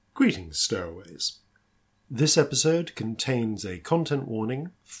Greetings, stowaways. This episode contains a content warning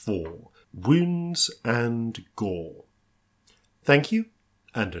for wounds and gore. Thank you,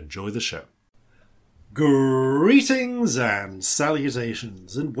 and enjoy the show. Greetings and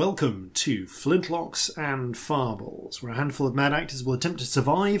salutations, and welcome to Flintlocks and Fireballs, where a handful of mad actors will attempt to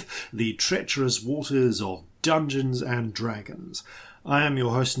survive the treacherous waters of Dungeons and Dragons. I am your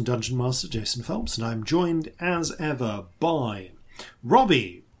host and Dungeon Master, Jason Phelps, and I'm joined, as ever, by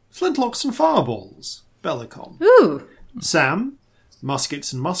Robbie, Flintlocks and Fireballs, Bellicon. Ooh. Sam,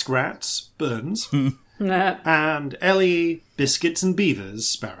 Muskets and Muskrats, Burns. And Ellie, Biscuits and Beavers,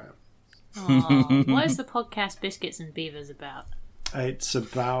 Sparrow. Oh, what is the podcast Biscuits and Beavers about? It's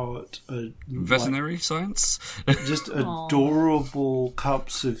about veterinary science. Just adorable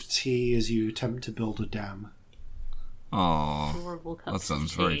cups of tea as you attempt to build a dam. Oh, that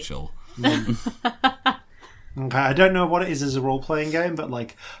sounds very chill. Okay, I don't know what it is as a role-playing game, but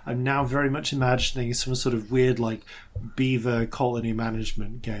I'm now very much imagining some sort of weird beaver colony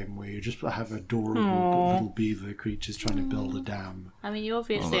management game where you just have adorable little beaver creatures trying to build a dam. I mean, you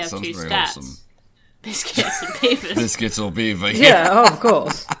obviously have two stats. Awesome. Biscuits and beavers. Biscuits or beaver. Yeah, of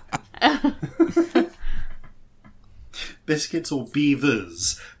course. Biscuits or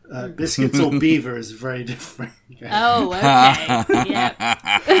beavers. Biscuits or beaver is very different. Oh, okay. Yep.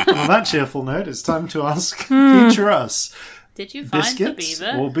 On that cheerful note, it's time to ask Future Us. Did you find Biscuits the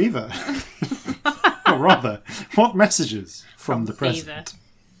beaver? or beaver? Or rather, what messages from the present?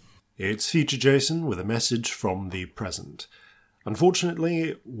 Beaver. It's Future Jason with a message from the present.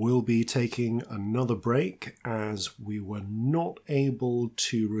 Unfortunately, we'll be taking another break as we were not able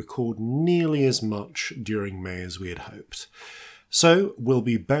to record nearly as much during May as we had hoped. So, we'll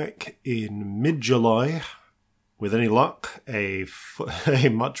be back in mid-July, with any luck, a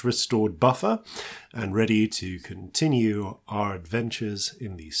much restored buffer, and ready to continue our adventures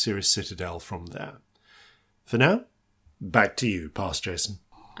in the Cirrus Citadel from there. For now, back to you, Past Jason.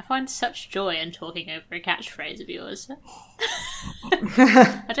 I find such joy in talking over a catchphrase of yours.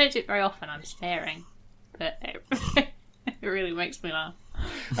 I don't do it very often, I'm sparing, but it really makes me laugh.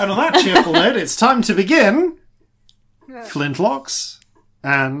 And on that cheerful note, it's time to begin Flintlocks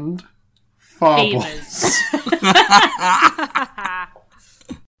and Fireballs.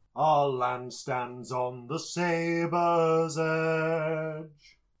 Our land stands on the sabre's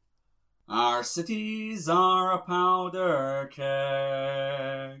edge. Our cities are a powder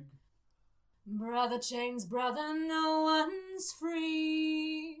keg. Brother chains, brother, no one's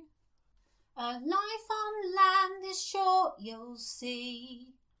free. A life on land is short, you'll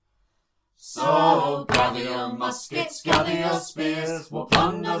see. So gather your muskets, gather your spears, we'll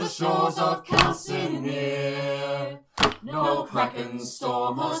plunder the shores of Calcinear. No kraken,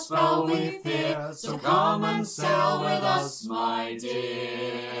 storm or spell we fear, so come and sail with us, my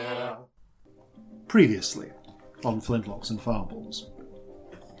dear. Previously on Flintlocks and Fireballs.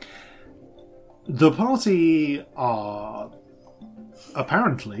 The party are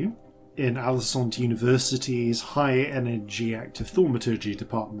apparently in Alisant University's High Energy Active Thaumaturgy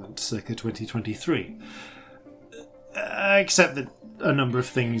Department circa 2023. Except that a number of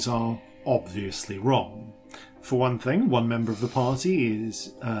things are obviously wrong. For one thing, one member of the party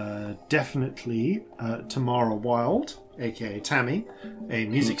is definitely Tamara Wilde, aka Tammy, a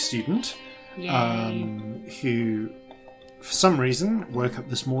music student, who, for some reason, woke up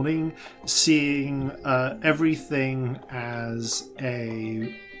this morning seeing everything as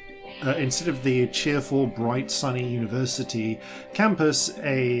a... instead of the cheerful, bright, sunny university campus,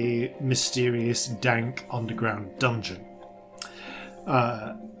 a mysterious, dank underground dungeon.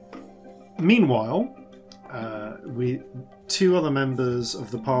 Meanwhile, two other members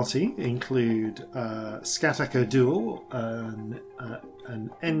of the party include Skataka Duel, an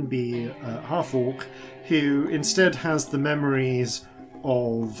NB half-orc, who instead has the memories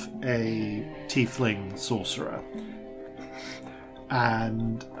of a tiefling sorcerer.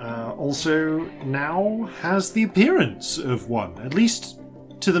 And also now has the appearance of one, at least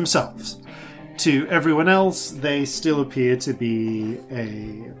to themselves. To everyone else, they still appear to be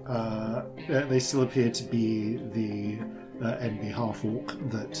the NB half orc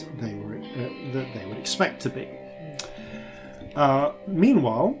that they would expect to be.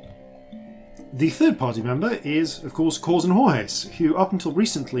 Meanwhile, the third party member is, of course, Corzin Horhace, who up until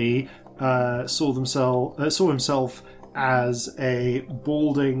recently saw himself as a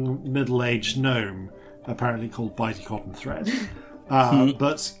balding middle-aged gnome, apparently called Bitey Cotton Thread,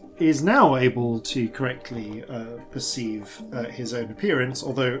 but is now able to correctly perceive his own appearance,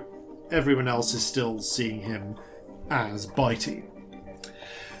 although everyone else is still seeing him as Bitey.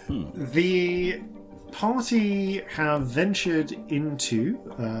 The party have ventured into,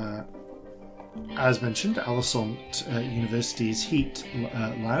 as mentioned, Alisont University's heat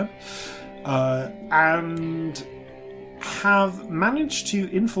lab, and have managed to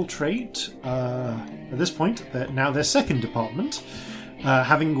infiltrate, at this point, their second department,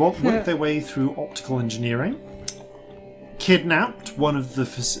 having worked their way through optical engineering, kidnapped one of the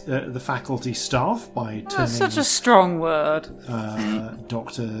faculty staff by turning... That's such a strong word.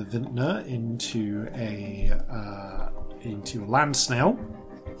 Dr. Vintner into a land snail.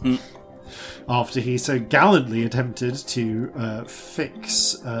 After he so gallantly attempted to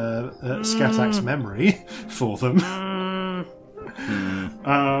fix Skatak's memory for them.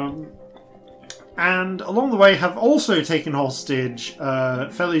 And along the way have also taken hostage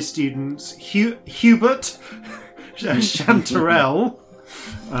fellow students Hubert, Chanterelle,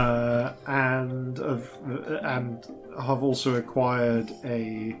 and have also acquired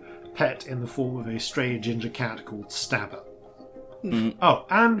a pet in the form of a stray ginger cat called Stabber. Oh,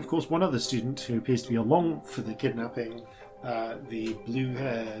 and of course one other student who appears to be along for the kidnapping, the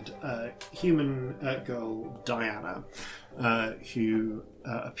blue-haired human girl Diana, who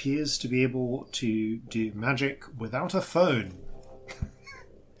appears to be able to do magic without a phone.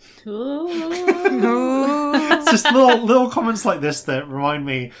 It's just little comments like this that remind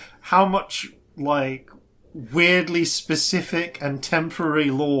me how much weirdly specific and temporary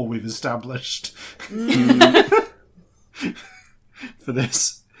law we've established for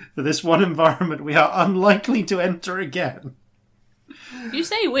this one environment we are unlikely to enter again. You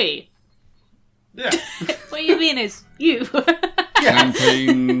say we. Yeah. What you mean is you.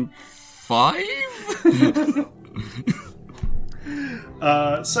 Campaign 5?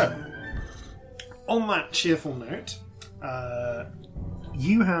 So, on that cheerful note,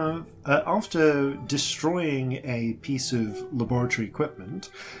 you have, after destroying a piece of laboratory equipment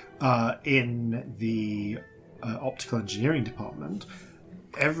in the optical engineering department,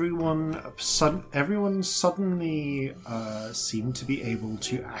 everyone suddenly seemed to be able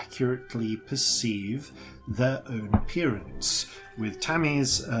to accurately perceive their own appearance, with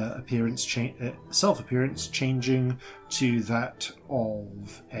Tammy's self-appearance changing to that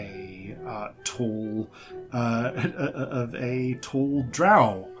of a tall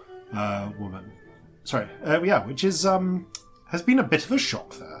drow woman. Sorry, which is has been a bit of a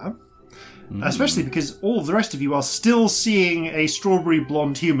shock there. Especially because all of the rest of you are still seeing a strawberry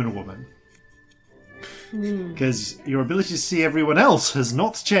blonde human woman. Because your ability to see everyone else has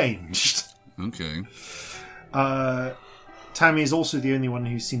not changed. Okay. Tammy is also the only one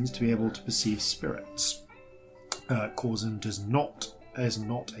who seems to be able to perceive spirits. Corzin is not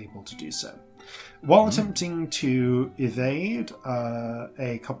able to do so. While attempting to evade,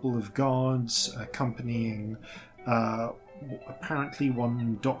 a couple of guards accompanying apparently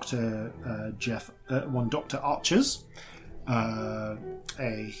one Dr. Archers, a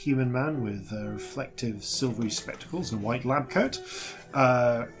human man with reflective silvery spectacles and a white lab coat,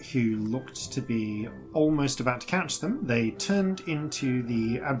 who looked to be almost about to catch them. They turned into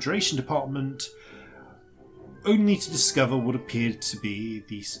the Abjuration department, only to discover what appeared to be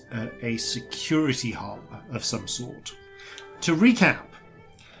a security hub of some sort. To recap,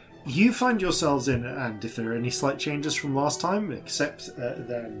 you find yourselves in, and if there are any slight changes from last time, except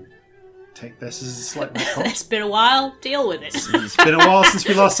then take this as a slight recall. It's been a while, deal with it. It's been a while since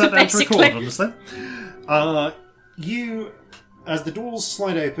we last sat down to record, honestly. You, as the doors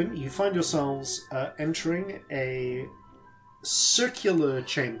slide open, you find yourselves entering a circular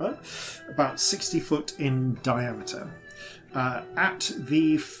chamber, about 60 foot in diameter. At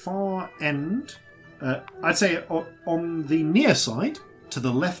the far end, I'd say on the near side, to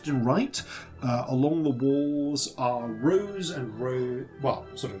the left and right, along the walls are rows and rows, well,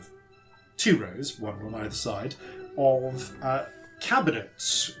 sort of two rows, one on either side, of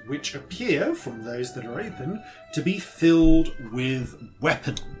cabinets, which appear, from those that are open, to be filled with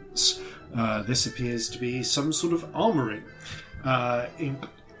weapons. This appears to be some sort of armoury.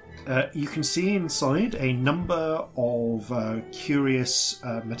 You can see inside a number of curious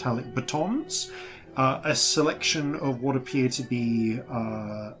metallic batons, a selection of what appear to be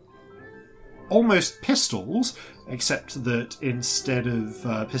almost pistols, except that instead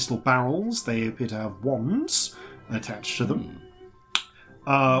of pistol barrels, they appear to have wands attached to them.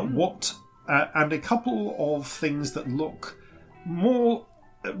 And a couple of things that look more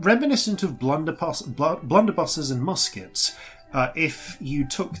reminiscent of blunderbusses and muskets. If you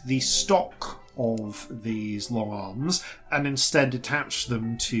took the stock of these long arms and instead attached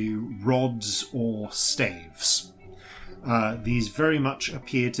them to rods or staves. These very much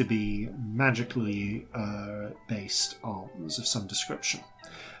appear to be magically based arms of some description.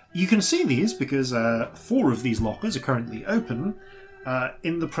 You can see these because 4 of these lockers are currently open,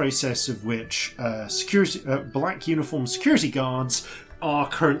 in the process of which black uniformed security guards are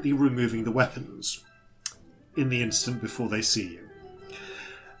currently removing the weapons in the instant before they see you.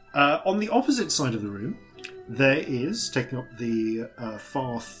 On the opposite side of the room, there is, taking up the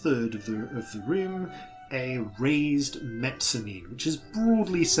far third of the room, a raised mezzanine, which is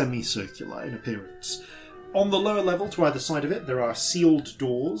broadly semicircular in appearance. On the lower level, to either side of it, there are sealed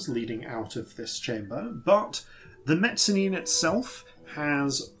doors leading out of this chamber, but the mezzanine itself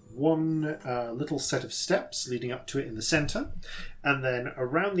has one little set of steps leading up to it in the centre, and then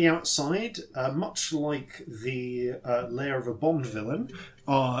around the outside, much like the lair of a Bond villain,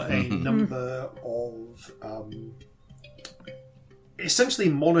 are a number of essentially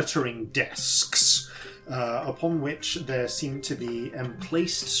monitoring desks, upon which there seem to be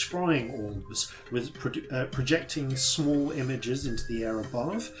emplaced scrying orbs with projecting small images into the air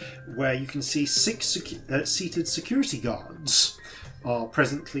above, where you can see 6 seated security guards are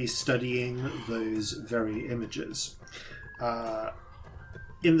presently studying those very images.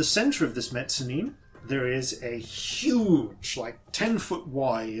 In the centre of this mezzanine, there is a huge, 10-foot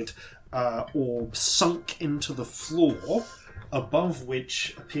wide orb sunk into the floor, above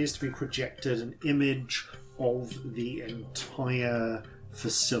which appears to be projected an image of the entire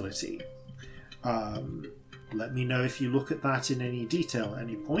facility. Let me know if you look at that in any detail at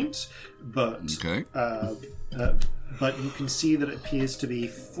any point, but okay. But you can see that it appears to be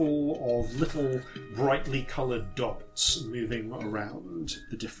full of little brightly coloured dots moving around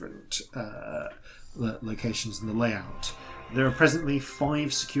the different locations in the layout. There are presently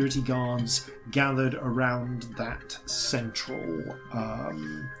 5 security guards gathered around that central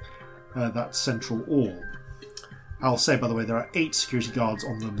orb. I'll say, by the way, there are 8 security guards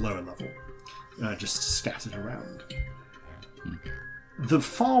on the lower level, just scattered around. The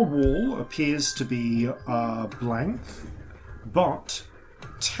far wall appears to be blank, but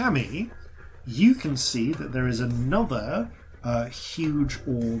Tammy, you can see that there is another huge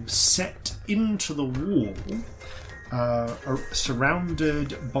orb set into the wall,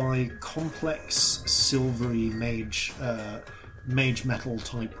 surrounded by complex silvery mage metal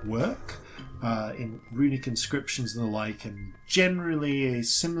type work, in runic inscriptions and the like, and generally a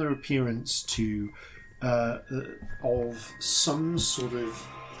similar appearance to of some sort of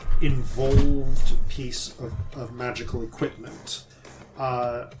involved piece of magical equipment.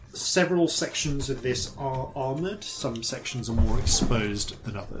 Several sections of this are armoured, some sections are more exposed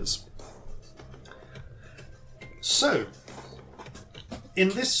than others. So, in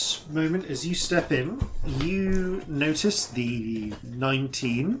this moment, as you step in, you notice the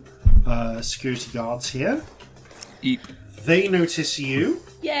 19 security guards here. Eep. They notice you.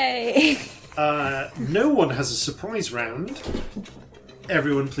 Yay! No one has a surprise round.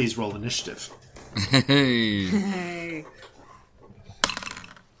 Everyone please roll initiative. Hey.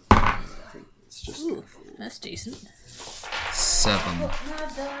 It's just Ooh, that's decent. 7.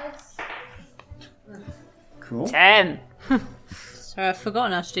 cool. 10. Sorry, I've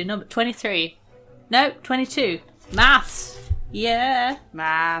forgotten how to do number 23. No, 22. Maths. Yeah.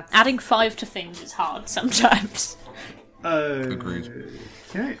 Math. Adding 5 to things is hard sometimes. Agreed.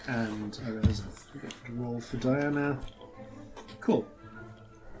 Okay, and I realize I forgot to roll for Diana. Cool.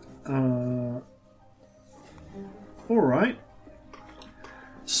 Alright.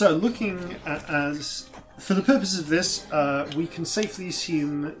 So, looking at as... For the purposes of this, we can safely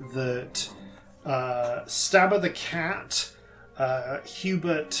assume that Stabber the Cat,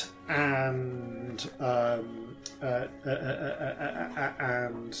 Hubert, and...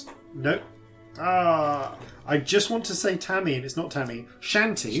 Nope. I just want to say Tammy, and it's not Tammy.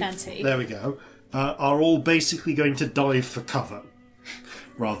 Shanty. Shanty. There we go. Are all basically going to dive for cover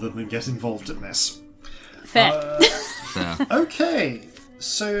rather than get involved in this. Fair. Yeah. Okay,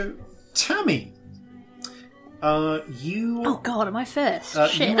 so Tammy, you. Oh god, am I first?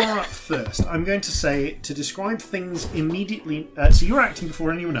 Shit. You are up first. I'm going to say to describe things immediately. So you're acting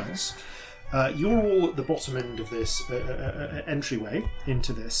before anyone else. You're all at the bottom end of this entryway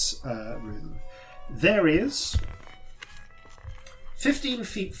into this room. There is 15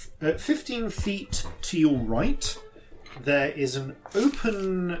 feet to your right. There is an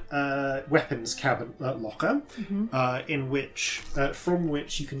open weapons cabinet locker, in which, from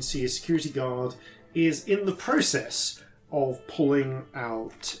which you can see a security guard is in the process of pulling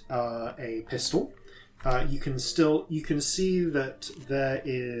out a pistol. You can see that there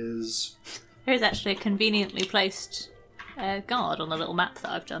is actually a conveniently placed guard on the little map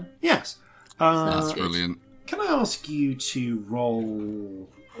that I've done. Yes. That's brilliant. Can I ask you to roll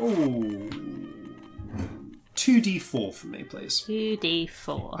 2d4 for me, please.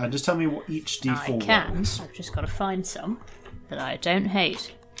 2d4. And just tell me what each d4 I can. was. I've just got to find some that I don't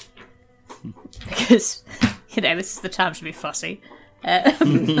hate. Because, this is the time to be fussy. Nope,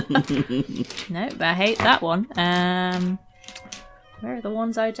 I hate that one. Where are the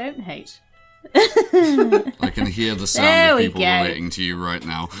ones I don't hate? I can hear the sound of people relating to you right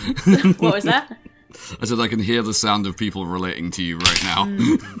now. What was that? I said I can hear the sound of people relating to you right now.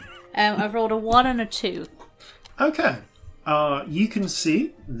 I've rolled a 1 and a 2. Okay. You can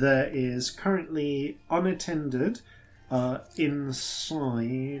see there is currently unattended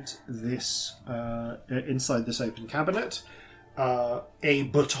inside this open cabinet a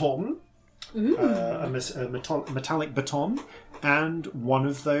baton, a metallic baton, and one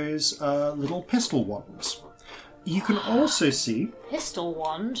of those little pistol wands. You can also see... Pistol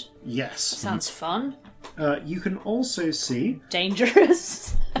wand? Yes. Sounds fun. You can also see...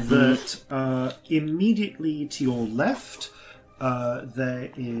 Dangerous. that immediately to your left,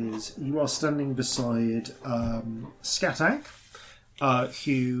 you are standing beside Skatak,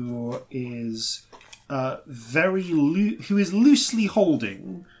 who is who is loosely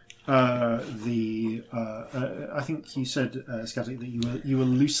holding I think you said, Skatic, that you were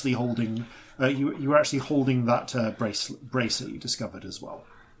loosely holding. You were actually holding that bracelet you discovered as well.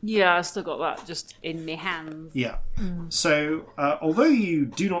 Yeah, I still got that just in my hands. Yeah. So, although you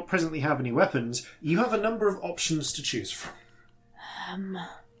do not presently have any weapons, you have a number of options to choose from.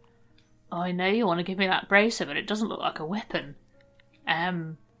 I know you want to give me that bracer, but it doesn't look like a weapon.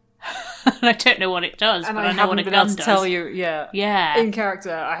 I don't know what it does, And but I I know haven't what a been gun able to does. tell you, yeah. Yeah. In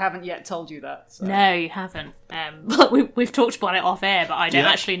character, I haven't yet told you that. So. No, you haven't. We've talked about it off air, but I don't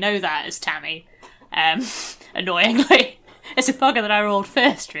actually know that as Tammy. Annoyingly. It's a bugger that I rolled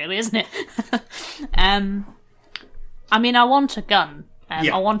first, really, isn't it? I mean, I want a gun.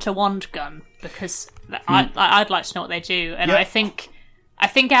 I want a wand gun, because I'd like to know what they do. And I think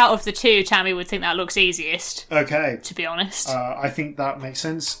out of the two, Tammy would think that looks easiest. Okay. To be honest. I think that makes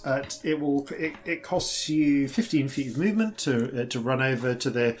sense. It costs you 15 feet of movement to run over to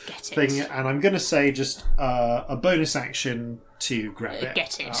the thing, and I'm going to say just a bonus action to grab it.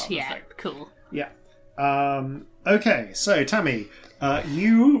 Get it, yeah, cool. Yeah. Okay, so Tammy,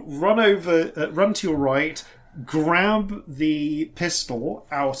 you run to your right, grab the pistol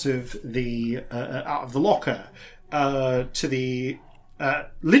out of the locker to the.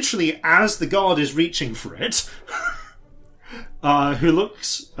 Literally, as the guard is reaching for it,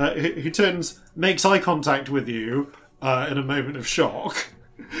 who turns, makes eye contact with you in a moment of shock.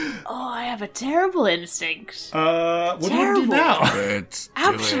 Oh, I have a terrible instinct. What do you do now?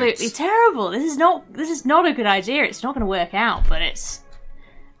 Absolutely terrible. This is not a good idea. It's not going to work out. But it's.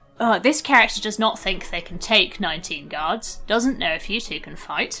 This character does not think they can take 19 guards. Doesn't know if you two can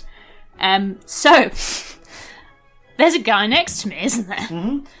fight. So. There's a guy next to me, isn't there?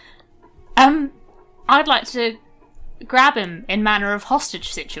 Mm-hmm. I'd like to grab him in manner of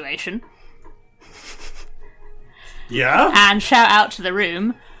hostage situation. Yeah? And shout out to the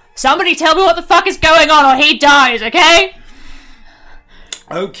room, somebody tell me what the fuck is going on or he dies, okay?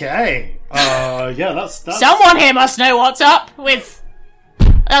 Okay. Yeah, that's... Someone here must know what's up with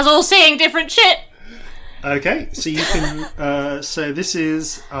us all seeing different shit. Okay, so you can... so this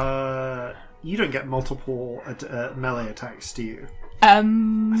is... you don't get multiple melee attacks, do you? I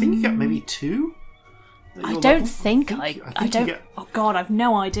think you get maybe 2. I don't think I don't. Get... Oh god, I've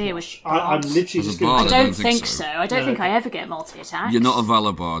no idea. I'm literally just going to. I don't think so. I don't think I ever get multi attacks. You're not a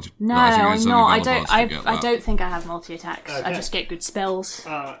Valor Bard. No, I'm not. I don't think I have multi attacks. Okay. I just get good spells.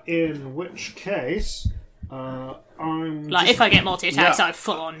 In which case, I'm like if I get multi attacks, I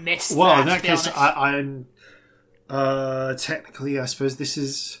full on miss. Well, in that case, I'm technically, I suppose this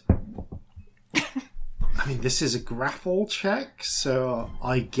is. I mean, this is a grapple check, so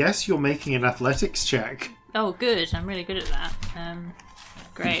I guess you're making an athletics check. Oh, good. I'm really good at that.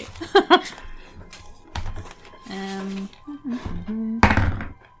 Great.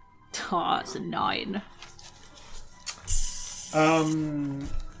 Oh, it's a 9.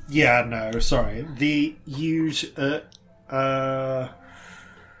 Yeah, no, sorry. I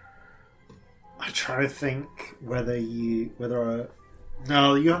try to think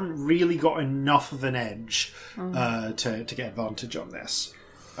no, you haven't really got enough of an edge to get advantage on this.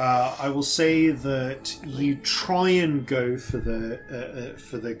 I will say that you try and go for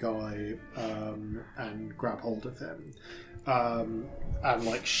the guy and grab hold of him, and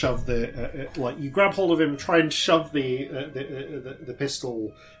like shove you grab hold of him, try and shove the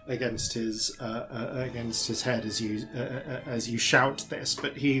pistol against his head as you shout this,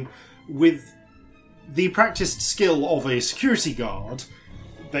 but he with the practiced skill of a security guard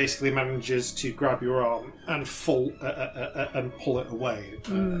basically manages to grab your arm and and pull it away,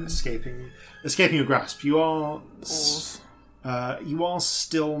 escaping your grasp. You are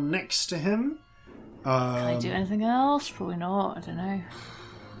still next to him. Can I do anything else? Probably not. I don't know.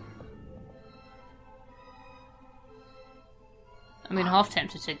 I mean, half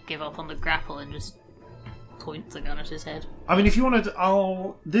tempted to give up on the grapple and just point the gun at his head. I mean, if you wanted,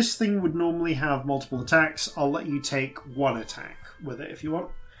 this thing would normally have multiple attacks. I'll let you take one attack with it if you want.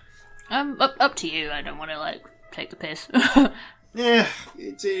 Up to you. I don't want to take the piss. Yeah,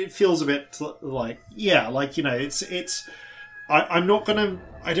 it feels a bit like it's. I don't want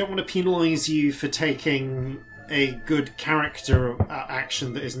to penalise you for taking a good character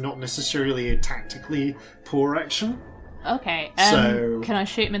action that is not necessarily a tactically poor action. Okay. So can I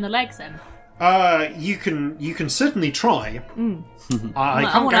shoot him in the legs then? You can certainly try. I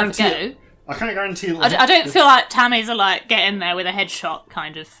can't guarantee. I can't guarantee. I don't feel like Tammy's get in there with a headshot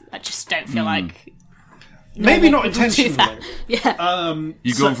kind of. I just don't feel like. Maybe not intentionally. Yeah.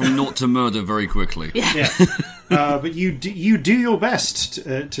 You've gone from naught to murder very quickly. Yeah. But you do your best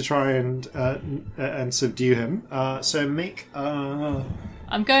to try and subdue him. So make.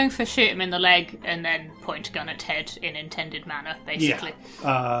 I'm going for shoot him in the leg and then point gun at head in intended manner, basically.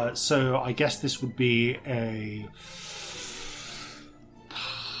 Yeah. So I guess this would be a.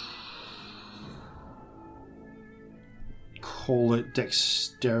 Call it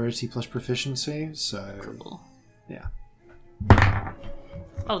dexterity plus proficiency. So. Cool. Yeah.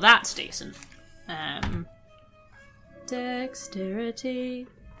 Oh, that's decent. Dexterity.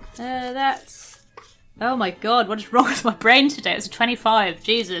 That's. Oh my god, what is wrong with my brain today? It's a 25.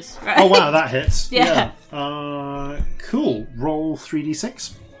 Jesus. Right. Oh wow, that hits. Yeah. Cool. Roll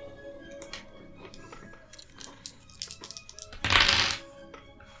 3d6.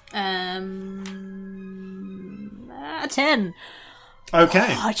 A 10. Okay.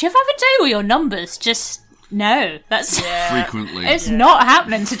 Oh, do you ever do your numbers? Just no. That's Frequently. It's not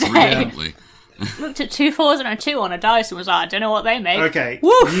happening today. Frequently. Looked at 2 4s and a 2 on a dice and was like, I don't know what they make. Okay.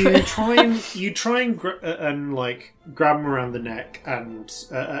 Woof. You try and grab him around the neck and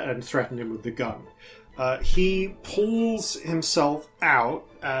threaten him with the gun. He pulls himself out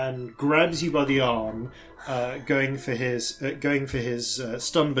and grabs you by the arm, going for his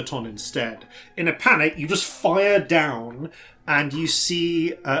stun baton instead. In a panic, you just fire down, and you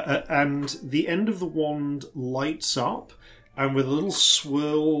see, and the end of the wand lights up. And with a little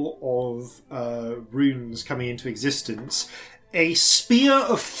swirl of runes coming into existence, a spear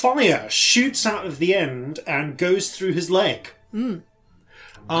of fire shoots out of the end and goes through his leg.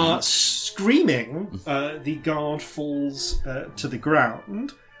 Screaming, the guard falls to the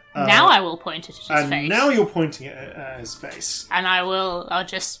ground. Now I will point it at his and face. now you're pointing it at his face. And I'll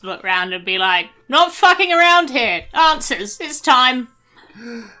just look round and be like, not fucking around here. Answers. It's time.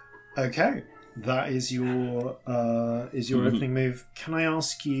 Okay. That is your opening move. Can I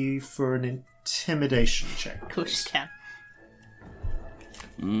ask you for an intimidation check? Of course you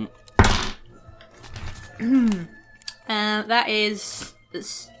can. That is...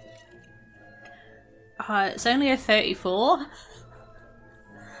 It's only a 34.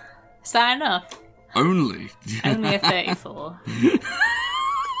 Is that enough? Only a 34.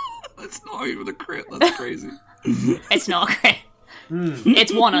 That's not even a crit. That's crazy. It's not a crit.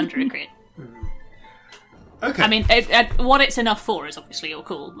 It's 100 a crit. Okay. I mean, what it's enough for is obviously you're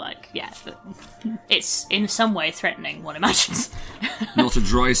cool. But it's in some way threatening, one imagines. Not a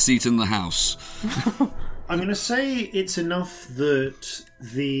dry seat in the house. I'm going to say it's enough that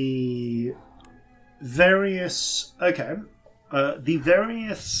the various... Okay. The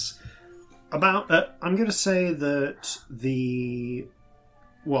various... I'm going to say that the...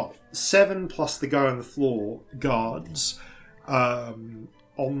 7 plus the guy on the floor guards...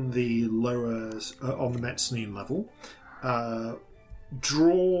 on the lower, on the mezzanine level,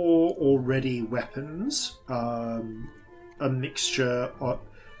 draw already weapons, a mixture of,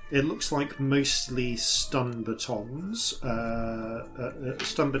 it looks like mostly stun batons,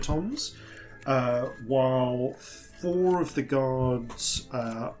 while 4 of the guards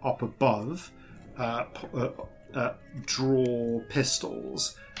up above draw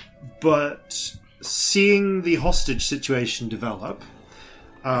pistols, but seeing the hostage situation develop,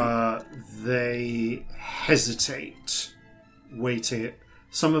 they hesitate, waiting.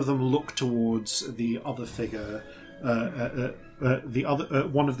 Some of them look towards the other figure, one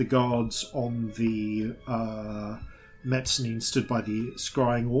of the guards on the mezzanine stood by the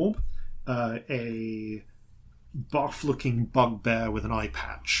scrying orb, a buff-looking bugbear with an eye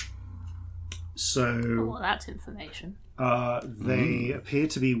patch. So, that's information. They appear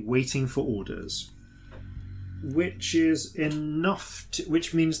to be waiting for orders. which is enough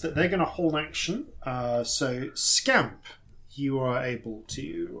which means that they're going to hold action. So Scamp, you are able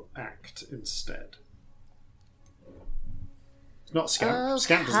to act instead. Not Scamp. Okay.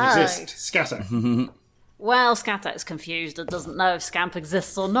 Scamp doesn't exist. Scatter. Well, Scatter's confused and doesn't know if Scamp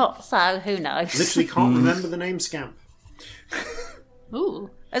exists or not, so who knows? Literally can't remember the name Scamp. Ooh.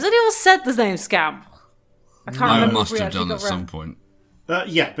 Has anyone said the name Scamp? I can't I remember. must if we have actually done got at some round- point.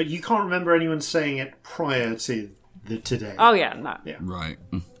 Yeah, but you can't remember anyone saying it prior to the today. Oh yeah, no. Yeah. Right.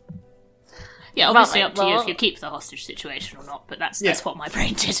 Yeah, obviously Right, up to you well- if you keep the hostage situation or not, but that's Yeah. what my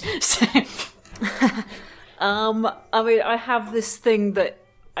brain did. So. I mean, I have this thing that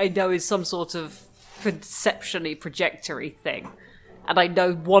I know is some sort of perception-y, trajectory thing, and I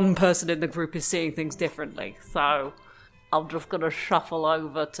know one person in the group is seeing things differently, so I'm just gonna shuffle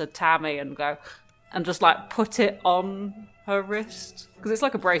over to Tammy and go, and just like put it on her wrist, because it's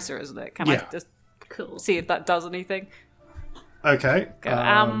like a bracer, isn't it? Can Yeah. I just see if that does anything? Okay.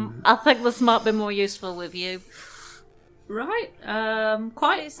 I think this might be more useful with you. Right.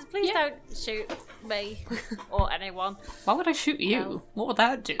 Quite. Please yeah. don't shoot me or anyone. Why would I shoot you? No. What would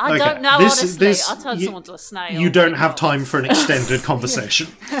that do? I Okay, don't know, this- honestly. this- I'll turn you- someone to a snail. You don't have time for an extended conversation.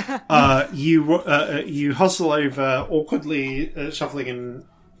 You hustle over, awkwardly shuffling in.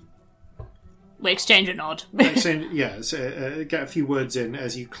 We exchange a nod. Get a few words in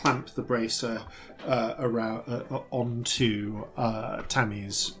as you clamp the bracer around onto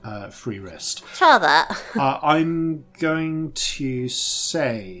Tammy's free wrist. Try that. I'm going to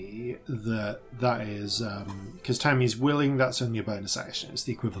say that is because Tammy's willing. That's only a bonus action. It's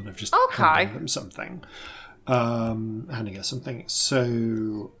the equivalent of just Okay. handing them something, handing her something.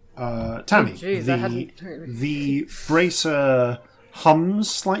 So, Tammy, jeez, I hadn't- the bracer hums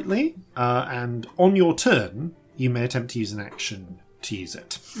slightly, and on your turn, you may attempt to use an action to use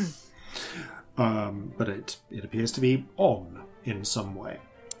it. But it appears to be on in some way.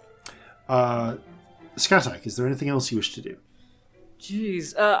 Skatak, is there anything else you wish to do?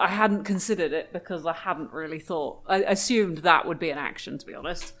 Jeez, I hadn't considered it because I hadn't really thought. I assumed that would be an action, to be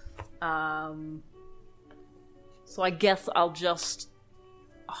honest. So I guess I'll just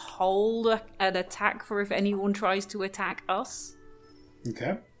hold an attack for if anyone tries to attack us.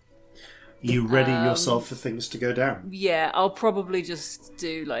 Okay. You ready yourself for things to go down? Yeah, I'll probably just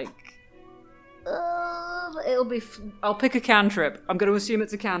do like. I'll pick a cantrip. I'm going to assume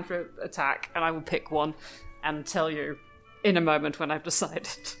it's a cantrip attack, and I will pick one and tell you in a moment when I've decided.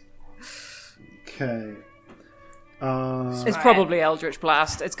 Okay. It's Right. probably Eldritch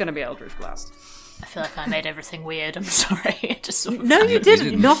Blast. It's going to be Eldritch Blast. I feel like I made everything weird. I'm sorry. It just sort of... No, you didn't.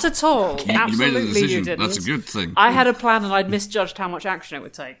 didn't. Not at all. You made Absolutely, a decision. you didn't. That's a good thing. I had a plan and I'd misjudged how much action it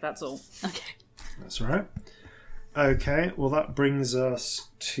would take. That's all. Okay. That's all right. Okay, well, that brings us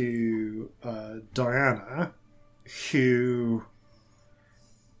to Diana, who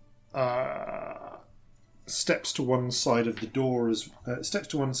steps to one side of the door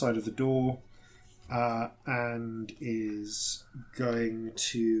and is going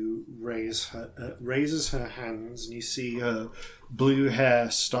to raises her hands, and you see her blue hair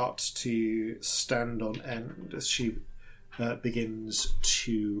start to stand on end as she begins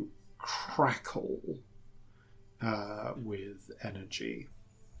to crackle with energy.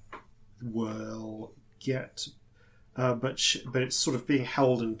 Will get, but it's sort of being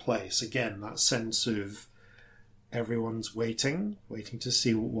held in place again. That sense of everyone's waiting to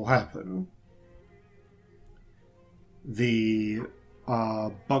see what will happen. The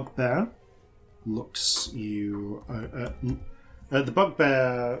bugbear looks you. The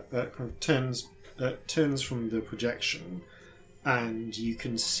bugbear kind of turns from the projection, and you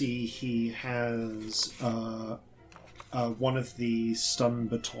can see he has one of the stun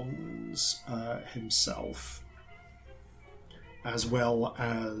batons himself, as well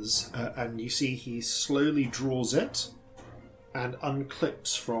as, and you see he slowly draws it and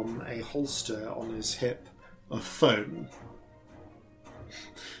unclips from a holster on his hip a phone,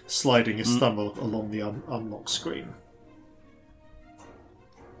 sliding his thumb along the unlock screen.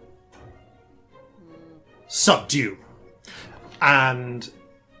 Subdue. And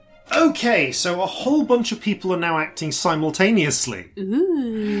okay, so a whole bunch of people are now acting simultaneously.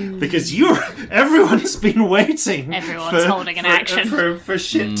 Ooh. Because everyone's been waiting. Everyone's holding an action. for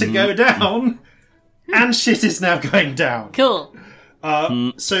shit to go down, and shit is now going down. Cool.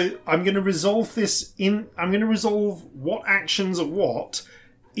 So I'm going to resolve this in. I'm going to resolve what actions are what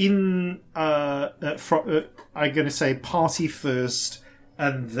in. I'm going to say party first,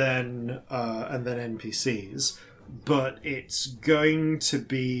 and then NPCs. But it's going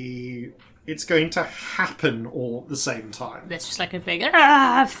to happen all at the same time. There's just like a big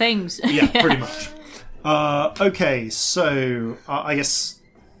things. Yeah, pretty much. Okay, so I guess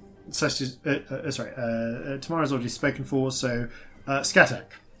Tamara's already spoken for, so Skatek,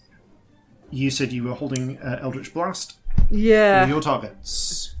 you said you were holding Eldritch Blast. Yeah. What are your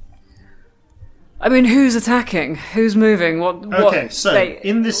targets? I mean, who's attacking? Who's moving? Okay, so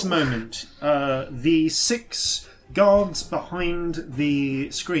in this moment, the 6 guards behind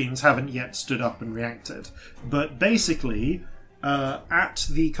the screens haven't yet stood up and reacted. But basically, at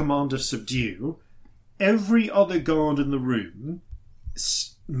the command of Subdue, every other guard in the room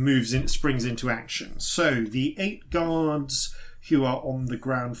springs into action. So the 8 guards who are on the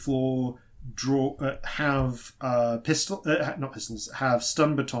ground floor have have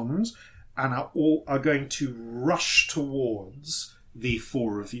stun batons, and are going to rush towards the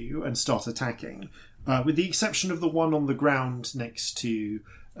 4 of you and start attacking. With the exception of the one on the ground next to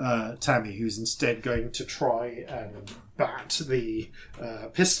Tammy, who's instead going to try and bat the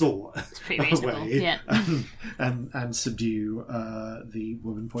pistol away, yeah. and subdue the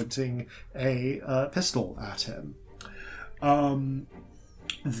woman pointing a pistol at him.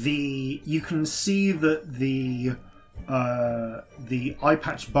 You can see that the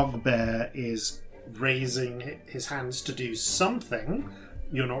eye-patch bugbear is raising his hands to do something.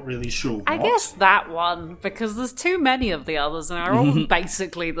 You're not really sure what. I guess that one, because there's too many of the others and they're all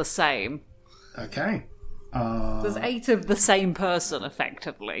basically the same. Okay. There's 8 of the same person,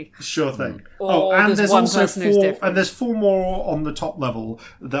 effectively. Sure thing. Or and there's one also person who's 4, different. and there's 4 more on the top level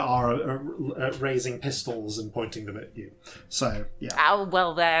that are raising pistols and pointing them at you. So, yeah. Oh,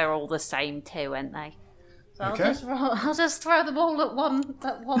 well, they're all the same too, aren't they? So Okay. I'll just throw them all at one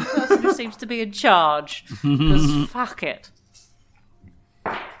person who seems to be in charge. Because fuck it.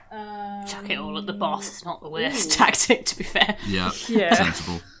 Chuck it all at the boss. It's not the worst tactic, to be fair. Yeah, Yeah.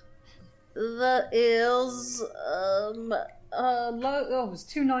 sensible. That is it was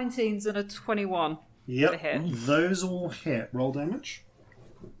 2 19s and a 21. Yep. To hit. Those all hit. Roll damage.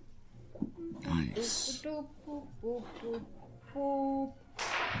 Nice.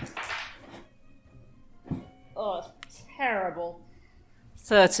 Oh, it's terrible.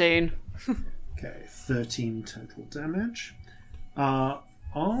 13. Okay, 13 total damage.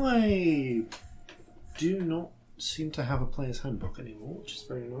 I do not seem to have a player's handbook anymore, which is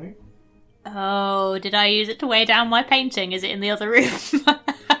very annoying. Oh, did I use it to weigh down my painting? Is it in the other room? I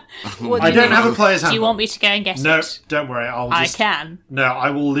don't have a player's handbook. Do you want me to go and get No, it? don't worry. I can. No, I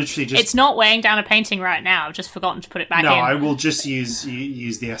will literally just. It's not weighing down a painting right now. I've just forgotten to put it back No, in. I will just use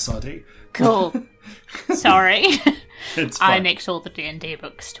the SRD. Cool. Sorry. It's fine. I nicked all the D&D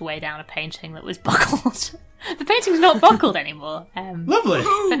books to weigh down a painting that was buckled. The painting's not buckled anymore. Lovely.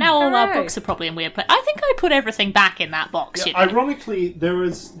 But now all our Hooray. books are probably in weird places. I think I put everything back in that box, you know. Ironically,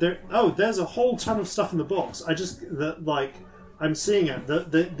 there's a whole ton of stuff in the box. I'm seeing it.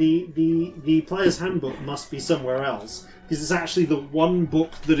 The player's handbook must be somewhere else because it's actually the one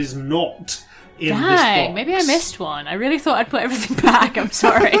book that is not in this Dang, box. maybe I missed one. I really thought I'd put everything back. I'm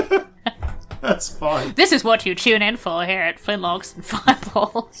sorry. That's fine. This is what you tune in for here at Flintlocks and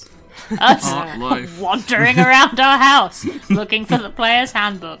Fireballs. Us Art life. wandering around our house looking for the player's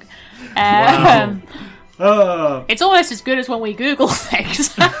handbook. Wow. It's almost as good as when we Google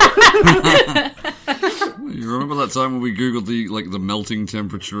things. You remember that time when we googled the melting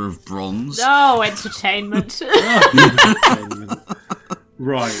temperature of bronze? Oh, entertainment.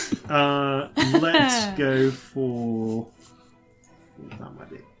 Right. Let's go for.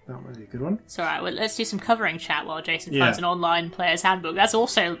 That might be a good one. It's alright, well, let's do some covering chat while Jason finds an online player's handbook. That's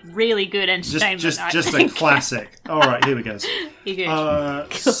also really good entertainment, Just I a think. classic. All right, here we go. You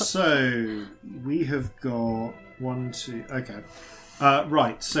good? So we have got 1, 2. Okay.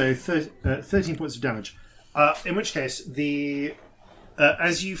 Right. So 13 points of damage. In which case,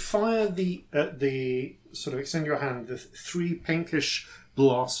 as you fire the sort of extend your hand, the 3 pinkish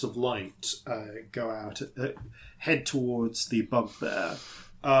blasts of light go out, head towards the bugbear,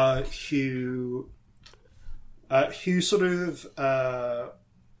 who sort of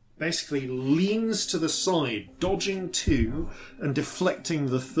basically leans to the side, dodging 2 and deflecting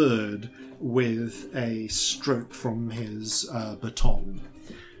the 3rd with a stroke from his baton.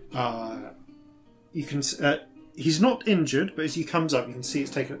 You can he's not injured, but as he comes up, you can see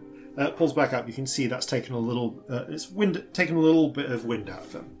it's taken. Pulls back up. You can see that's taken a little. Taken a little bit of wind out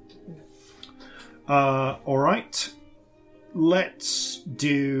of him. All right, let's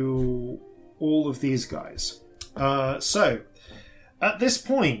do all of these guys. So, at this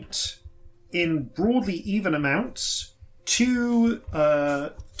point, in broadly even amounts, two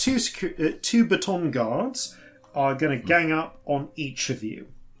baton guards are going to gang up on each of you.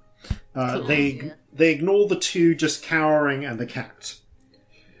 They ignore the 2 just cowering and the cat.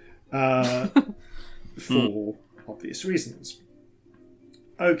 for obvious reasons.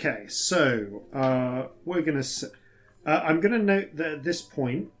 Okay, so we're going to... I'm going to note that at this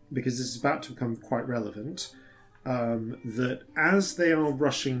point, because this is about to become quite relevant, that as they are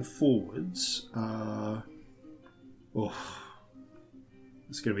rushing forwards...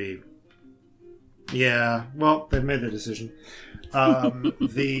 it's going to be... Yeah, well, they've made their decision.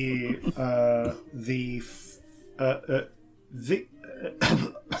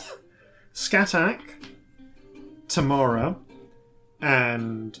 Skatak, Tamara,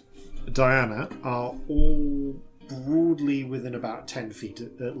 and Diana are all broadly within about 10 feet,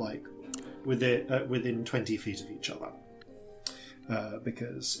 within 20 feet of each other.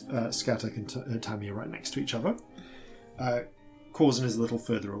 Because Skatak and Tammy are right next to each other. Corzin is a little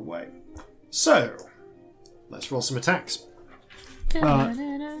further away. So, let's roll some attacks. These are...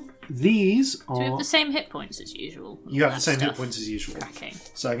 Do we have the same hit points as usual? You have the same hit points as usual. Cracking.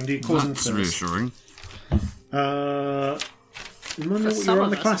 So I can do Corzin That's first. reassuring. Remind me what your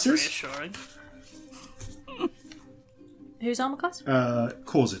armor class is? Reassuring. Whose armor class?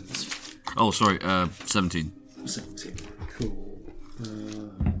 Corzin's. Oh, sorry, 17. 17. Cool.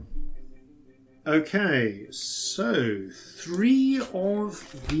 Okay, so three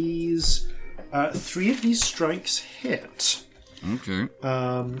of these strikes hit. Okay.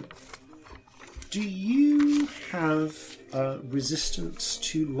 Do you have resistance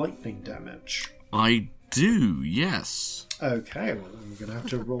to lightning damage? I do, yes. Okay, well, I'm going to have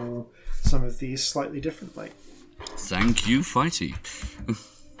to roll some of these slightly differently. Thank you, Fighty.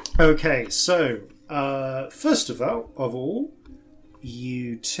 Okay, so first of all,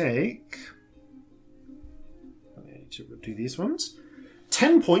 you take... I need to do these ones.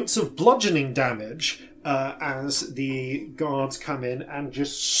 10 points of bludgeoning damage as the guards come in and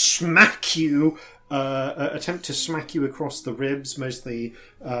just smack you, attempt to smack you across the ribs, mostly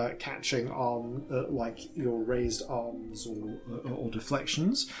catching on like your raised arms or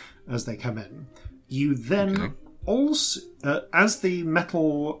deflections as they come in. You then also, as the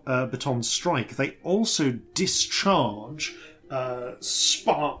metal batons strike, they also discharge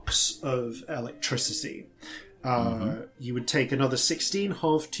sparks of electricity. You would take another 16,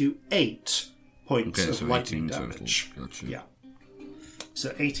 half to 8 points of lightning damage. Gotcha. Yeah.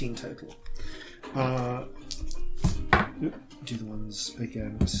 So 18 total. Do the ones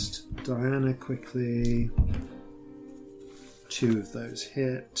against Diana quickly. 2 of those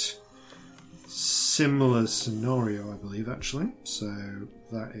hit. Similar scenario, I believe, actually. So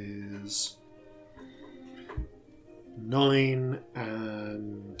that is 9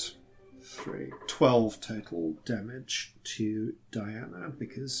 and 3. 12 total damage to Diana,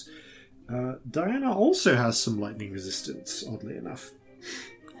 because Diana also has some lightning resistance, oddly enough.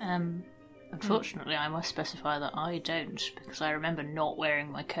 Unfortunately, I must specify that I don't, because I remember not wearing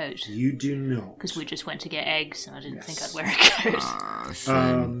my coat. You do not. Because we just went to get eggs, and I didn't think I'd wear a coat.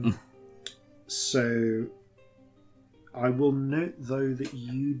 Shame. So, I will note, though, that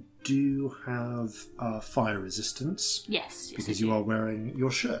you do have fire resistance. Yes, because you are wearing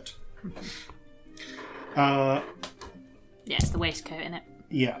your shirt. Yeah, it's the waistcoat, innit?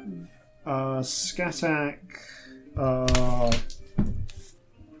 Yeah. Skatak.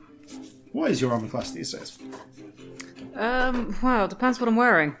 What is your armor class these days? Well, depends what I'm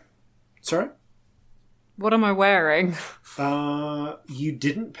wearing. Sorry? What am I wearing? You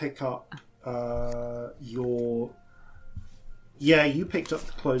didn't pick up your... Yeah, you picked up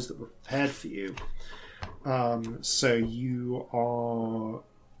the clothes that were prepared for you. So you are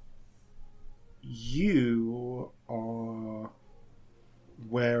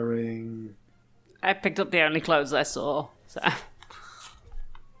wearing... I picked up the only clothes I saw, so...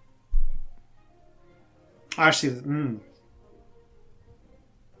 Actually,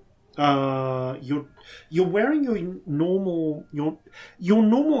 you're wearing your normal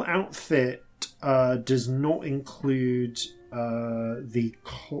outfit. Does not include the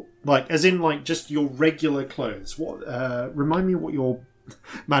as in like just your regular clothes. What? Remind me what your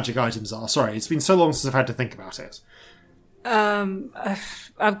magic items are. Sorry, it's been so long since I've had to think about it.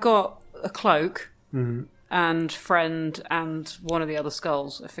 I've got a cloak. And friend and one of the other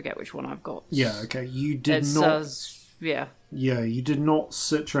skulls. I forget which one I've got. Yeah, okay. You did Yeah, you did not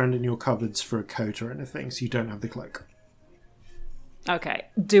search around in your cupboards for a coat or anything, so you don't have the cloak. Okay.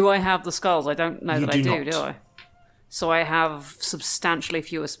 Do I have the skulls? I don't know that I do, not. do I? So I have substantially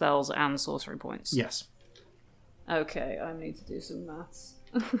fewer spells and sorcery points. Yes. Okay, I need to do some maths.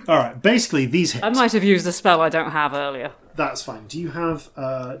 Alright, basically these hits. I might have used a spell I don't have earlier. That's fine. Do you have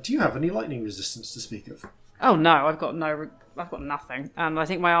any lightning resistance to speak of? Oh no, I've got nothing. And I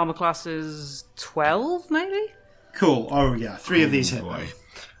think my armor class is 12, maybe? Cool. Oh yeah, 3 of these hit. Boy.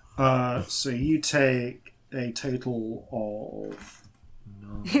 So you take a total of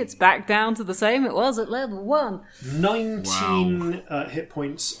It's back down to the same it was at level 1. 19 hit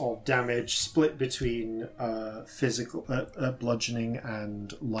points of damage, split between physical bludgeoning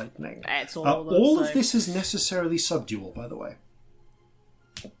and lightning. That's All of this is necessarily subdual, by the way.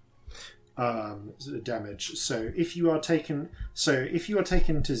 Damage. So if you are taken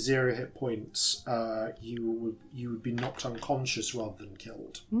to 0 hit points, you would be knocked unconscious rather than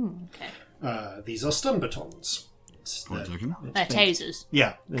killed. Okay. These are stun batons. They're tasers.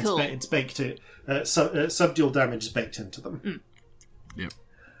 Yeah, Cool. It's baked in. Subdual damage is baked into them. Yep.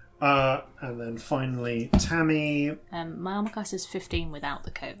 And then finally, Tammy. My armor class is 15 without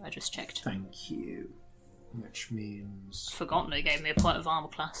the coat. I just checked. Thank you. Which means Forgotten they gave me a point of armor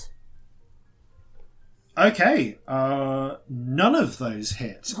class. okay. None of those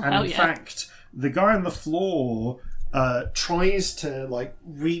hit, and hell in yeah. fact, the guy on the floor tries to like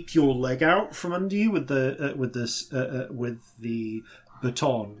reap your leg out from under you with the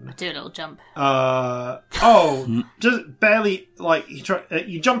baton. Do a little jump. Just barely. Like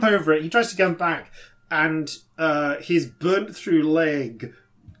you jump over it. He tries to come back, and his burnt through leg.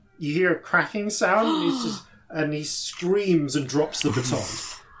 You hear a cracking sound, and he screams and drops the baton.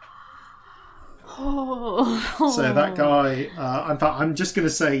 So that guy. In fact, I'm just going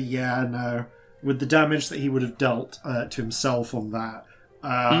to say, yeah, no. With the damage that he would have dealt to himself on that,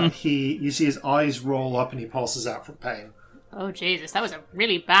 you see his eyes roll up and he passes out from pain. Oh Jesus, that was a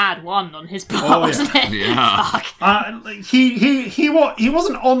really bad one on his part, Oh, yeah. wasn't it? Yeah. Fuck. He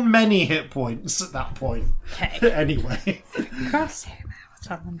wasn't on many hit points at that point. Okay. Anyway, Crosshair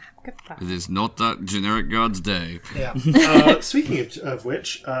out on the map. Goodbye. It is not that generic guard's day. yeah. Speaking of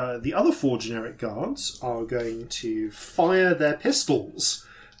which, the other 4 generic guards are going to fire their pistols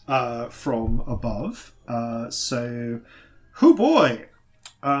from above. So, oh boy.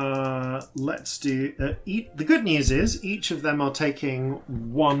 Let's do... the good news is each of them are taking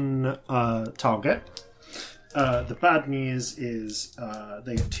 1 target. The bad news is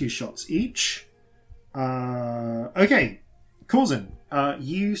they get 2 shots each. Okay, Corzin,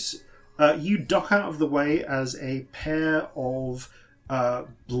 you duck out of the way as a pair of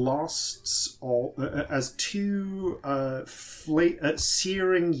blasts, or as 2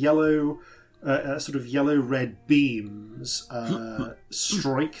 searing yellow... sort of yellow-red beams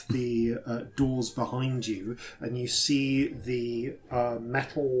strike the doors behind you, and you see the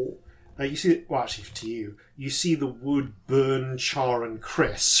metal. You see, well, actually, to you see the wood burn, char, and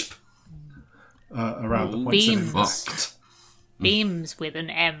crisp around the points Beams. of impact. Beams with an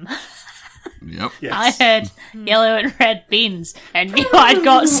M. Yep. Yes. I heard yellow and red beans and knew I'd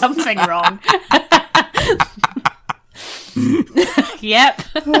got something wrong. Yep.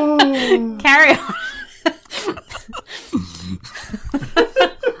 Carry on.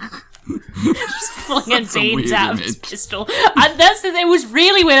 Just flinging That's a beans weird out of his image. pistol. And it was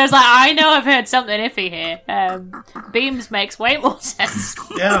really weird. I was like, I know I've heard something iffy here. Beams makes way more sense.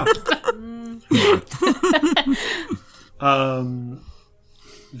 Yeah.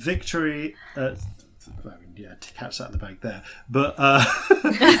 Victory. Yeah, to catch that in the bag there. But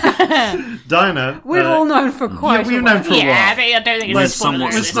Diana, We've all known for quite we've a known while. for a Yeah, while. I don't think With it's just one of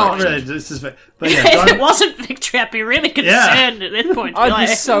somewhat those. It's not really. This is, but yeah, If it Diana, wasn't Victory, I'd be really concerned at this point. I'd Like,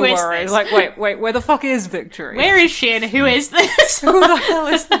 be so who is worried. this? Like, wait, where the fuck is Victory? Where is she and who is this? Who the hell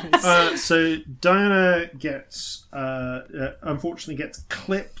is this? so Diana gets unfortunately gets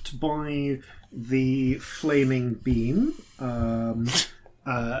clipped by the flaming beam, and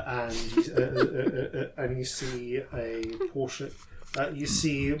you see a portion. You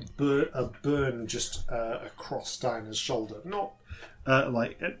see a burn just across Diana's shoulder. Not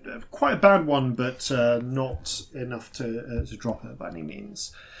quite a bad one, but not enough to drop her by any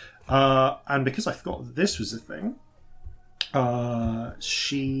means. And because I forgot that this was a thing,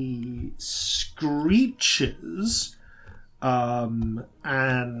 she screeches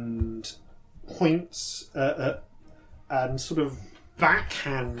and points and sort of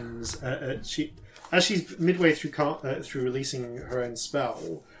backhands. As she's midway through releasing her own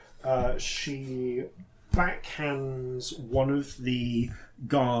spell, she backhands one of the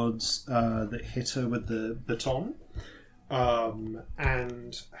guards that hit her with the baton,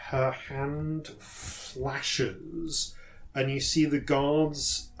 and her hand flashes, and you see the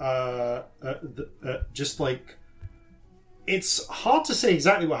guards just like. It's hard to say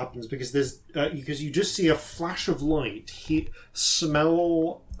exactly what happens because because you just see a flash of light,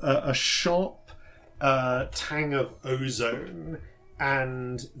 smell a sharp tang of ozone,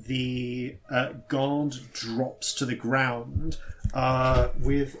 and the guard drops to the ground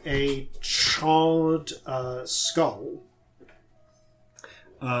with a charred skull.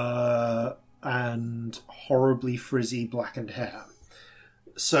 and horribly frizzy blackened hair.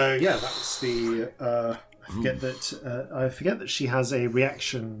 So yeah, that's the. I forget that she has a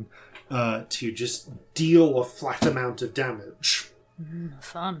reaction to just deal a flat amount of damage.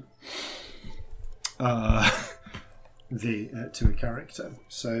 Fun. To a character.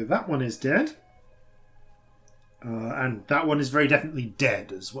 So that one is dead. And that one is very definitely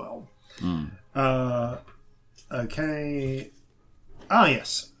dead as well. Okay.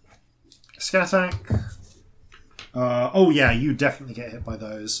 Yes. Scattack. You definitely get hit by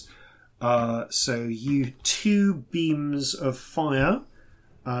those. So you 2 beams of fire.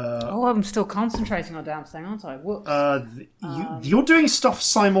 I'm still concentrating on damn thing, aren't I? Whoops. You're doing stuff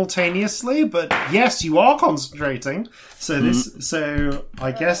simultaneously, but yes, you are concentrating. So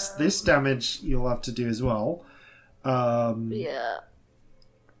I guess this damage you'll have to do as well. Yeah.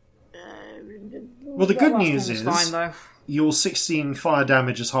 Well, the good news is fine, though. your 16 fire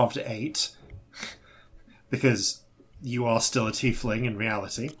damage is halved to 8 because you are still a tiefling in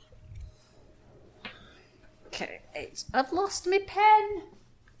reality. Okay, 8. I've lost my pen.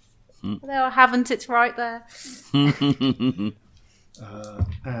 No, I haven't. It's right there.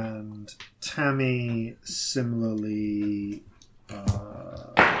 And Tammy similarly.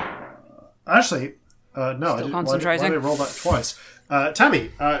 Actually, no, Still I didn't. concentrating. Why did I roll that twice?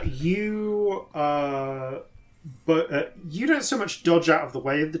 Tammy, you. But you don't so much dodge out of the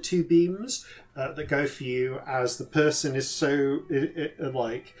way of the 2 beams that go for you, as the person is so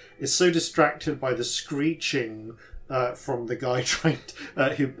distracted by the screeching from the guy trying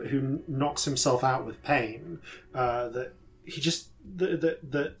who knocks himself out with pain that he just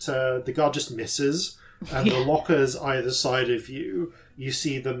the guard just misses, and the lockers either side of you. You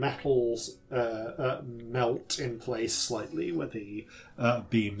see the metals melt in place slightly where the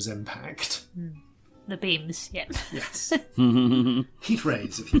beams impact. The beams, yeah. Yes. Heat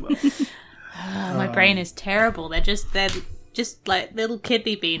rays, if you will. My brain is terrible. They're just like little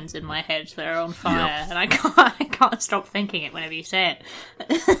kidney beans in my head that are on fire, and I can't stop thinking it whenever you say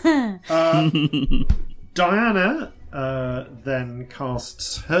it. Diana then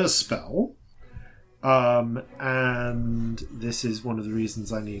casts her spell, and this is one of the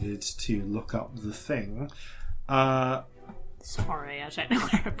reasons I needed to look up the thing. Sorry, I don't know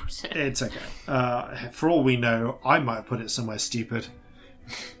where I put it. It's okay. For all we know, I might have put it somewhere stupid,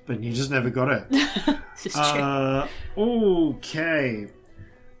 but you just never got it. This is true. Okay.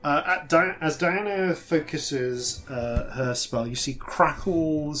 As Diana focuses her spell, you see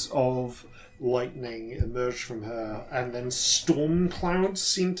crackles of lightning emerge from her, and then storm clouds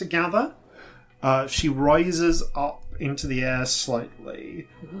seem to gather. She rises up into the air slightly,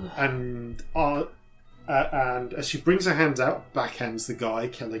 and as she brings her hands out, backhands the guy,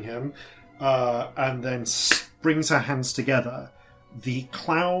 killing him, and then brings her hands together. The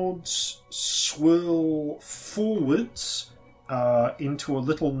clouds swirl forwards into a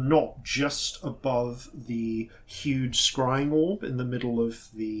little knot just above the huge scrying orb in the middle of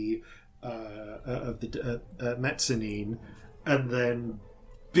the mezzanine, and then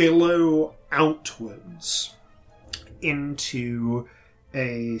billow outwards into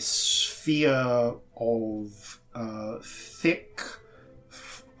a sphere of thick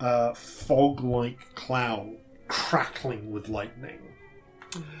fog-like cloud crackling with lightning.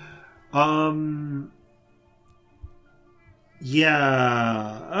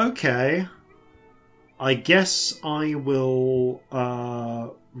 Yeah, okay. I guess I will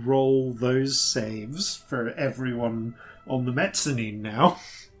roll those saves for everyone on the mezzanine now.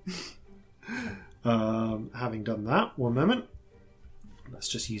 Having done that, one moment. Let's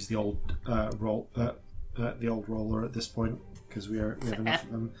just use the old the old roller at this point, because we have enough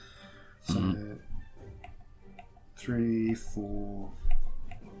of them. So 3, 4,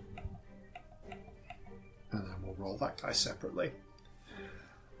 and then we'll roll that guy separately.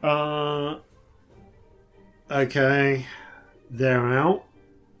 Okay, they're out.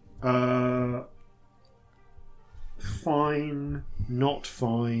 Fine, not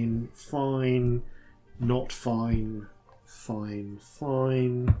fine, fine, not fine, fine,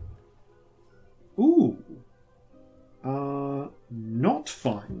 fine. Ooh. Not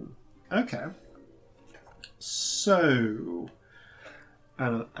fine. Okay. So,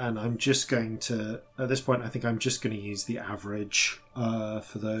 and I'm just going to, at this point, I think I'm just going to use the average for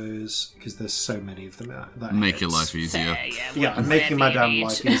those, because there's so many of them. That Make hits. your life easier. Yeah, I'm making my damn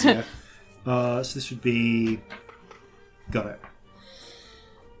life easier. So this would be, got it,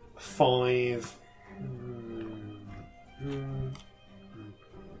 5.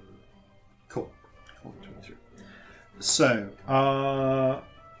 Cool. 23. So,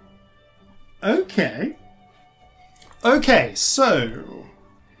 okay. Okay, so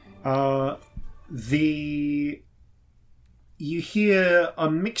You hear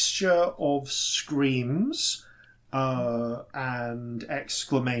a mixture of screams and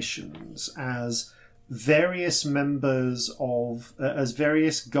exclamations as various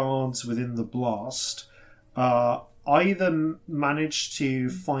guards within the blast either manage to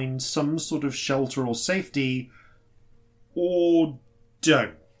find some sort of shelter or safety, or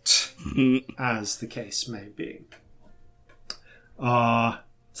don't, as the case may be.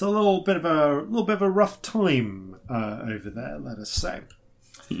 It's a little bit of a rough time over there, let us say.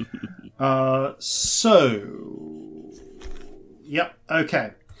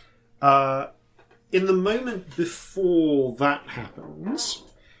 Okay. In the moment before that happens,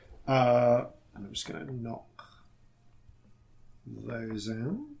 I'm just going to knock those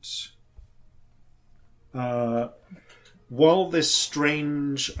out. While this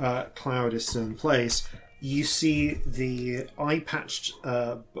strange cloud is still in place, you see the eye-patched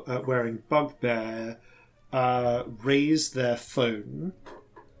wearing bugbear raise their phone,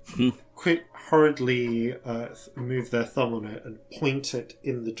 quick, hurriedly move their thumb on it and point it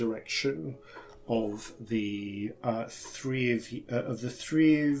in the direction of the three of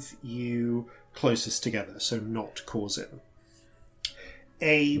you closest together, so not Corzin.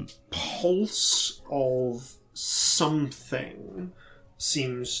 A pulse of something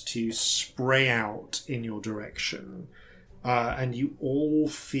seems to spray out in your direction, and you all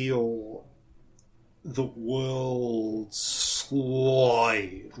feel the world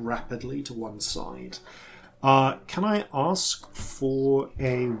slide rapidly to one side. Can I ask for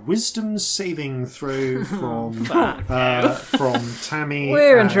a wisdom saving throw from Tammy?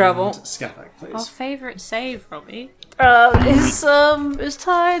 We're in trouble. Scathak, please. Our favourite save, Robbie. Is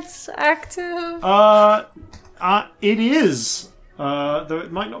Tides active? It is. Though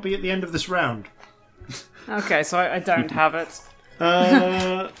it might not be at the end of this round. Okay, so I don't have it.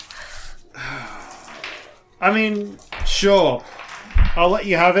 I mean, sure. I'll let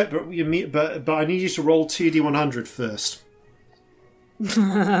you have it, but I need you to roll 2d100 first.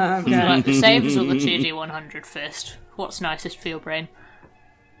 Okay. Like the saves or the 2d100 first? What's nicest for your brain?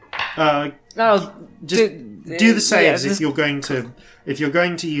 Do the saves if you're going to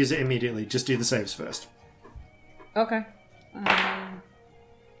use it immediately. Just do the saves first. Okay. Oh,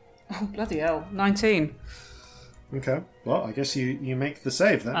 bloody hell. 19. Okay. Well, I guess you make the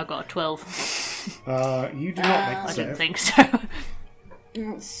save then. I got a 12. You do not make the I save. didn't think so.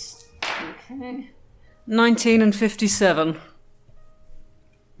 Okay. 19 and 57.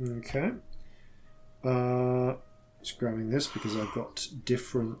 Okay. Just grabbing this because I've got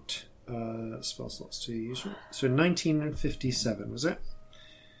different spell slots to use. So 19 and 57, was it?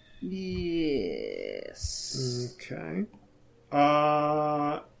 Yes. Okay.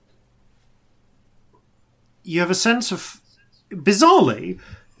 You have a sense of... Bizarrely,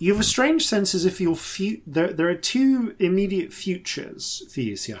 you have a strange sense as if there are two immediate futures for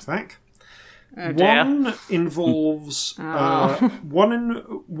you, Siathak. Oh, dear. One involves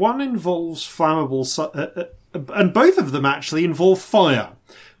one involves flammable, and both of them actually involve fire.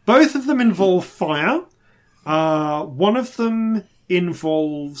 Both of them involve fire. One of them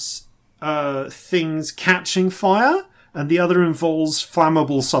involves things catching fire, and the other involves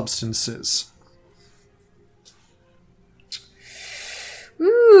flammable substances.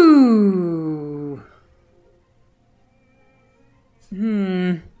 Ooh.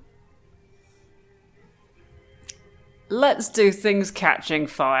 Let's do things catching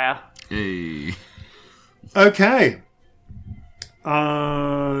fire. Hey. Okay.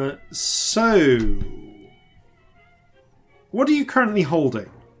 So... What are you currently holding?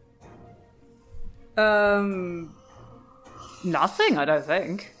 Nothing, I don't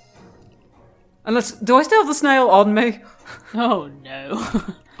think. Unless... Do I still have the snail on me? Oh no.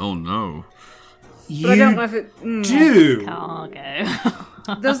 Oh no. But I don't know if it... do. Cargo.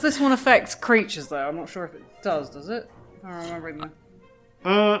 Does this one affect creatures, though? I'm not sure if it does it? I don't remember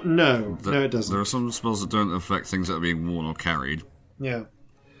that. No, it doesn't. There are some spells that don't affect things that are being worn or carried. Yeah.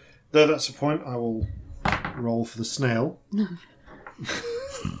 Though that's a point, I will roll for the snail.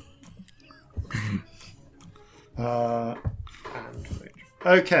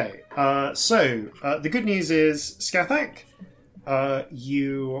 Okay, so the good news is, Scathak,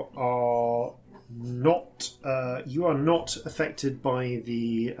 you are not affected by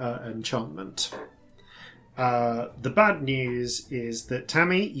the enchantment. The bad news is that,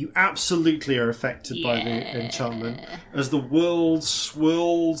 Tammy, you absolutely are affected by the enchantment, as the world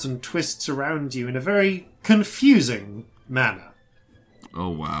swirls and twists around you in a very confusing manner. Oh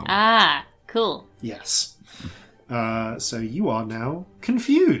wow. Ah, cool. Yes. So you are now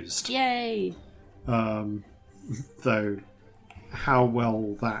confused. Yay. Though how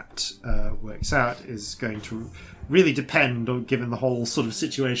well that works out is going to really depend on, given the whole sort of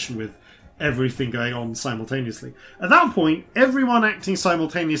situation with everything going on simultaneously. At that point, everyone acting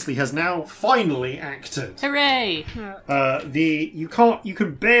simultaneously has now finally acted. Hooray! You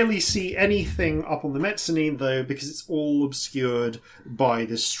can barely see anything up on the mezzanine though, because it's all obscured by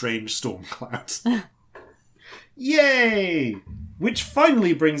this strange storm cloud. Yay! Which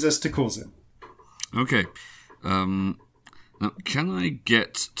finally brings us to Corzin. Okay. Now, can I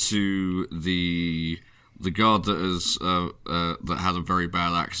get to the guard that has that had a very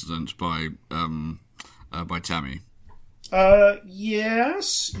bad accident by Tammy?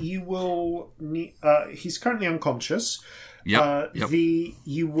 Yes, you will. He's currently unconscious. Yep.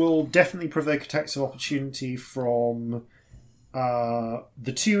 You will definitely provoke attacks of opportunity from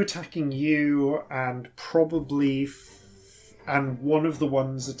the two attacking you, and probably and one of the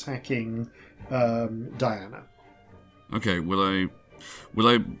ones attacking Diana. Okay. Will I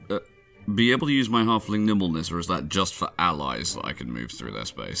be able to use my halfling nimbleness, or is that just for allies that I can move through their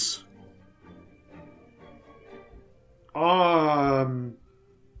space? That's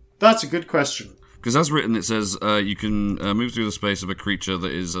a good question. Because as written, it says you can move through the space of a creature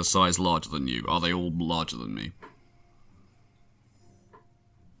that is a size larger than you. Are they all larger than me?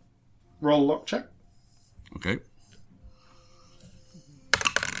 Roll lock check. Okay.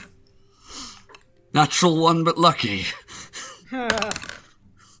 Natural one, but lucky.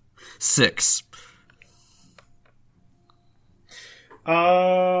 6.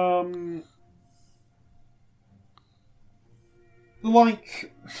 I'm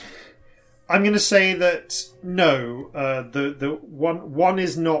going to say that no. The one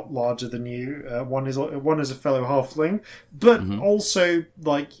is not larger than you. One is a fellow halfling, but also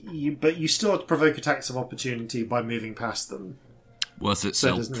But you still have to provoke attacks of opportunity by moving past them. Worth it So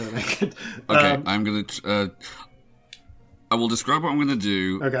still. it doesn't really make it. Okay, I'm going to... I will describe what I'm going to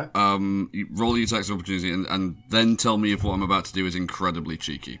do. Okay. Roll the attacks of opportunity, and then tell me if what I'm about to do is incredibly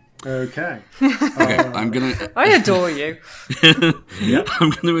cheeky. Okay. Okay, I'm going to... I adore you. I'm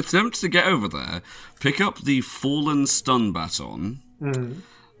going to attempt to get over there, pick up the fallen stun baton, and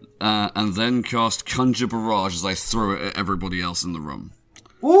then cast Conjure Barrage as I throw it at everybody else in the room.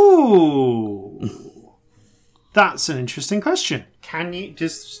 Ooh. That's an interesting question. Can you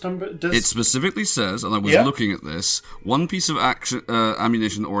just... It specifically says, and I was looking at this, one piece of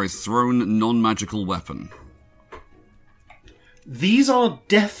ammunition or a thrown non-magical weapon. These are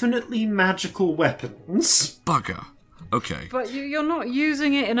definitely magical weapons. Bugger. Okay. But you're not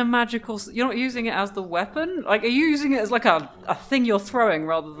using it in a magical... You're not using it as the weapon? Like, are you using it as like a thing you're throwing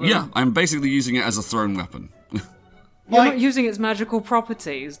rather than... Yeah, I'm basically using it as a thrown weapon. You're not using its magical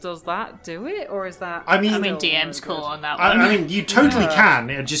properties. Does that do it, or is that? I mean, DM's call on that one. I mean, you totally can.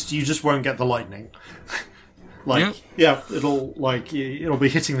 You just won't get the lightning. It'll be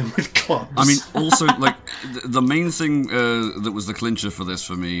hitting them with clubs. I mean, also the main thing that was the clincher for this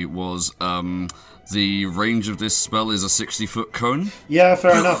for me was the range of this spell is a 60-foot cone. Yeah,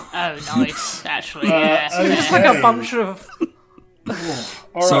 fair enough. Oh, nice. Actually, yeah. It's like a bunch of.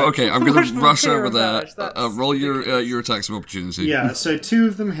 Okay, I'm going to rush over there. Roll your attacks of opportunity. Yeah, so 2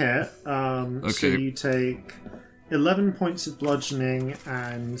 of them hit. Okay. So you take 11 points of bludgeoning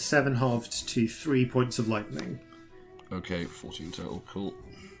and 7 halved to 3 points of lightning. Okay, 14 total. Cool.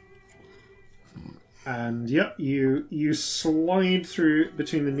 And you slide through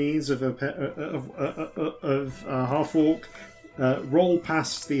between the knees of a half orc, roll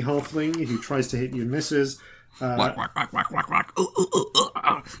past the halfling who tries to hit you and misses. Whack, whack, whack, whack, whack, whack.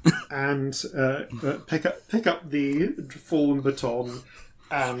 And pick up the fallen baton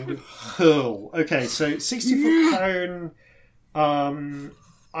and hurl. Okay, so 60-foot cone.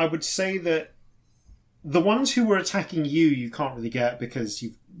 I would say that the ones who were attacking you can't really get because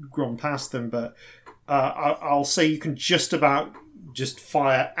you've gone past them. But I'll say you can just about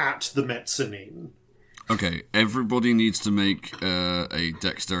fire at the mezzanine. Okay, everybody needs to make a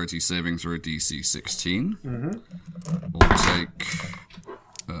dexterity saving throw DC 16. We'll take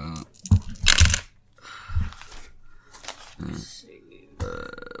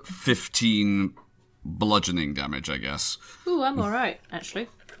 15 bludgeoning damage, I guess. Ooh, I'm alright, actually.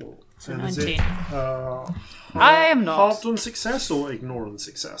 Cool. So And is 19. it, I am not. halved on success or ignore on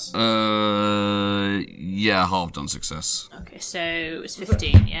success? Yeah, halved on success. Okay, so it's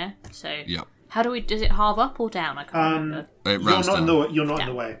 15, yeah? So Yeah. how does it halve up or down? I can't remember. It You're rounds not down. in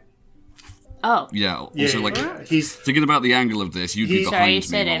the way. Oh, Yeah, also He's thinking about the angle of this, you'd be sorry, behind you me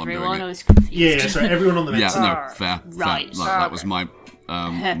said while I'm everyone. I doing it. was confused. yeah. So everyone on the Yeah, mezzanine. no, fair. Right. That was my my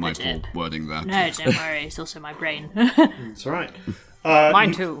poor Hermited. wording there. No, don't worry. It's also my brain. It's all right.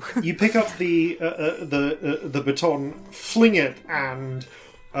 Mine too. You pick up the baton, fling it, and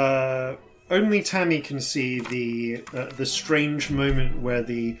only Tammy can see the strange moment where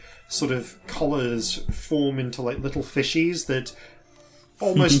the sort of collars form into like little fishies that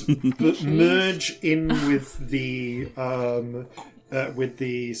almost merge in with the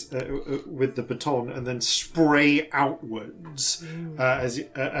baton and then spray outwards as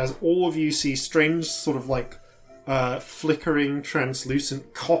all of you see strange sort of like flickering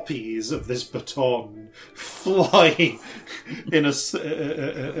translucent copies of this baton fly in a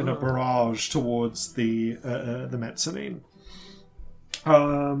barrage towards the mezzanine.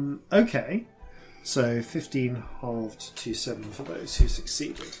 Okay. So 15 halved to 7 for those who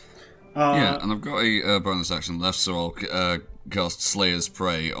succeeded. Yeah, and I've got a bonus action left, so I'll cast Slayer's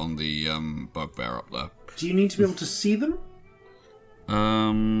Prey on the bugbear up there. Do you need to be able to see them?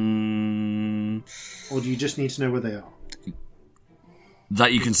 Or do you just need to know where they are?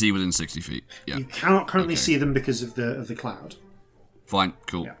 That you can see within 60 feet, yeah. You cannot currently see them because of the cloud. Fine,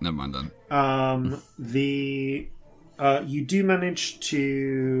 cool, Yeah. never mind then. You do manage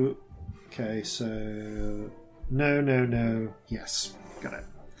to... Okay, so... No. Yes, got it.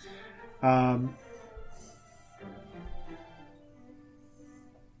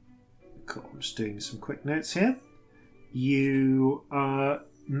 Cool, I'm just doing some quick notes here. You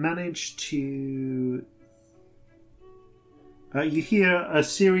manage to... you hear a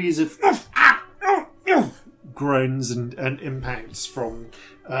series of groans and impacts from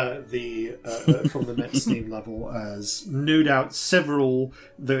the mezzanine level, as no doubt several,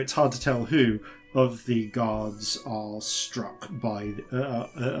 though it's hard to tell who, of the guards are struck by the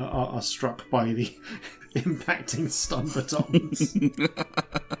impacting stun batons.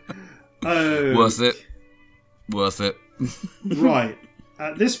 Worth it. Right.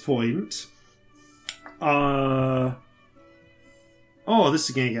 At this point, this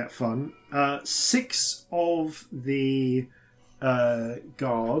is going to get fun. 6 of the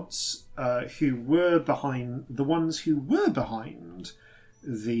guards who were behind, the ones who were behind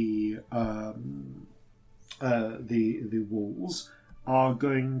the walls, are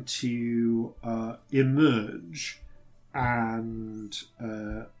going to emerge and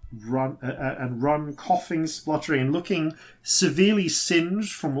run, coughing, spluttering, and looking severely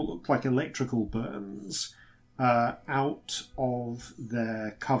singed from what looked like electrical burns out of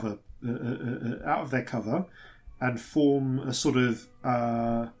their cover, and form a sort of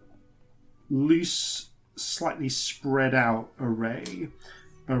loose, slightly spread out array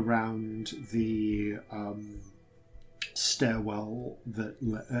around the stairwell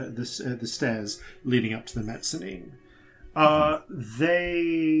the stairs leading up to the mezzanine.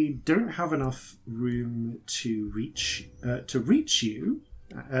 They don't have enough room to reach you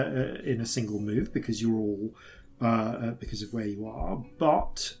in a single move because you're all because of where you are,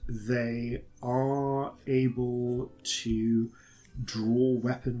 but they are able to draw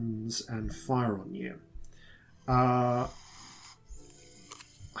weapons and fire on you. I'm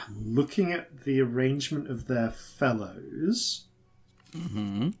looking at the arrangement of their fellows.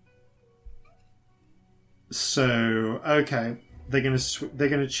 Mm-hmm. So, okay, they're going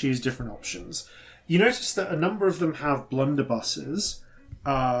to choose different options. You notice that a number of them have blunderbusses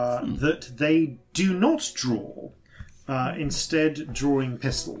that they do not draw, instead drawing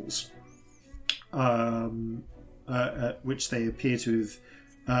pistols, which they appear to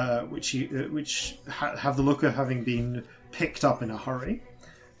have, which have the look of having been picked up in a hurry.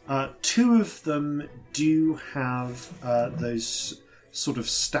 2 of them do have those sort of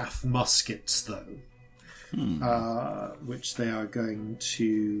staff muskets, though. Which they are going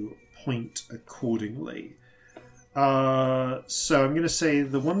to point accordingly. So I'm going to say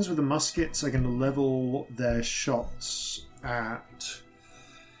the ones with the muskets are going to level their shots at...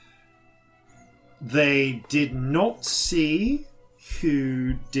 They did not see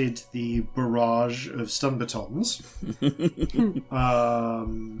who did the barrage of stun batons.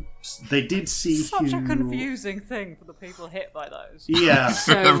 They did see Such a confusing thing for the people hit by those. Yeah.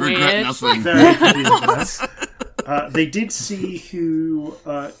 So weird. Nothing. Very confusing. They did see who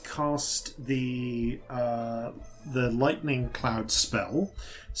cast the lightning cloud spell,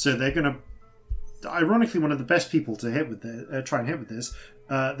 so they're going to. Ironically, one of the best people to hit with try and hit with this.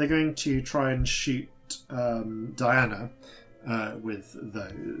 They're going to try and shoot Diana with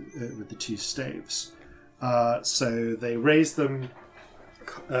the 2 staves. So they raise them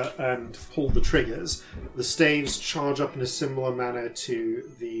and pull the triggers. The staves charge up in a similar manner to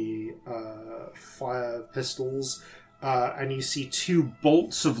the fire pistols, and you see 2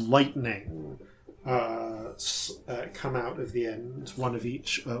 bolts of lightning come out of the end, one of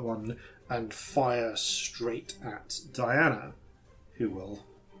each one, and fire straight at Diana, who will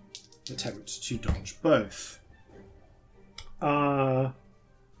attempt to dodge both.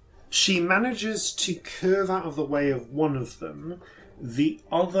 She manages to curve out of the way of one of them. The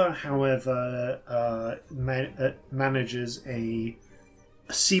other, however, manages a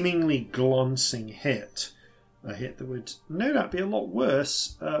seemingly glancing hit. A hit that would no doubt be a lot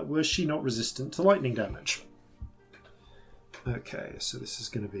worse were she not resistant to lightning damage. Okay, so this is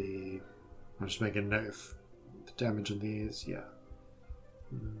going to be... I'm just making a note of the damage on these. Yeah.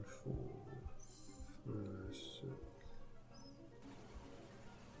 4, 5, 6.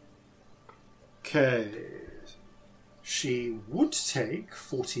 Okay. She would take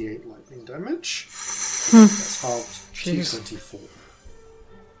 48 lightning damage. That's halved to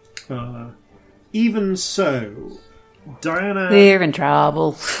 24. Even so, Diana... We're in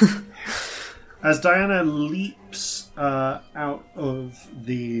trouble. As Diana leaps out of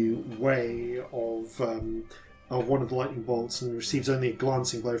the way of one of the lightning bolts and receives only a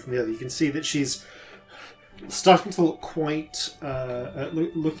glancing blow from the other, you can see that she's starting to look quite...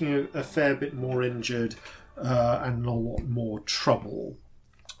 looking a fair bit more injured and a lot more trouble.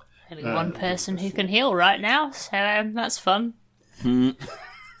 Only one person who can heal right now, so that's fun.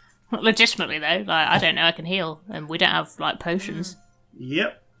 Legitimately, though, I don't know I can heal, and we don't have, potions.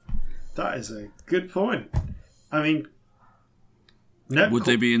 Yep. That is a good point. I mean... No, Would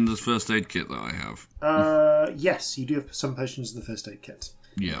they be in the first aid kit that I have? Yes, you do have some potions in the first aid kit.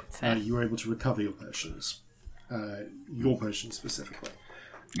 Yeah. You were able to recover your potions. Your potions, specifically.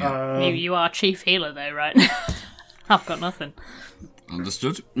 Yeah. You are chief healer, though, right? I've got nothing.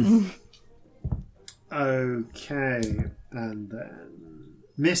 Understood. Okay. And then...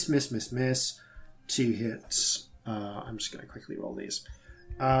 Miss. 2 hits. I'm just going to quickly roll these.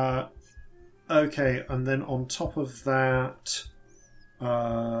 Okay, and then on top of that...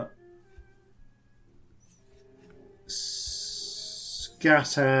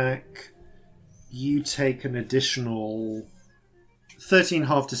 Skatak, you take an additional 13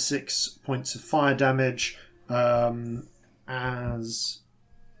 half to 6 points of fire damage, as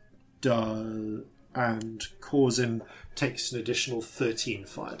does, and Corzin takes an additional 13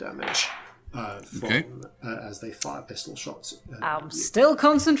 fire damage from as they fire pistol shots. I'm still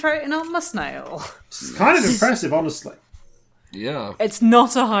concentrating on my snail. It's kind of impressive, honestly. Yeah. It's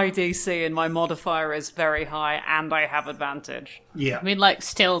not a high DC, and my modifier is very high, and I have advantage. Yeah. I mean,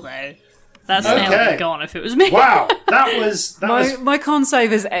 still, though. That snail would be gone if it was me. Wow, that was... My con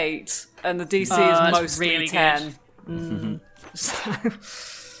save is 8, and the DC is mostly really 10.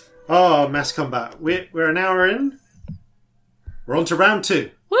 Oh, mass combat. We're an hour in. We're on to round 2.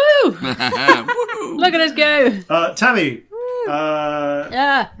 Woo! Look at us go! Tammy.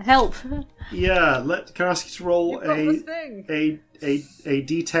 Yeah, help. Yeah, can I ask you to roll You've got the thing. a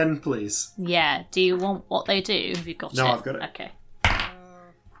D10, please? Yeah, do you want what they do? Have you got it? No, I've got it. Okay.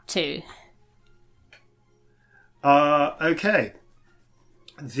 2. Okay.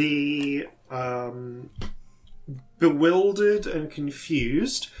 The bewildered and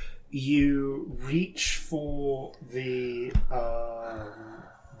confused, you reach for the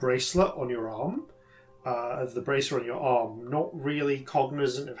bracelet on your arm. The bracelet on your arm, not really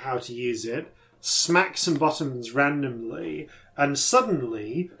cognizant of how to use it, smack some buttons randomly, and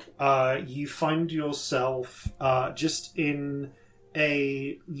suddenly you find yourself just in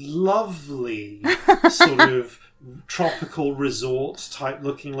a lovely sort of tropical resort type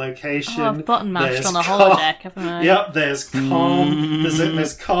looking location. Oh, I've button mashed There's on the holodeck, haven't I? Yep, there's calm.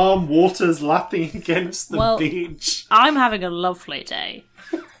 There's calm waters lapping against the beach. I'm having a lovely day.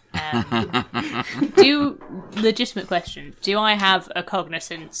 Legitimate question, do I have a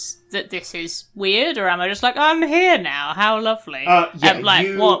cognizance that this is weird, or am I just I'm here now, how lovely?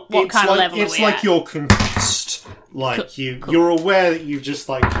 Yeah, what kind of level it's are we like at? You're concussed. You're aware that you've just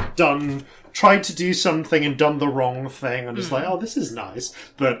tried to do something and done the wrong thing, and just oh, this is nice,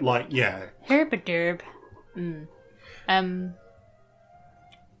 but yeah. Herb-a-derb. I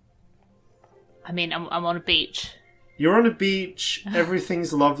mean, I'm on a beach. You're on a beach,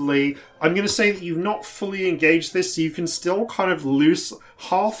 everything's lovely. I'm going to say that you've not fully engaged this, so you can still kind of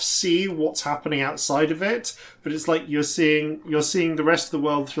half see what's happening outside of it, but it's you're seeing the rest of the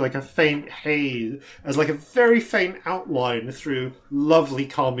world through a faint haze, as a very faint outline through lovely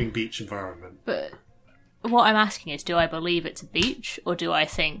calming beach environment. But what I'm asking is, do I believe it's a beach, or do I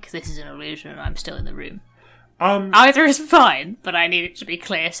think this is an illusion and I'm still in the room? Either is fine, but I need it to be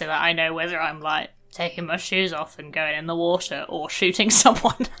clear so that I know whether I'm taking my shoes off and going in the water or shooting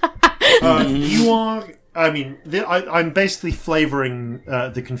someone. You are... I'm basically flavouring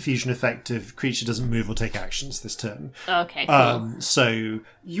the confusion effect of creature doesn't move or take actions this turn. Okay, cool. So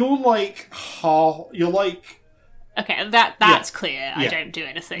you're Okay, that's clear. I don't do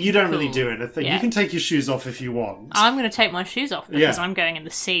anything. You don't Cool. really do anything. Yeah. You can take your shoes off if you want. I'm going to take my shoes off because I'm going in the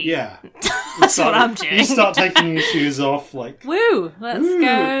sea. Yeah. That's what I'm doing. You start taking your shoes off, like... Woo! Let's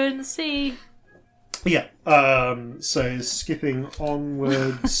go in the sea. Yeah. So skipping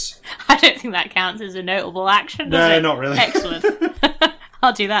onwards... I don't think that counts as a notable action, does No, it? not really. Excellent.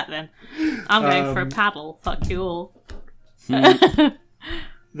 I'll do that then. I'm going for a paddle. Fuck you all.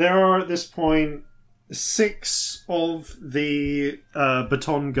 There are, at this point, 6 of the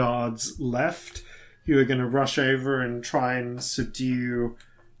baton guards left who are going to rush over and try and subdue...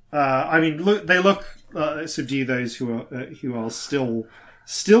 subdue those who are still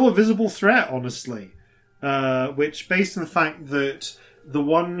a visible threat, honestly. Which, based on the fact that the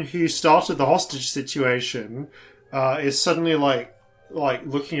one who started the hostage situation is suddenly like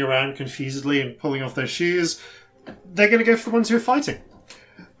looking around confusedly and pulling off their shoes, they're going to go for the ones who are fighting.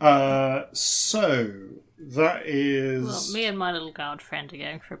 So that is... Well, me and my little guard friend are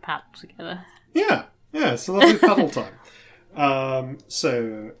going for a paddle together. Yeah, it's a lovely paddle time.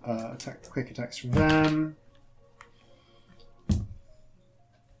 Quick attacks from them.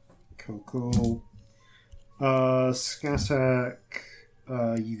 Cool. Skatek,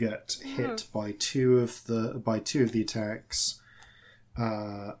 you get hit by two of the attacks,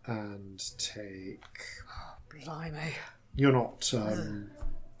 and take. Blimey. You're not.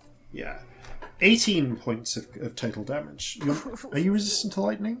 18 points of total damage. Are you resistant to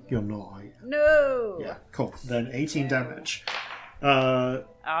lightning? You're not. Are you? No! Yeah, cool. Then 18 damage.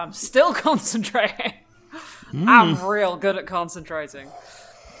 I'm still concentrating. I'm real good at concentrating.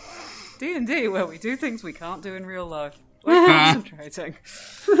 D&D, where we do things we can't do in real life. We're concentrating.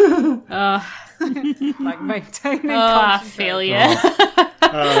 Like maintaining I concentration. feel you.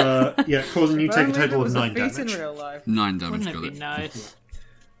 Causing you If take a only total there of was 9 a feat damage. in real life. 9 damage, Wouldn't got it it. be nice?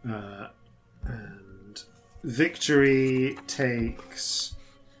 And Victory takes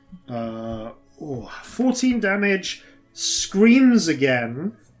 14 damage, screams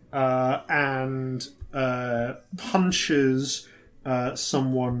again, and punches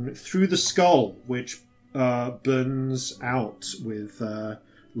someone through the skull, which burns out with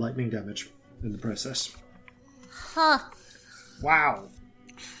lightning damage in the process. Huh. Wow.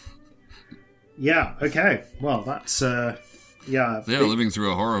 Yeah, okay. Well, that's... yeah. They are living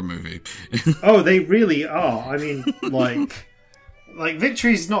through a horror movie. Oh, they really are. I mean, like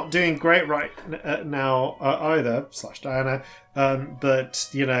Victory's not doing great right now either, / Diana. But,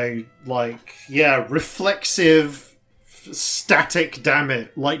 reflexive, static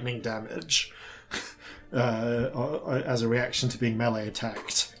lightning damage as a reaction to being melee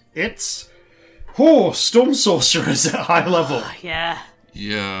attacked. It's... Storm Sorcerers at high level. Yeah.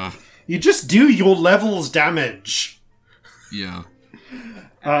 Yeah. You just do your level's damage. Yeah.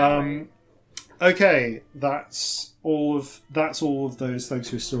 Okay, that's all of those folks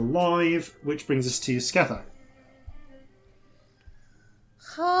who are still alive, which brings us to Sketha.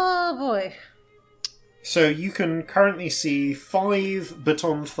 Oh boy. So you can currently see 5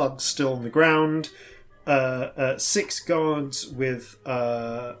 baton thugs still on the ground, 6 guards with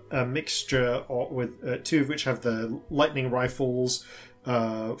a mixture with 2 of which have the lightning rifles,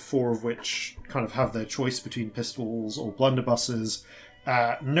 4 of which kind of have their choice between pistols or blunderbusses.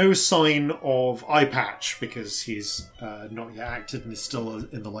 No sign of Eye Patch because he's not yet acted and is still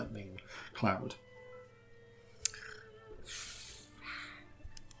in the lightning cloud.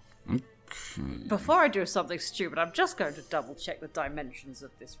 Before I do something stupid, I'm just going to double check the dimensions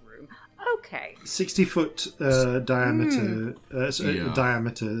of this room. Okay. 60-foot diameter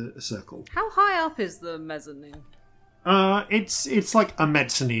diameter circle. How high up is the mezzanine? It's like a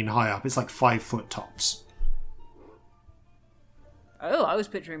mezzanine high up. It's like 5 foot tops. Oh, I was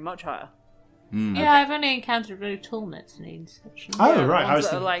picturing much higher. Yeah, I've only encountered really tall mezzanines. Actually. Oh, right. I ones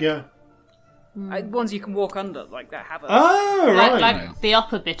was that are thinking, yeah. Ones you can walk under, like that have a... Oh, right. Like the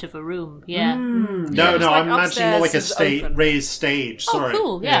upper bit of a room. Yeah. No, It's I'm like imagining more like a upstairs is open. raised stage. Sorry. Oh,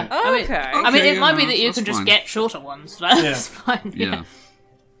 cool. Yeah. Oh, I okay. mean, Okay, it might be yeah, that you that's can just fine. get shorter ones. That's fine. Yeah.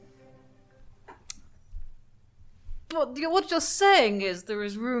 What you're saying is there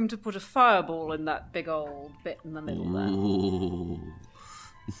is room to put a fireball in that big old bit in the middle there. Ooh.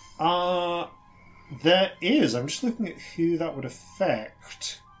 There is. I'm just looking at who that would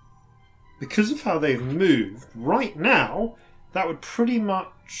affect. Because of how they've moved, right now, that would pretty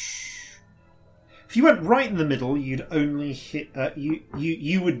much... If you went right in the middle, you'd only hit...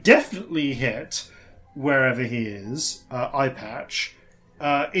 You would definitely hit wherever he is, Eye Patch.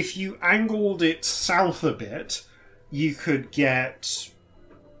 If you angled it south a bit, you could get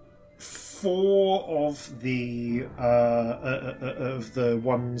 4 of the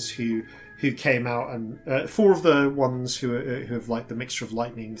ones who came out, and 4 of the ones who have like the mixture of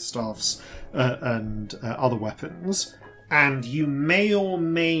lightning staffs and other weapons, and you may or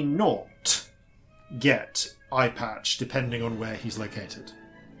may not get eye patch depending on where he's located.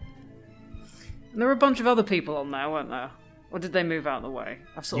 And there were a bunch of other people on there, weren't there? Or did they move out of the way?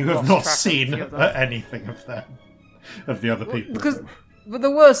 I've sort You of have lost not track seen of a few of them. anything of them, of the other people. But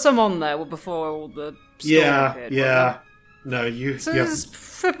there were some on there before all the story appeared, yeah. No, you. So you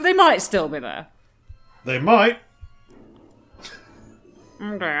they might still be there. they might.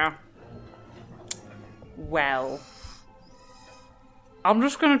 Okay. Well, I'm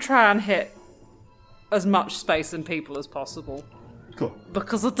just going to try and hit as much space and people as possible. Cool.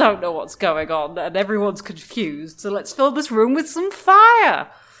 Because I don't know what's going on and everyone's confused, so let's fill this room with some fire!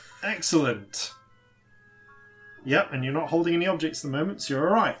 Excellent. Yep, and you're not holding any objects at the moment, so you're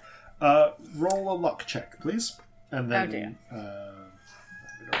alright. Roll a luck check, please. And then... Oh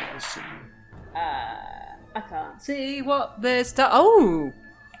dear. I I can't see what this dice... Oh!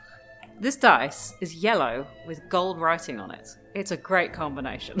 This dice is yellow with gold writing on it. It's a great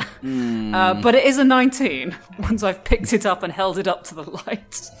combination. But it is a 19, once I've picked it up and held it up to the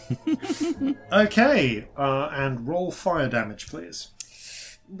light. Okay, and roll fire damage, please.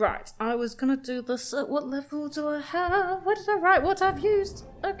 Right, I was going to do this at what level do I have? Where did I write what I've used?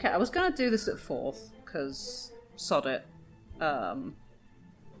 Okay, I was going to do this at 4th, because sod it.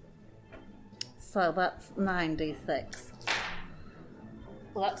 So that's 9d6.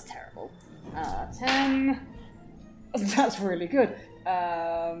 Well, that's terrible. 10. That's really good.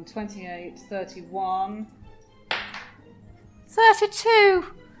 28, 31. 32!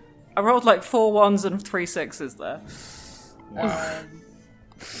 I rolled like 4 1s and 3 6s there.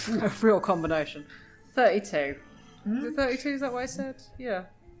 A real combination. 32. Is it 32? Is that what I said? Yeah.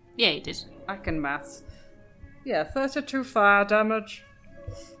 Yeah, you did. I can maths. Yeah, 32 fire damage.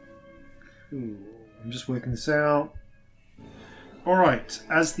 Ooh, I'm just working this out. Alright,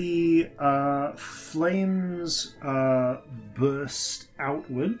 as the flames burst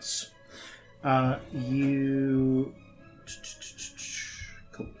outwards, you...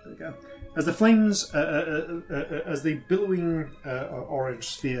 Cool, there we go. As the flames, as the billowing orange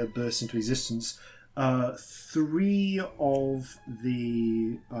sphere bursts into existence, 3 of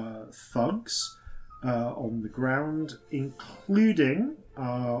the thugs on the ground, including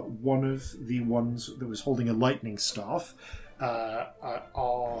one of the ones that was holding a lightning staff,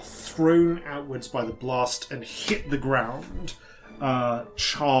 are thrown outwards by the blast and hit the ground,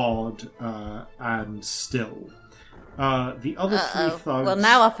 charred and still. The other 3 thugs... Well,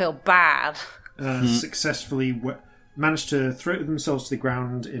 now I feel bad. Successfully managed to throw themselves to the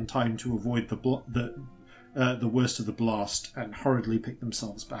ground in time to avoid the worst of the blast and hurriedly pick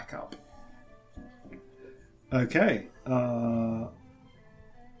themselves back up. Okay. I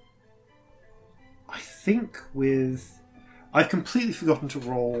think with... I've completely forgotten to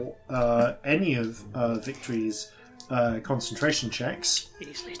roll any of Victory's concentration checks.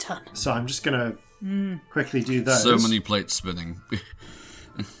 Easily done. So I'm just going to quickly do those. So many plates spinning.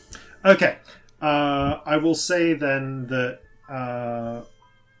 Okay. I will say then that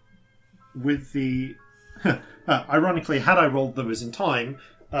with the... ironically, had I rolled those in time,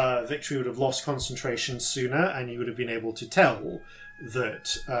 Victory would have lost concentration sooner, and you would have been able to tell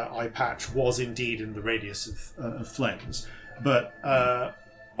that Eye Patch was indeed in the radius of flames. But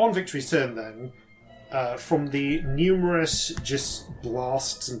on Victory's turn then, from the numerous just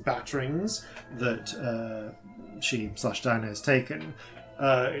blasts and batterings that she/Diana has taken,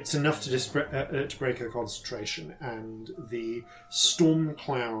 it's enough to break her concentration, and the storm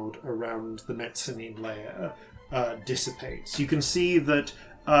cloud around the mezzanine layer dissipates. You can see that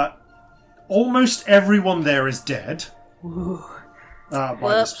almost everyone there is dead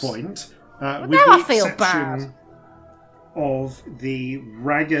by this point. With now the I feel exception bad. of the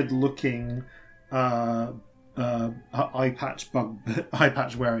ragged-looking eye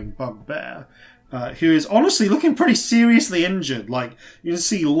patch wearing bugbear, who is honestly looking pretty seriously injured. Like, you can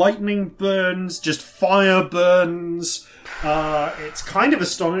see lightning burns, just fire burns. It's kind of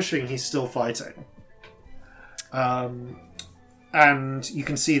astonishing he's still fighting. And you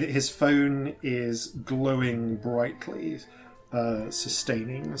can see that his phone is glowing brightly,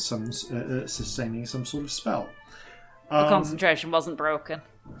 sustaining some sort of spell. The concentration wasn't broken.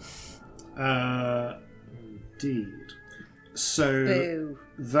 Indeed. So Boo.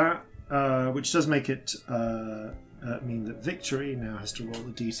 that, which does make it mean that Victory now has to roll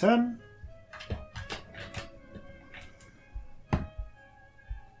a d10.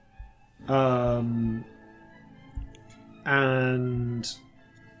 And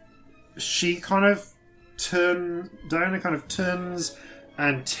she kind of Diana kind of turns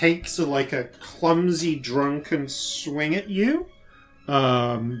and takes a clumsy drunken swing at you,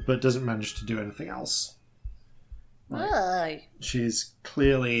 but doesn't manage to do anything else. Aye. She's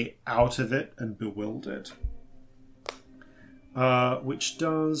clearly out of it and bewildered. Which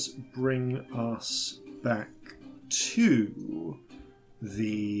does bring us back to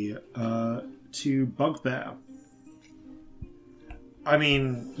the to Bugbear. I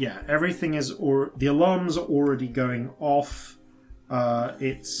mean, yeah, everything is the alarms are already going off.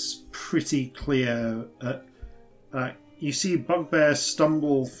 It's pretty clear. You see Bugbear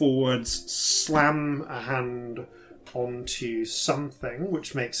stumble forwards, slam a hand onto something,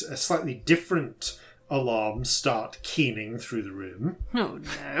 which makes a slightly different alarm start keening through the room. Oh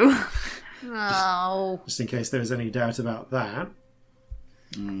no. Oh. Just in case there was any doubt about that.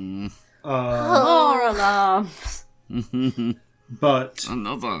 More alarms. But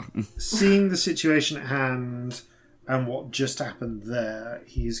Another. seeing the situation at hand and what just happened there,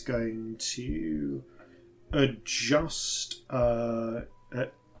 he's going to adjust.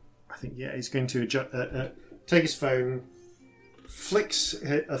 He's going to adjust. Take his phone, flicks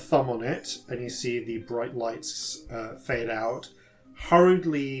a thumb on it, and you see the bright lights fade out.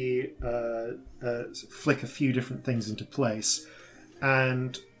 Hurriedly flick a few different things into place,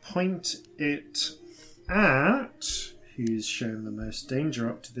 and point it at who's shown the most danger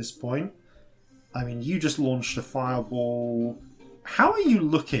up to this point. I mean, you just launched a fireball. How are you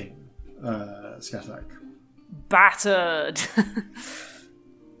looking, Skatak? Battered.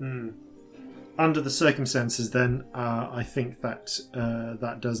 Under the circumstances, then, I think that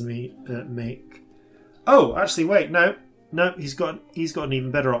that does make. Oh, actually, wait, no, he's got an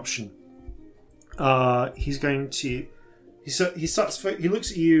even better option. He's going to. He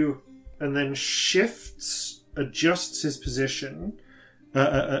looks at you and then adjusts his position.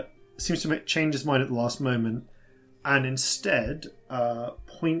 Seems to change his mind at the last moment, and instead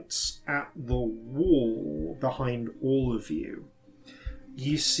points at the wall behind all of you.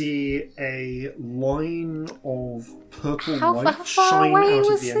 You see a line of purple light shine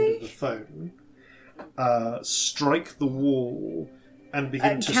out of the end of the phone, strike the wall, and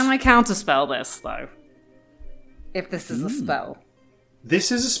begin to... Can I counterspell this, though? If this is a spell.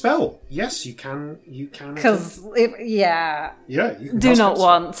 This is a spell. Yes, you can. Because, yeah. Yeah, you can Do cast not Counterspell.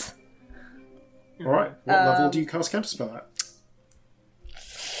 want. All right. What level do you cast Counterspell at?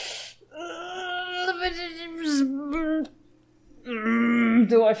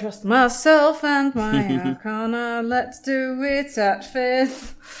 Do I trust myself and my arcana? Let's do it at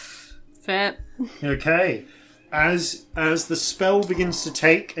 5th. Fair. Okay. As the spell begins to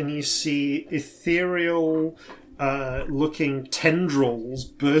take, and you see ethereal looking tendrils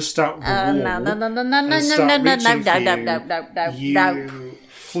burst out of the wall. No. You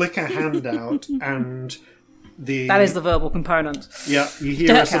flick a hand out, and That is the verbal component. yeah, you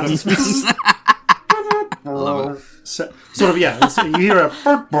hear a sort of so you hear a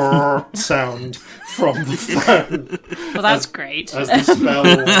sound from the phone Well, that's great. as the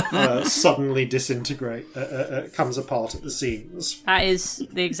spell suddenly comes apart at the seams. That is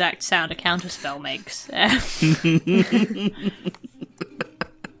the exact sound a counterspell makes.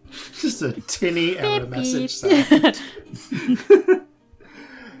 Just a tinny error message sound.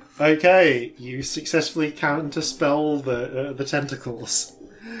 Okay, you successfully counterspell the tentacles.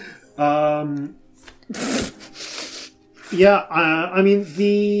 I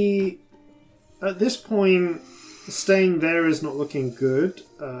mean, at this point, staying there is not looking good.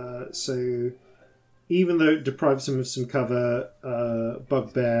 So even though it deprives him of some cover,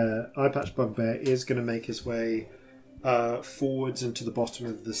 Eyepatch Bugbear is going to make his way forwards into the bottom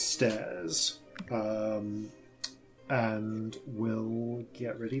of the stairs, and we'll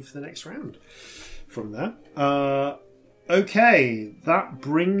get ready for the next round from there. Okay, that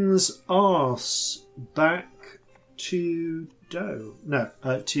brings us back to Corzin.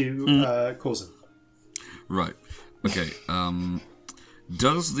 Right. Okay.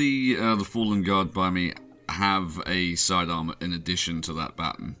 Does the Fallen Guard by me have a sidearm in addition to that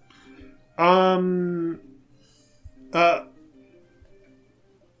baton?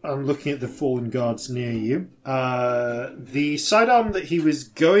 I'm looking at the Fallen Guards near you. The sidearm that he was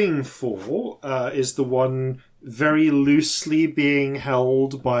going for is the one very loosely being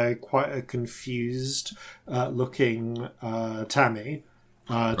held by quite a confused looking Tammy.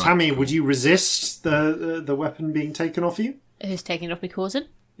 Tammy, cool. would you resist the weapon being taken off you? Who's taking it off me, Corzin?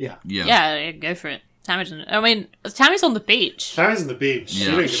 Yeah. Yeah, go for it. Tammy's on the beach. Tammy's on the beach.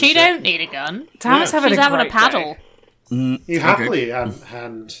 Yeah. She don't need a gun. Tam's having She's a having a great paddle. day. You happily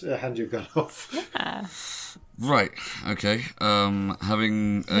hand your gun off. Right. Okay.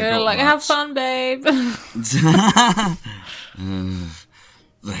 Having You're got like, that, have fun, babe.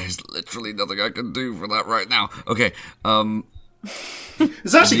 there's literally nothing I can do for that right now. Okay.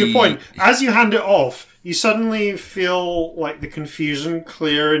 It's actually a good point. As you hand it off, you suddenly feel like the confusion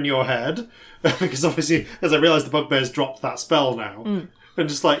clear in your head. Because obviously, as I realise, the bugbear's dropped that spell now. And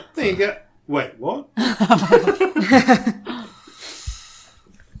just like, there you go. Wait, what?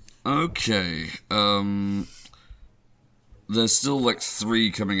 Okay. There's still like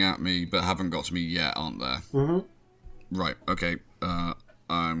 3 coming at me, but haven't got to me yet, aren't there? Mm-hmm. Right. Okay.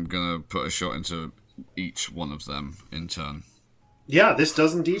 I'm gonna put a shot into each one of them in turn. Yeah, this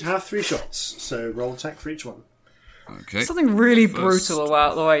does indeed have 3 shots. So roll attack for each one. Okay. Something really brutal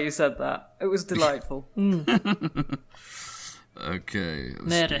about the way you said that. It was delightful. Okay.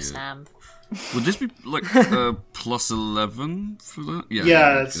 Murder Sam. Would this be like plus 11 for that?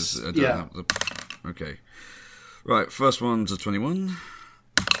 Yeah, because I don't have the... Okay. Right, first one's a 21.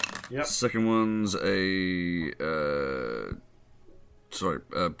 Yep. Second one's a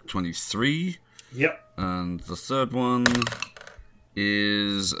 23. Yep. And the third one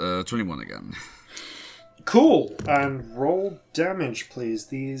is 21 again. Cool. And roll damage, please.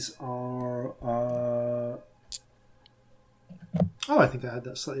 These are... Oh, I think I had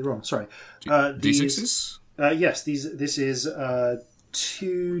that slightly wrong. Sorry. D6s? Yes, this is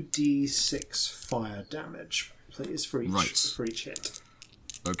 2d6 fire damage, please, for each hit.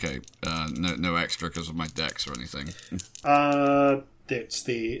 Okay. No extra because of my dex or anything. It's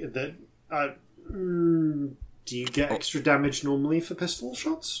the do you get extra damage normally for pistol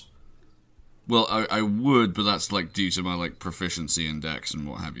shots? Well, I would, but that's like due to my like proficiency in dex and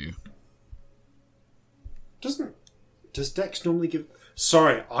what have you. Does dex normally give...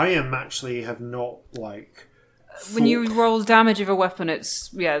 Sorry, I have not, like... When you roll damage of a weapon, it's,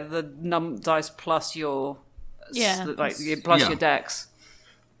 the dice plus your... plus your dex.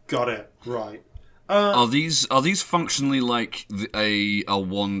 Got it, right. Are these functionally like a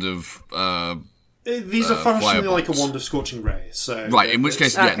wand of... These are functionally fireballs. like a wand of scorching ray, so... Right, in which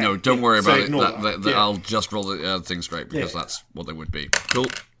case, don't worry about it. That. I'll just roll the thing straight, because that's what they would be. Cool.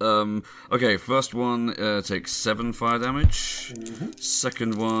 Okay, first one takes 7 fire damage. Mm-hmm.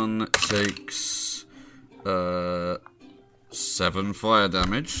 Second one takes 7 fire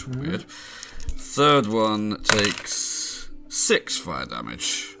damage. Mm-hmm. Weird. Third one takes 6 fire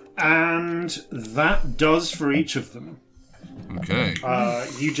damage. And that does for each of them. Okay.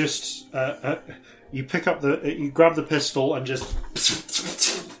 You just you pick up you grab the pistol and just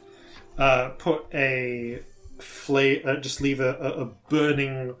put a just leave a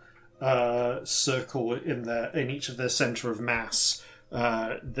burning circle in each of their center of mass.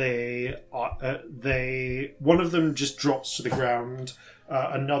 One of them just drops to the ground.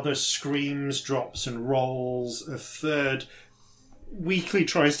 Another screams, drops, and rolls. A third weakly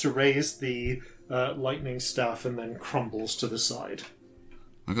tries to raise the lightning staff and then crumbles to the side.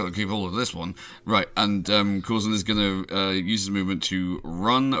 I've got to keep hold of this one. Right, and Corzin is going to use his movement to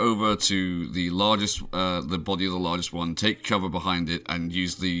run over to the body of the largest one, take cover behind it, and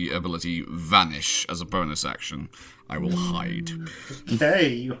use the ability Vanish as a bonus action. I will hide.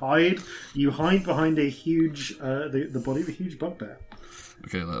 Okay, you hide behind a huge, the body of a huge bugbear.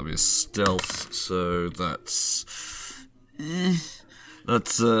 Okay, that'll be a stealth, so that's...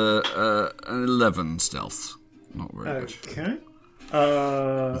 That's an 11 stealth. Not very good. Okay.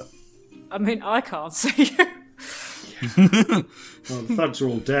 I mean, I can't see you. Well, the thugs are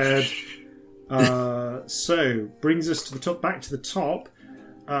all dead. So, brings us to the top. Back to the top.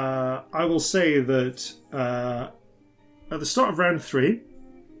 I will say that at the start of round 3,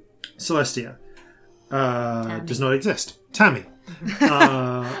 Celestia does not exist. Tammy. Who's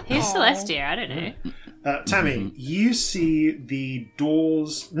Celestia? I don't know. Tammy, you see the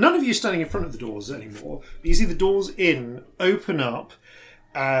doors... None of you standing in front of the doors anymore. But you see the doors open up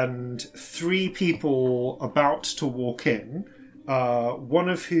and 3 people about to walk in. One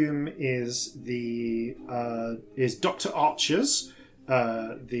of whom is Dr. Archers,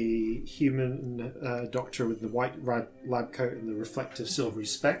 the human doctor with the white lab coat and the reflective silvery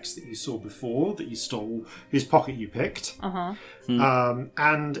specs that you saw before, that you stole, whose pocket you picked. Uh-huh.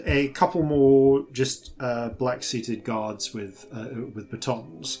 And a couple more just black-suited guards with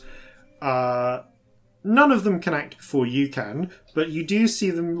batons. None of them can act before you can, but you do see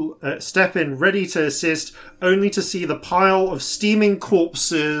them step in, ready to assist, only to see the pile of steaming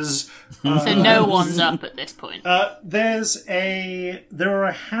corpses. So no one's up at this point. There are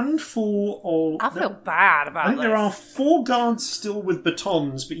a handful of... I feel bad about I think this. there are 4 guards still with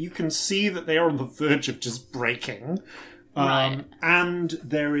batons, but you can see that they are on the verge of just breaking. Right. And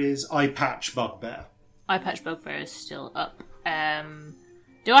there is Eye Patch Bugbear. Eye patch bugbear is still up.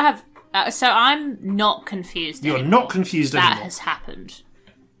 Do I have... so I'm not confused You're anymore. not confused That anymore. has happened.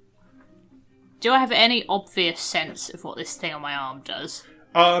 Do I have any obvious sense of what this thing on my arm does?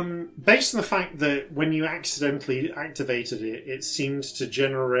 Based on the fact that when you accidentally activated it, it seemed to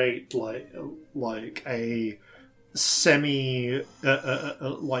generate like a semi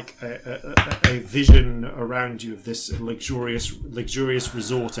like a vision around you of this luxurious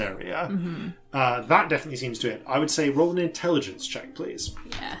resort area. That definitely seems to it. I would say roll an intelligence check, please.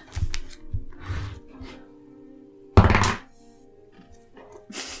 Yeah.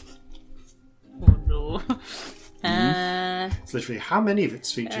 Oh no. It's literally how many of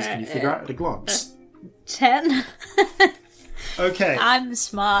its features can you figure out at a glance? 10. Okay. I'm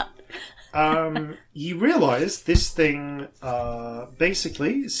smart. You realise this thing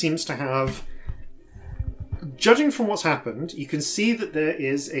basically seems to have... Judging from what's happened, you can see that there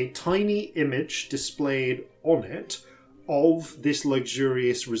is a tiny image displayed on it of this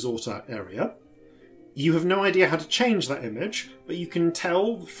luxurious resort area. You have no idea how to change that image, but you can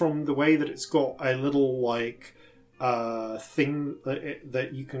tell from the way that it's got a little, thing that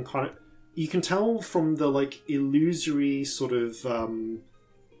you can kind of... You can tell from the, illusory sort of...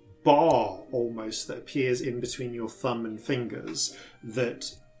 bar almost that appears in between your thumb and fingers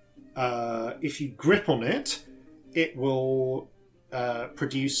that if you grip on it, it will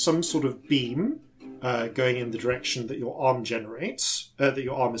produce some sort of beam going in the direction that your arm generates, that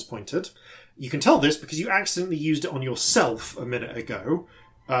your arm is pointed. You can tell this because you accidentally used it on yourself a moment ago,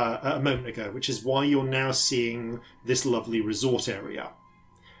 which is why you're now seeing this lovely resort area.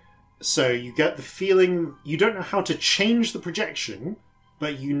 So you get the feeling you don't know how to change the projection,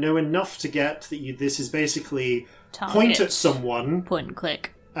 but you know enough to get that this is basically point at someone, Point and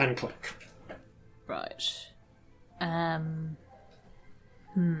click. and click. Right. I don't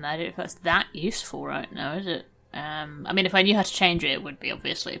know if that's that useful right now, is it? I mean, if I knew how to change it, it would be,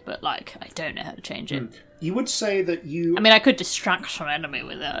 obviously, but, I don't know how to change it. You would say that you... I mean, I could distract some enemy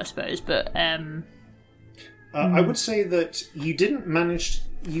with it, I suppose, but, I would say that you didn't manage...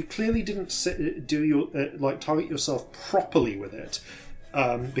 You clearly didn't do your target yourself properly with it,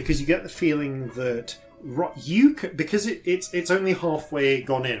 because you get the feeling that because it's only halfway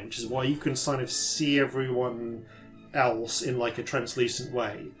gone in, which is why you can kind of see everyone else in a translucent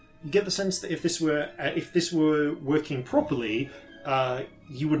way. You get the sense that if this were working properly,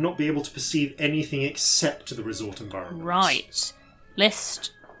 you would not be able to perceive anything except the resort environment. right.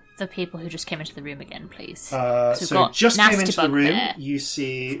 List the people who just came into the room again, please. So just came into the room, you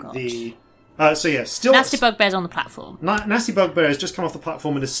see the... still... Nasty Bugbear's on the platform. Nasty Bugbear has just come off the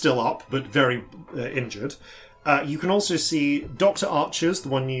platform and is still up, but very injured. You can also see Dr. Archers, the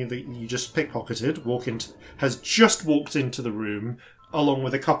one that you just pickpocketed, has just walked into the room, along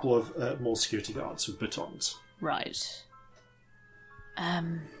with a couple of more security guards with batons. Right.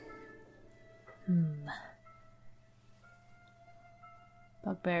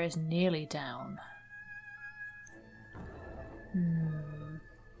 Bugbear is nearly down.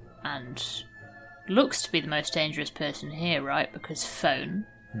 And looks to be the most dangerous person here, right? Because phone.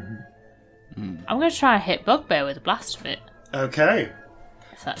 I'm going to try and hit Bugbear with a blast of it. Okay.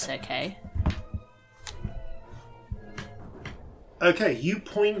 If that's okay. Okay, you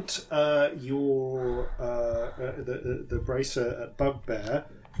point your the bracer at Bugbear.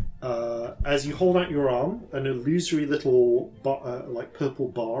 As you hold out your arm, an illusory little purple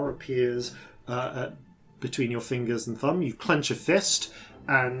bar appears between your fingers and thumb. You clench a fist,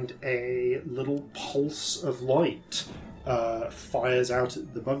 and a little pulse of light fires out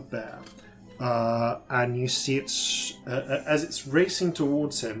at the Bugbear. And you see as it's racing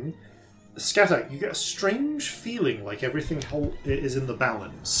towards him. Scatter, you get a strange feeling like everything is in the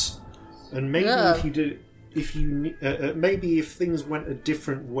balance, and maybe maybe if things went a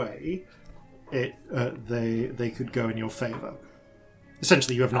different way, they could go in your favour.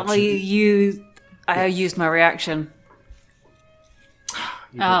 Essentially, you have not. I used my reaction.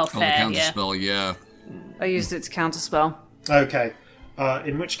 Oh, the fair, yeah. counterspell, yeah. I used it to counterspell. Okay,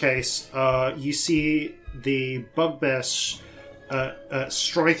 in which case, you see the Bugbear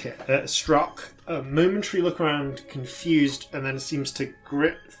struck. A momentary look around, confused, and then seems to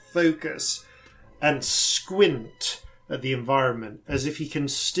grip, focus, and squint at the environment as if he can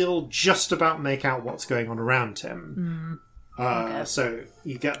still just about make out what's going on around him. Okay. So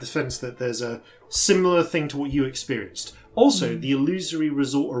you get the sense that there's a similar thing to what you experienced. Also, the illusory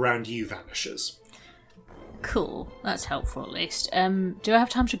resort around you vanishes. Cool. That's helpful, at least. Do I have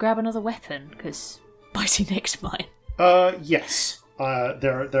time to grab another weapon? Because biting next mine. Yes.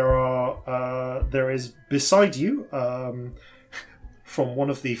 There is beside you, from one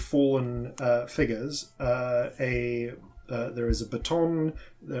of the fallen figures there is a baton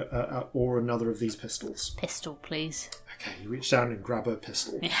or another of these pistols. Pistol, please. Okay, you reach down and grab a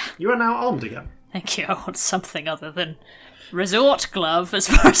pistol. Yeah. You are now armed again. Thank you. I want something other than resort glove, as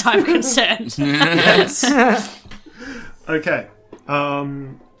far as I'm concerned. Yes. Okay.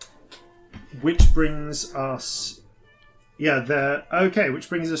 Which brings us... which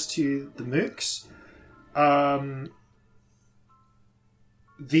brings us to the mooks.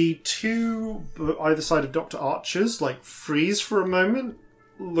 The two either side of Dr. Archer's freeze for a moment,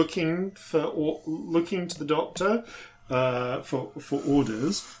 looking to the doctor for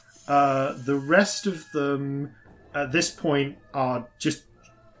orders. The rest of them at this point are just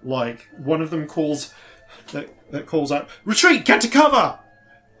one of them calls out, "Retreat! Get to cover!"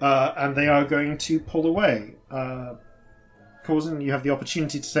 And they are going to pull away. Corzin, you have the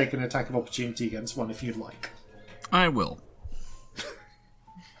opportunity to take an attack of opportunity against one if you'd like. I will.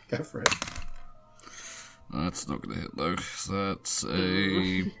 Go for it. That's not going to hit, though. That's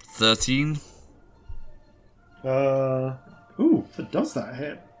a 13. Does that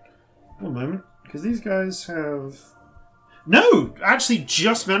hit? One moment, because these guys have... No! Actually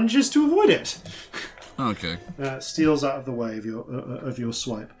just manages to avoid it. Okay. Steals out of the way of your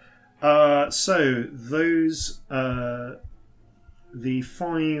swipe. So, those... the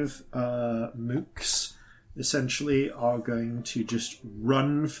 5 mooks... essentially are going to just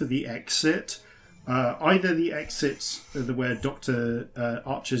run for the exit. Either the exit where Dr.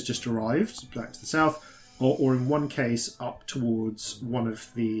 Archer's just arrived, back to the south, or in one case up towards one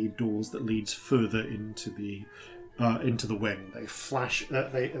of the doors that leads further into the wing. They flash.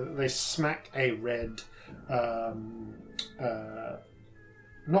 They smack a red,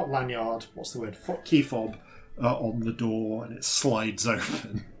 not lanyard. What's the word? Key fob on the door, and it slides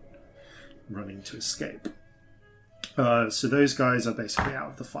open, running to escape. So those guys are basically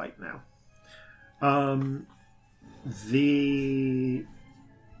out of the fight now.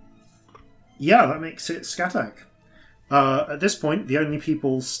 That makes it Skatak. At this point, the only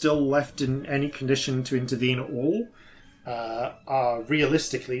people still left in any condition to intervene at all are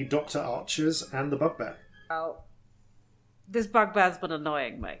realistically Dr. Archers and the Bugbear. Well, this bugbear's been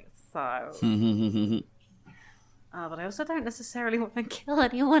annoying me, so... but I also don't necessarily want to kill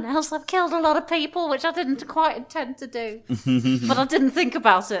anyone else. I've killed a lot of people, which I didn't quite intend to do. But I didn't think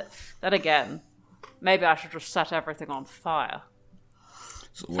about it. Then again, maybe I should just set everything on fire.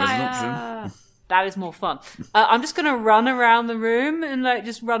 It's always an option. That is more fun. I'm just going to run around the room and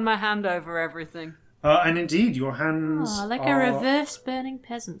just run my hand over everything. And indeed, your hands like are... a reverse burning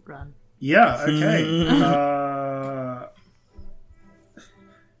peasant run. Yeah, okay.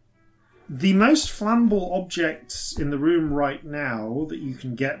 The most flammable objects in the room right now that you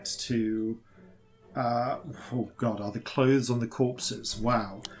can get to... are the clothes on the corpses.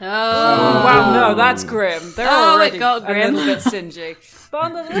 Wow. Wow, no, that's grim. They're already it got grim. a little bit stingy.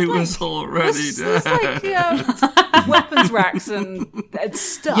 But He was already dead. There's weapons racks and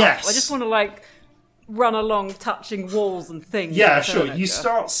stuff. Yes. I just want to run along touching walls and things. Yeah, and sure. furniture. You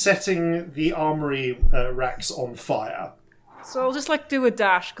start setting the armory racks on fire. So I'll just do a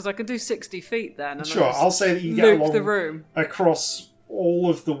dash because I can do 60 feet then. And Sure, I'll say that you get loop along the room across all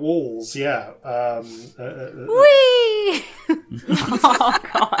of the walls. Yeah. Whee! Oh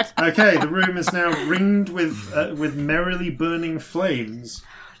God. Okay, the room is now ringed with merrily burning flames.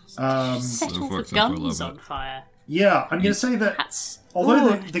 Set all the works out, I guns love on it. fire. Yeah, I'm going to say that That's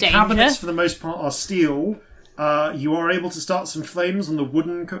although the danger. cabinets for the most part are steel, you are able to start some flames on the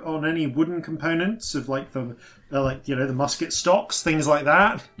on any wooden components of the musket stocks, things like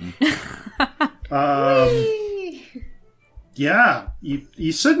that. Yeah,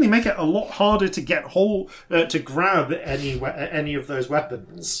 you certainly make it a lot harder to get to grab any of those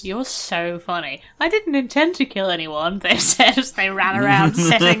weapons. You're so funny. I didn't intend to kill anyone, they said as they ran around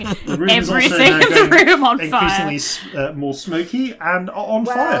setting everything in the room on fire. Increasingly more smoky and on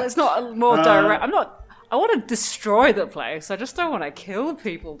fire. Well, it's not more direct. I want to destroy the place. I just don't want to kill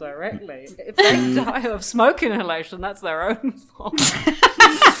people directly. If they die of smoke inhalation, that's their own fault.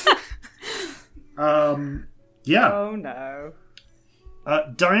 Yeah. Oh no.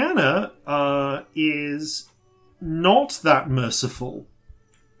 Diana is not that merciful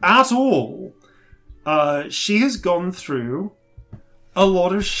at all. She has gone through a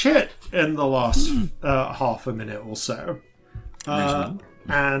lot of shit in the last half a minute or so.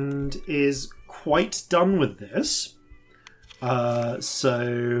 And is quite done with this.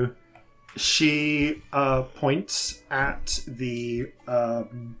 So she points at the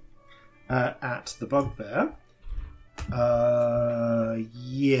bugbear.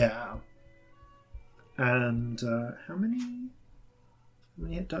 Yeah. And how many? How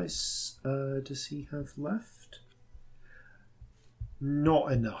many hit dice does he have left?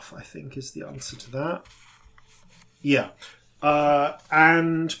 Not enough, I think, is the answer to that. Yeah.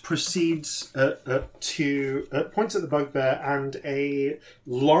 And proceeds to points at the bugbear, and a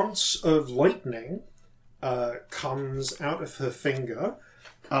lance of lightning comes out of her finger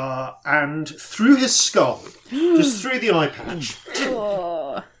and through his skull, just through the eye patch,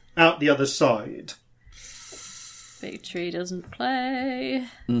 out the other side. Big Tree doesn't play.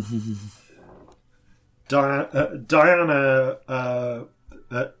 Diana,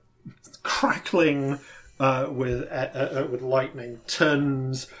 crackling with lightning,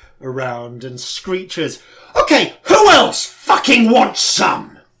 turns around and screeches, "Okay, who else fucking wants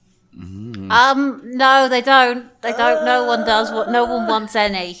some?" No, they don't. They don't. No one does. No one wants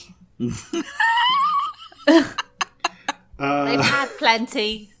any. They've had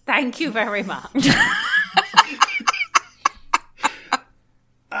plenty. Thank you very much.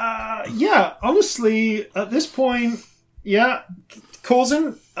 Yeah, honestly, at this point, yeah,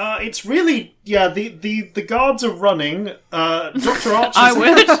 Corzin, it's really, the guards are running. Dr.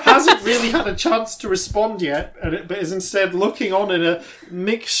 Archer hasn't really had a chance to respond yet, but is instead looking on in a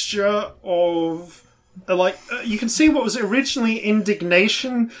mixture of, you can see what was originally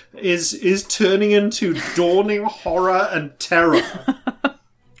indignation is turning into dawning horror and terror.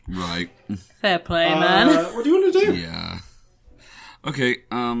 Right. Fair play, man. What do you want to do? Yeah. Okay,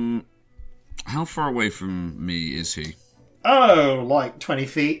 how far away from me is he? Oh, like 20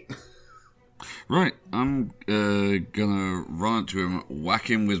 feet. Right, I'm gonna run up to him, whack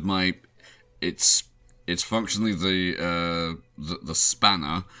him with my... It's functionally the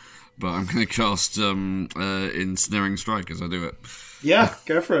spanner, but I'm gonna cast Ensnaring Strike as I do it. Yeah,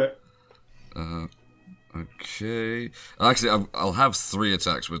 go for it. Okay. Actually, I'll have 3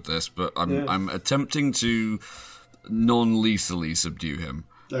 attacks with this, but I'm attempting to non-lethally subdue him.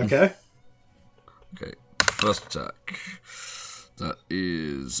 Okay. Okay, first attack. That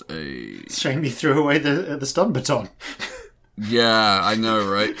is a... Shame you threw away the stun baton. Yeah, I know,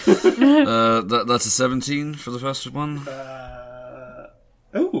 right? That's a 17 for the first one.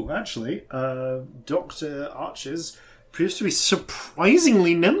 Actually, Dr. Archer's proves to be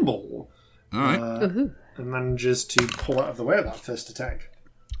surprisingly nimble. All right. And manages to pull out of the way of that first attack.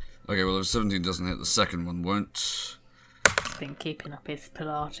 Okay, well, if 17 doesn't hit, the second one won't. He's been keeping up his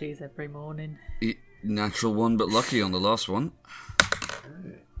Pilates every morning. Natural one, but lucky on the last one.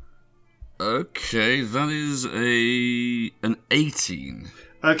 Okay, that is an 18.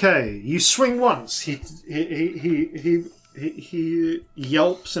 Okay, you swing once. He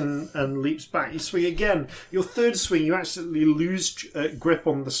yelps and leaps back. You swing again. Your third swing, you accidentally lose grip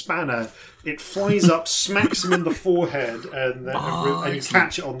on the spanner. It flies up, smacks him in the forehead, and you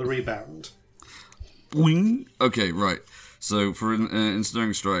catch it on the rebound. Boing. Okay, right. So for an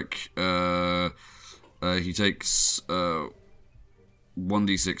Ensnaring Strike, he takes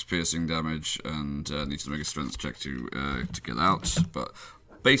 1d6 piercing damage and needs to make a strength check to get out. But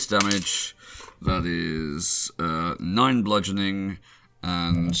base damage, that is 9 bludgeoning,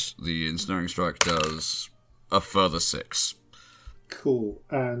 and the Ensnaring Strike does a further 6. Cool.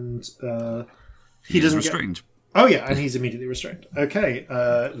 And he doesn't restrained. Oh yeah, and he's immediately restrained. Okay.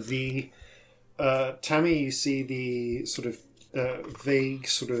 Tammy, you see the sort of vague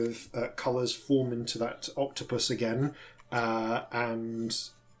sort of colours form into that octopus again, and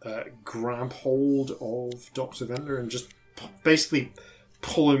grab hold of Dr. Ventnor and just basically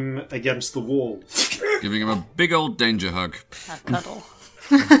pull him against the wall. Giving him a big old danger hug. A cuddle.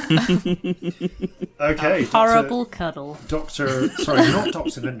 Okay. A horrible cuddle. Sorry, not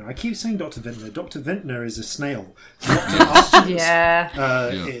Dr. Ventnor. I keep saying Dr. Ventnor. Dr. Ventnor is a snail. Dr. Archer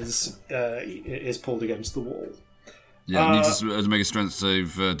is pulled against the wall. Yeah, needs to make a strength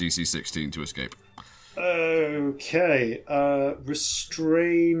save DC 16 to escape. Okay.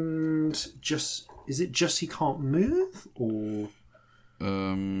 Restrained. Is it just he can't move, or?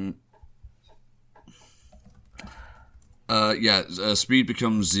 Speed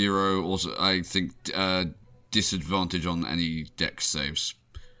becomes 0. Also, I think disadvantage on any dex saves.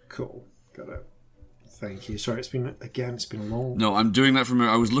 Cool. Got it. Thank you. Sorry, it's been a long... No, I'm doing that from...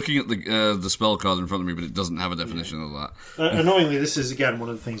 I was looking at the spell card in front of me, but it doesn't have a definition of that. Annoyingly, this is, again, one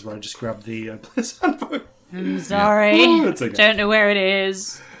of the things where I just grabbed the Bliss handbook. I'm sorry. It's okay. Don't know where it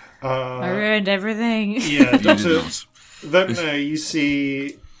is. I ruined everything. Yeah, Dr. Ventnor, you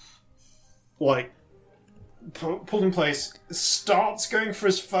see, pulled in place, starts going for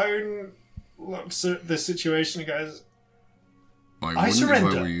his phone, looks at the situation and goes, I surrender.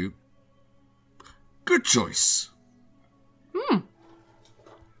 If I were you. Good choice.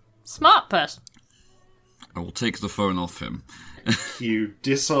 Smart person. I will take the phone off him. You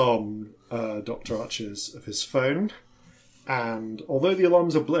disarm Dr. Archers of his phone, and although the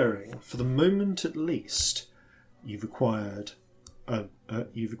alarms are blaring, for the moment at least, you've acquired at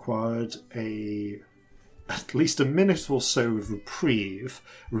least a minute or so of reprieve,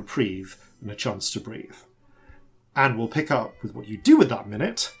 and a chance to breathe. And we'll pick up with what you do with that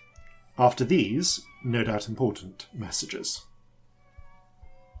minute after these, no doubt important, messages.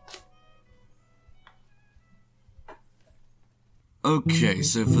 Okay,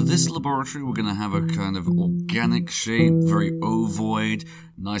 so for this laboratory, we're going to have a kind of organic shape, very ovoid,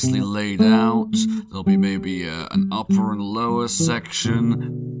 nicely laid out. There'll be maybe an upper and lower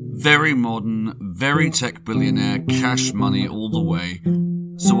section. Very modern, very tech billionaire, cash money all the way.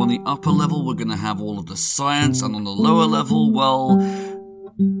 So on the upper level, we're going to have all of the science, and on the lower level, well,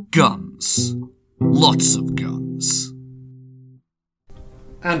 guns. Lots of guns.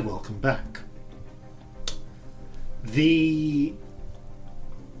 And welcome back. The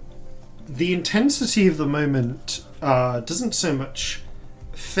intensity of the moment doesn't so much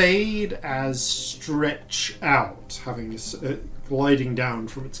fade as stretch out, having gliding down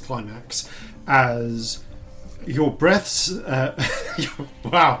from its climax, as your breaths.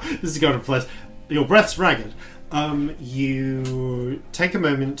 Wow, this is going to place. Your breath's ragged. You take a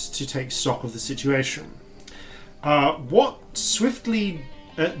moment to take stock of the situation. What swiftly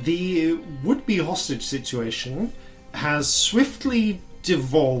the would-be hostage situation has swiftly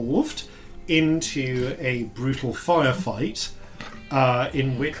devolved into a brutal firefight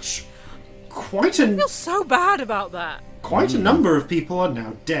in which I feel so bad about that. Quite a number of people are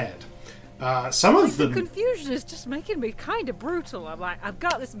now dead. Some of them... The confusion is just making me kind of brutal. I'm like, I've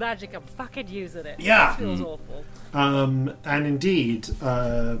got this magic, I'm fucking using it. Yeah. It feels awful. And indeed,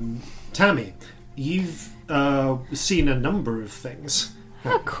 Tammy, you've seen a number of things.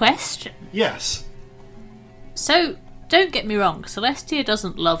 A question. Yes. So, don't get me wrong, Celestia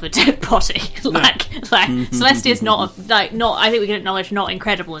doesn't love a dead body. like Celestia's not. I think we can acknowledge not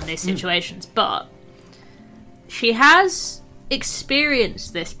incredible in these situations, but she has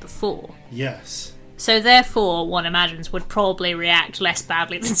experienced this before. Yes. So therefore, one imagines would probably react less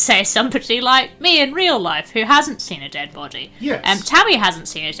badly than, say, somebody like me in real life who hasn't seen a dead body. Yes. Tammy hasn't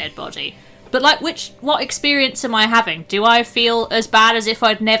seen a dead body. But, like, what experience am I having? Do I feel as bad as if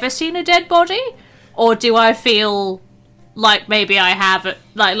I'd never seen a dead body? Or do I feel like maybe I have...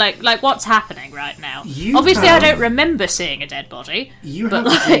 Like what's happening right now? Obviously, I don't remember seeing a dead body. You have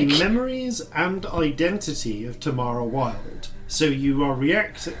the memories and identity of Tamara Wilde. So you are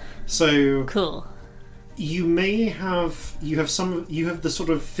reacting... So... Cool. You may have... You have the sort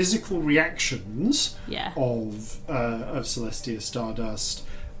of physical reactions of Celestia Stardust...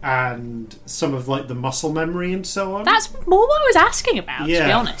 and some of like the muscle memory and so on. That's more what I was asking about, to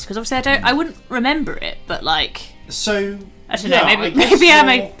be honest, because obviously I wouldn't remember it, but like, so I don't know. Maybe I'm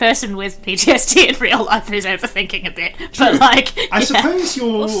a person with PTSD in real life who's overthinking a bit. True. But like, I suppose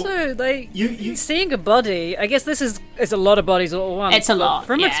you're also like you seeing a body. I guess this is a lot of bodies all at once. It's a lot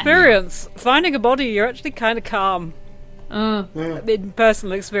from experience. Finding a body, you're actually kind of calm. In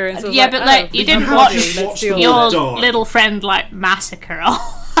personal experience, you didn't watch your little friend like massacre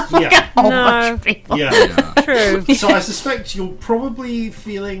all. True. So I suspect you're probably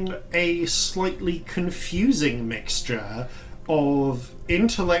feeling a slightly confusing mixture of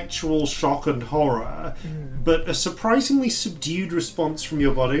intellectual shock and horror, but a surprisingly subdued response from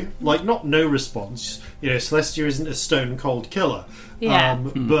your body. Like, not no response. Celestia isn't a stone cold killer.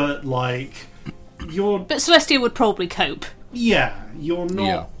 But like, But Celestia would probably cope. Yeah, you're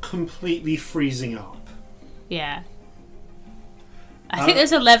not completely freezing up. Yeah. I think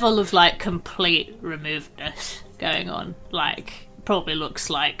there's a level of, like, complete removedness going on. Like, probably looks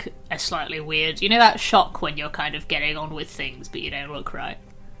like a slightly weird... You know that shock when you're kind of getting on with things, but you don't look right?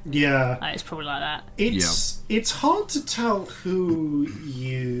 Yeah. It's probably like that. It's hard to tell who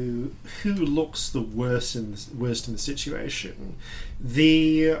looks the worst in the situation.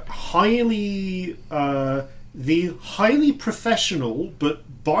 The highly professional,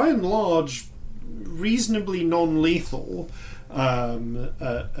 but by and large reasonably non-lethal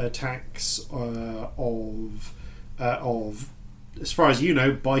attacks of, as far as you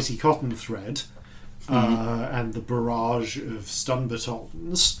know, bitey cotton thread, and the barrage of stun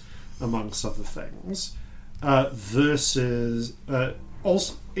batons, amongst other things, versus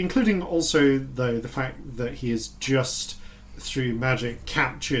also, including also the fact that he has just through magic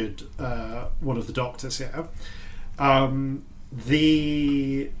captured one of the doctors here.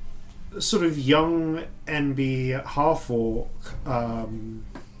 The sort of young NB half-orc in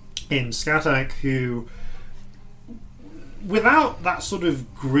Skatak who without that sort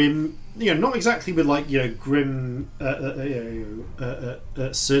of grim, not exactly with like grim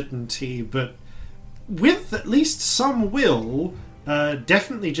certainty, but with at least some will,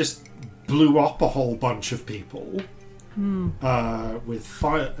 definitely just blew up a whole bunch of people with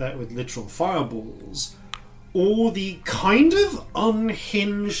literal fireballs, or the kind of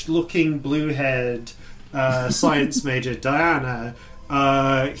unhinged looking blue-haired science major Diana,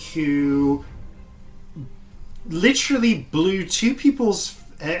 who literally blew two people's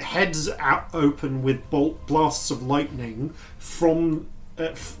heads out open with bolt blasts of lightning from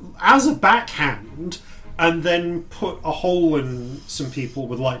as a backhand, and then put a hole in some people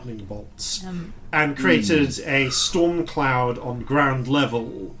with lightning bolts, and created a storm cloud on ground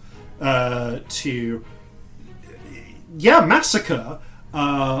level to massacre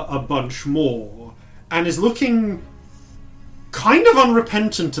a bunch more, and is looking kind of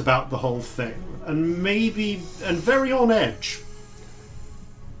unrepentant about the whole thing, and very on edge.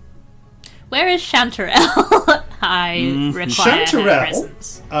 Where is Chanterelle? I require her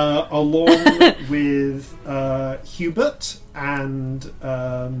presence. Along with Hubert and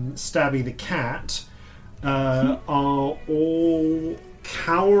Stabby the cat, are all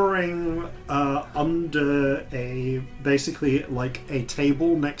cowering under basically like a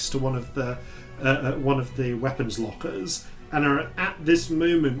table next to one of the weapons lockers, and are at this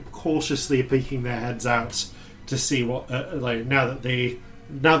moment cautiously peeking their heads out to see what now that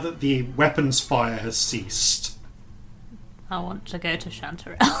the weapons fire has ceased. I want to go to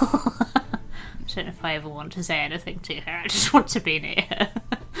Chanterelle. I don't know if I ever want to say anything to her. I just want to be near her.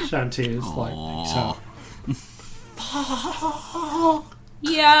 Shanty is like, so.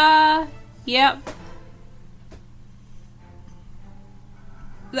 Yeah. Yep.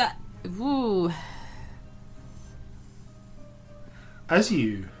 That. Ooh. As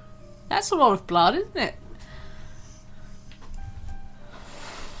you. That's a lot of blood, isn't it?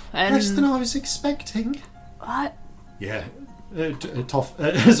 Less than I was expecting. What? Yeah.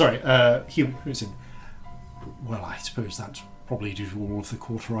 Human. Well, I suppose that's probably due to all of the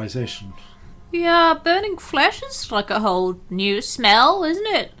cauterization. Yeah, burning flesh is like a whole new smell, isn't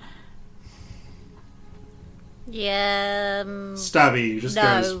it? Yeah. Stabby just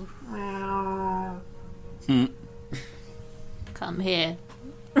goes. Come here.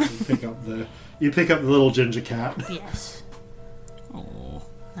 You pick up the little ginger cat. Yes. Oh.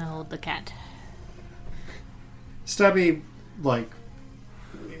 I hold the cat. Stabby,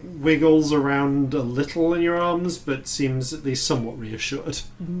 wiggles around a little in your arms, but seems at least somewhat reassured.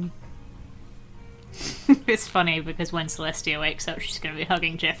 It's funny because when Celestia wakes up, she's going to be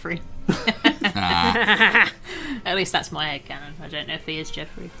hugging Jeffrey. At least that's my headcanon. I don't know if he is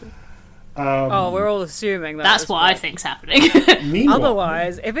Jeffrey. But... we're all assuming that. That's what I think's happening.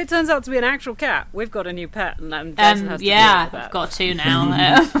 Otherwise, if it turns out to be an actual cat, we've got a new pet, and Jason has to deal with that. I've got two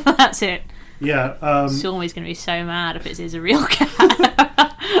now. That's it. Yeah. Stormy's going to be so mad if it is a real cat.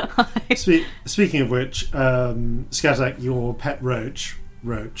 Speaking of which, Skatak, your pet roach,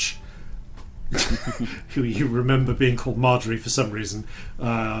 who you remember being called Marjorie for some reason,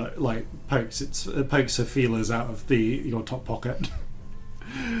 pokes her feelers out of your top pocket.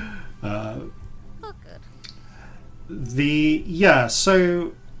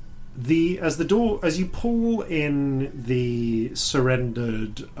 As you pull in the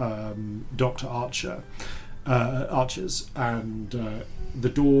surrendered Dr. Archers, and the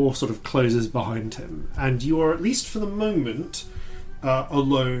door sort of closes behind him, and you are, at least for the moment,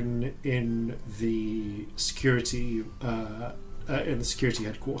 alone in the security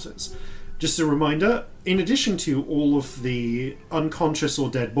headquarters. Just a reminder, in addition to all of the unconscious or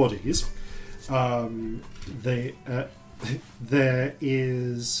dead bodies, there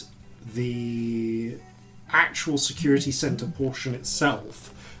is the actual security center portion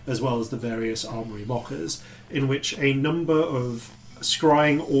itself, as well as the various armory lockers, in which a number of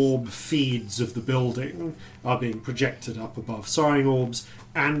scrying orb feeds of the building are being projected up above scrying orbs,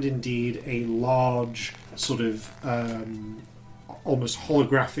 and indeed a large sort of almost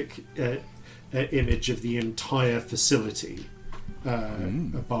holographic image of the entire facility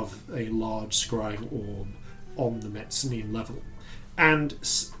above a large scrying orb on the mezzanine level. And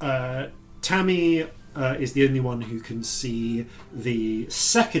Tammy is the only one who can see the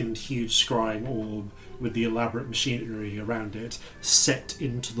second huge scrying orb with the elaborate machinery around it set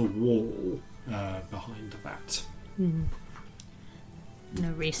into the wall behind that. No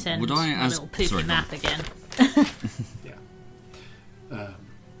resend. Would I, a little poopy map again?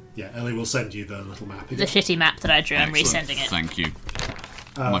 Yeah, Ellie will send you the little map again. The shitty map that I drew. Excellent. I'm resending it. Thank you.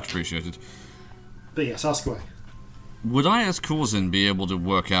 Much appreciated. But yes, ask away. Would I, as Corzin, be able to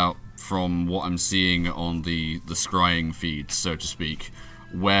work out from what I'm seeing on the scrying feed, so to speak,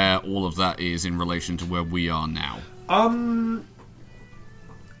 where all of that is in relation to where we are now? In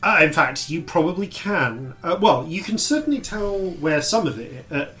fact, you probably can. Well, you can certainly tell where some of it.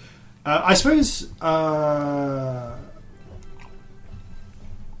 I suppose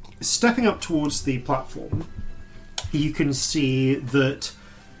stepping up towards the platform, you can see that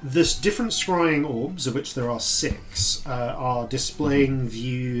this different scrying orbs, of which there are 6, are displaying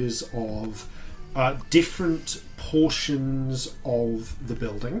views of different portions of the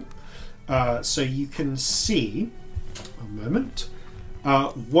building. So you can see, a moment.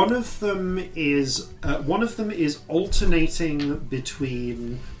 One of them is alternating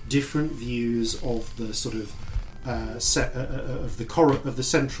between different views of the sort of of the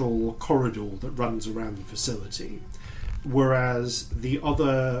central corridor that runs around the facility, whereas the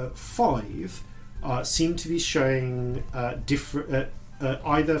other 5 seem to be showing different,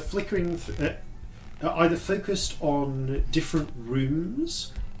 either focused on different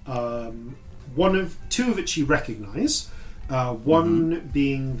rooms. Two of which you recognise. One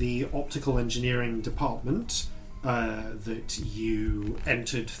being the optical engineering department that you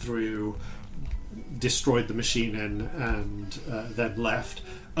entered through, destroyed the machine in, and then left.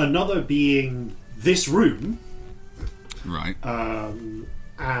 Another being this room. Right. And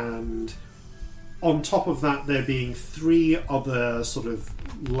on top of that, there being 3 other sort of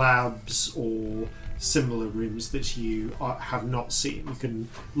labs or similar rooms that you have not seen. You can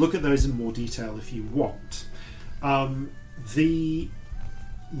look at those in more detail if you want. The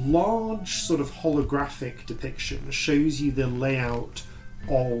large sort of holographic depiction shows you the layout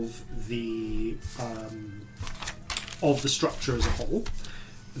of the structure as a whole.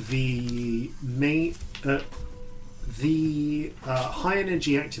 The high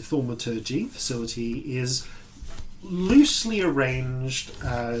energy active thaumaturgy facility is loosely arranged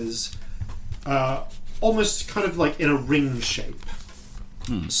as almost kind of like in a ring shape.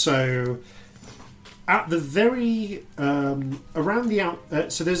 So at the very around the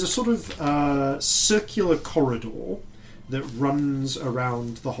so there's a sort of circular corridor that runs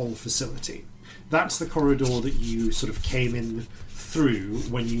around the whole facility. That's the corridor that you sort of came in through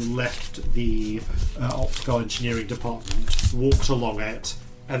when you left the optical engineering department, walked along it,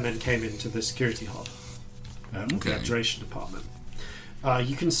 and then came into the security hub, the Abjuration department.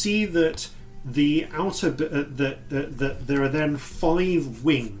 You can see that the outer that there are then 5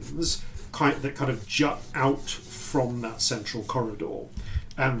 wings that kind of jut out from that central corridor,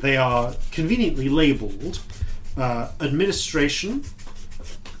 and they are conveniently labelled Administration,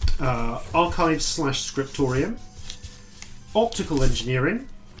 Archives/Scriptorium, Optical Engineering,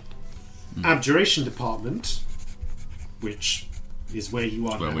 Abjuration Department, which is where you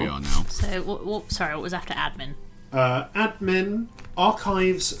are now. Where we are now. So, what was after admin? Admin,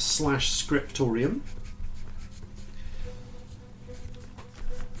 Archives/Scriptorium,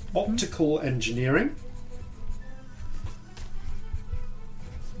 Optical Engineering,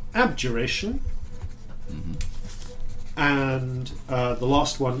 Abjuration, and the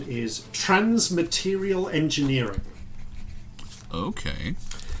last one is Transmaterial Engineering. Okay.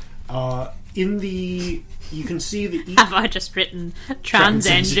 You can see the... Have I just written trans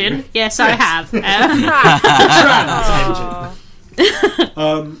engine? Yes, I have. Trans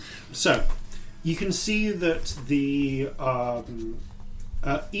engine. So, you can see that the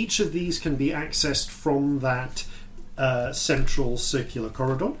each of these can be accessed from that central circular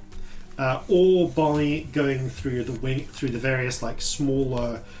corridor, or by going through the various like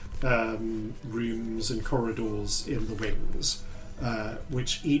smaller rooms and corridors in the wings,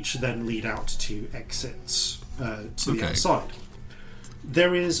 which each then lead out to exits to the outside.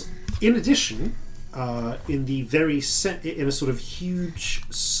 There is, in addition, in the very in a sort of huge,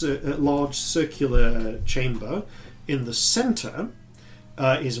 large circular chamber in the center,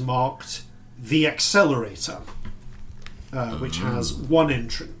 is marked the accelerator, which has one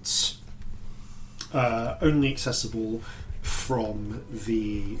entrance, only accessible from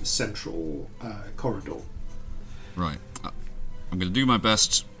the central corridor. Right. I'm going to do my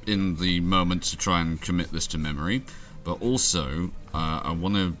best in the moment to try and commit this to memory, but also I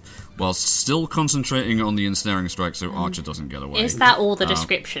want to, whilst still concentrating on the ensnaring strike so Archer doesn't get away. Is that all the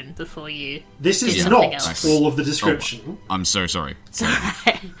description before you... This is not all of the description. Oh, I'm so sorry.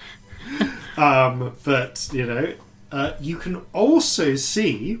 But, you can also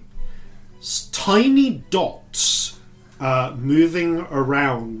see tiny dots moving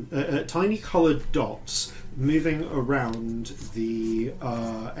around, tiny coloured dots moving around the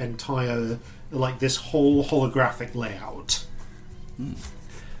entire, like this whole holographic layout.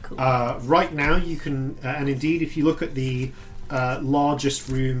 Cool. Right now you can, and indeed if you look at the largest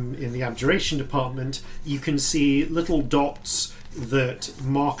room in the Abjuration department, you can see little dots that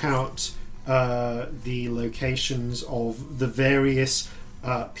mark out the locations of the various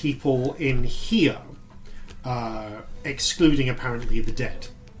people in here, excluding apparently the dead.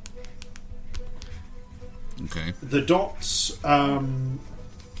 Okay. The dots are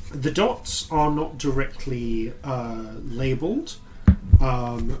not directly labelled,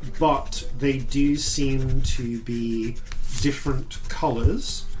 but they do seem to be different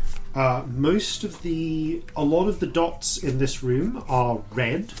colours. A lot of the dots in this room are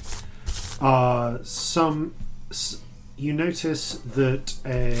red. You notice that.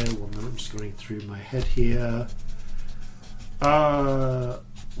 One minute, I'm just going through my head here.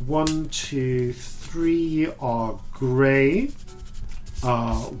 1, 2, 3 are grey.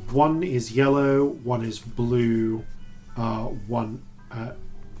 1 is yellow. 1 is blue. 1.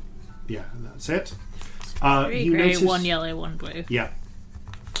 Yeah, and that's it. 3 grey, 1 yellow, 1 blue. Yeah.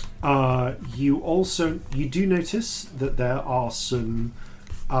 You do notice that there are some.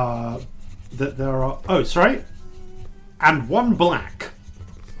 And 1 black.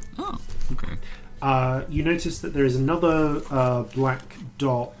 Oh, okay. You notice that there is another black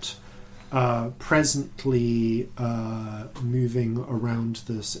dot presently moving around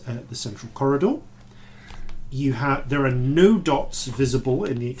the central corridor. There are no dots visible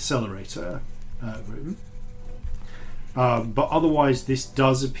in the accelerator room, but otherwise this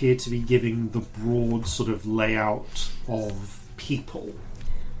does appear to be giving the broad sort of layout of people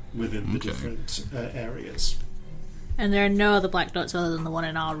within the different areas. And there are no other black dots other than the one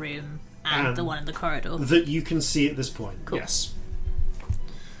in our room and the one in the corridor. That you can see at this point, cool. Yes.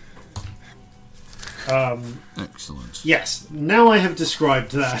 Excellent. Yes, now I have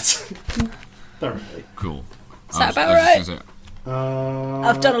described that thoroughly. Cool. Is that about right?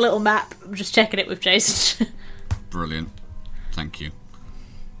 I've done a little map. I'm just checking it with Jason. Brilliant. Thank you.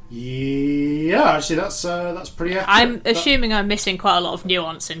 Yeah, actually, that's pretty accurate. I'm assuming I'm missing quite a lot of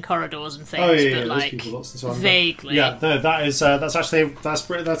nuance in corridors and things, but like vaguely. Yeah, no, that's actually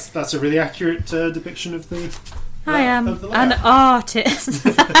that's a really accurate depiction of the. I am an artist.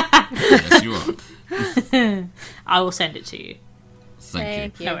 Yes, you are. I will send it to you.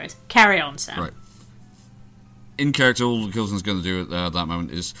 Thank you. No worries. Carry on, Sam. Right. In character, all Kilson's going to do at that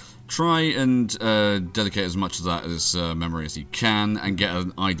moment is try and dedicate as much of that as memory as he can and get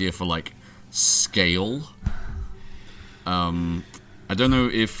an idea for, like, scale. I don't know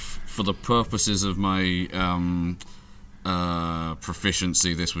if, for the purposes of my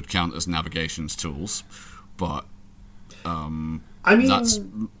proficiency, this would count as navigations tools, but I mean, that's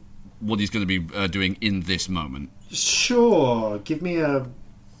what he's going to be doing in this moment. Sure. Give me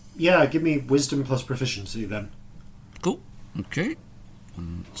wisdom plus proficiency then. Cool. Okay.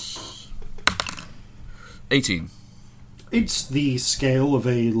 18. It's the scale of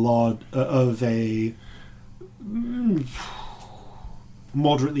a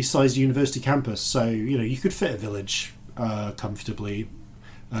moderately sized university campus, so you could fit a village comfortably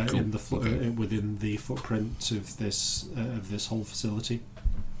in the within the footprint of this whole facility.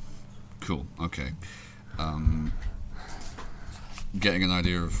 Cool. Okay. Getting an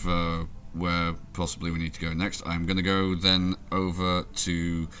idea of where possibly we need to go next, I'm going to go then over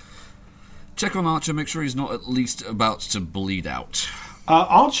to check on Archer, make sure he's not at least about to bleed out.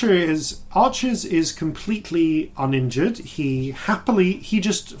 Archer's is completely uninjured. He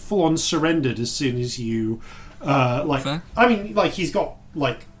just full on surrendered as soon as you Fair. I mean, like, he's got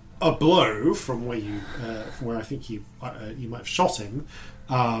like a blow from where I think you might have shot him.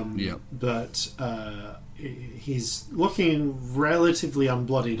 But he's looking relatively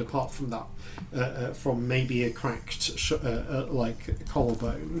unbloodied, apart from that, from maybe a cracked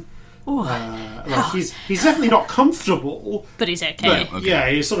collarbone. He's definitely not comfortable, but he's okay. But, yeah,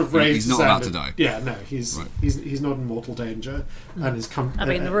 he sort of raised. He's not about to die. Yeah, no, he's not in mortal danger, and is. I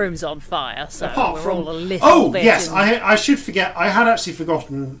mean, the room's on fire, so apart we're all a little bit. Oh yes, I should forget. I had actually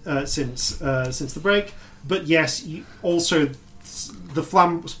forgotten since the break, but yes, also. The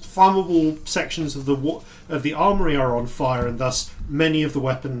flammable sections of the armory are on fire, and thus many of the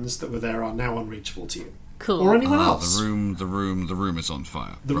weapons that were there are now unreachable to you. Cool. Or anyone else. The room is on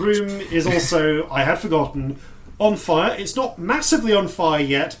fire. The room is also, I had forgotten, on fire. It's not massively on fire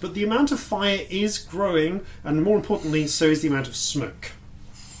yet, but the amount of fire is growing, and more importantly, so is the amount of smoke.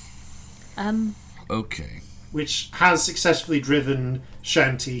 Okay. Which has successfully driven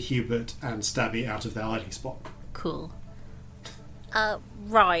Shanty, Hubert, and Stabby out of their hiding spot. Cool.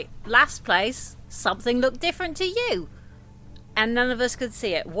 Right. Last place, something looked different to you. and none of us could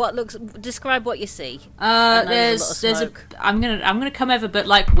see it. Describe what you see. There's a. I'm gonna come over, but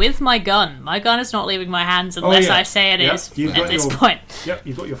like with my gun. My gun is not leaving my hands unless I say it is at this point. Yep,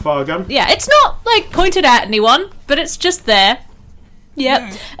 you've got your fire gun. Yeah, it's not like pointed at anyone, but it's just there.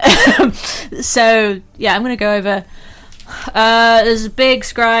 Yep. So yeah, I'm gonna go over. There's a big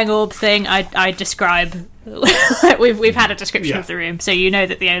scrying orb thing. I describe. we've had a description of the room, so you know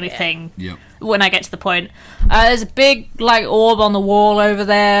that the only thing. Yep. When I get to the point, there's a big like orb on the wall over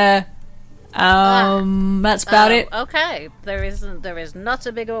there. That's about it. Okay, there is not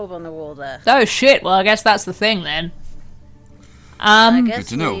a big orb on the wall there. Oh shit! Well, I guess that's the thing then. I guess good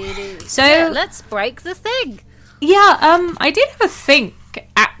to know. So let's break the thing. Yeah, I did have a think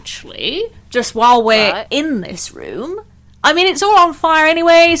actually, just while we're in this room. I mean, it's all on fire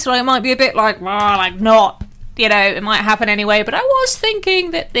anyway, so it might be a bit like not, it might happen anyway. But I was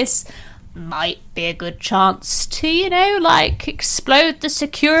thinking that this might be a good chance to, explode the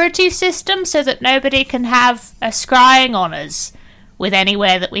security system so that nobody can have a scrying on us with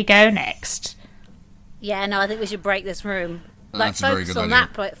anywhere that we go next. Yeah, no, I think we should break this room. That's a very focus good on idea.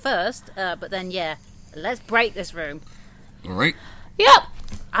 that point first, but then, let's break this room. All right. Yep.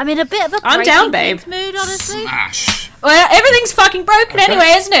 I'm in a bit of a I'm down, babe. mood, honestly. Smash. Well, everything's fucking broken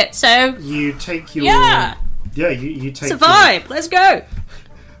anyway, isn't it? So You take your... yeah, you take survive. Let's go.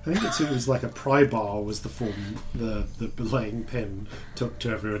 I think it was like a pry bar was the form the belaying pin took to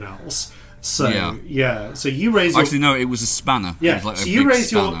everyone else. So so you raise your... Actually, no, it was a spanner. Yeah, It was like so a you big raise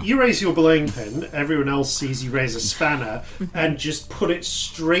spanner. your belaying pin. Everyone else sees you raise a spanner and just put it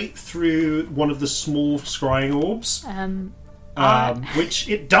straight through one of the small scrying orbs. Which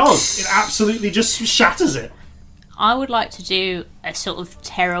it does. It absolutely just shatters it. I would like to do a sort of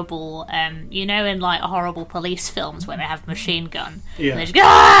terrible, in like horrible police films where they have a machine gun. Yeah. And they just go,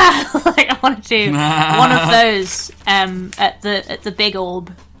 ah! I want to do one of those at the big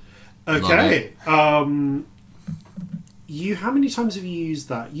orb. Okay. You. How many times have you used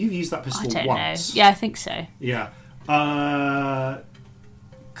that? You've used that pistol I don't once. know. Yeah, I think so. Yeah.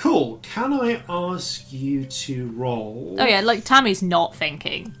 Cool. Can I ask you to roll? Oh yeah, like Tammy's not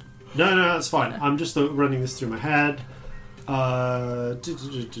thinking. No, that's fine. I'm just running this through my head. So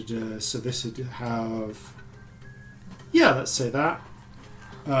this would have... Yeah, let's say that.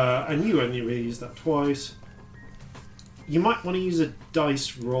 And you only really use that twice. You might want to use a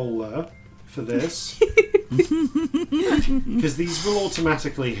dice roller for this. Because these will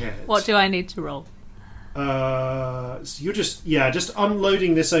automatically hit. What do I need to roll? So you're just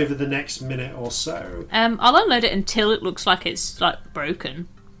unloading this over the next minute or so. I'll unload it until it looks like it's like broken.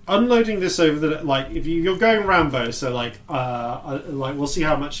 Unloading this over the if you're going Rambo, so we'll see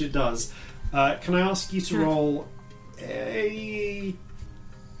how much it does. Can I ask you to roll a?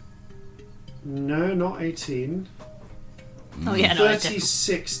 No, not 18. Oh yeah, no.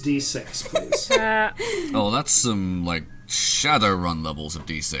 36 d6, please. Oh, that's some Shadowrun levels of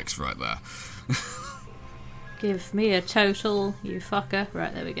D6 right there. Give me a total, you fucker.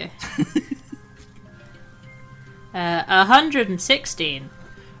 Right, there we go. 116.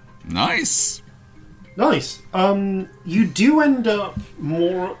 Nice. Nice. You do end up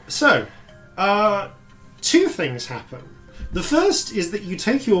more. So, two things happen. The first is that you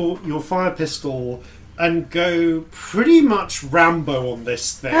take your fire pistol and go pretty much Rambo on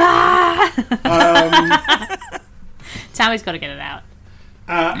this thing. Tammy's got to get it out.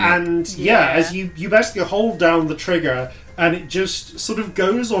 As you basically hold down the trigger and it just sort of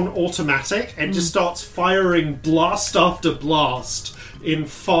goes on automatic and just starts firing blast after blast in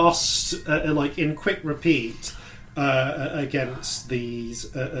fast, in quick repeat against these.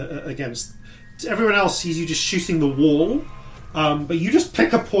 Against everyone else sees you just shooting the wall, but you just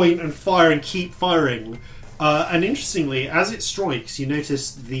pick a point and fire and keep firing. And interestingly, as it strikes, you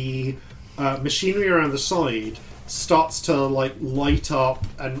notice the machinery around the side starts to light up,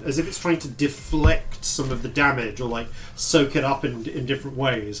 and as if it's trying to deflect some of the damage or soak it up in different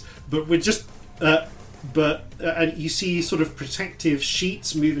ways. But we're just and you see sort of protective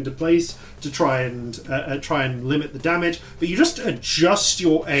sheets move into place to try and limit the damage. But you just adjust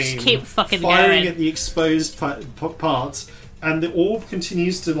your aim, just keep fucking firing going at the exposed parts, and the orb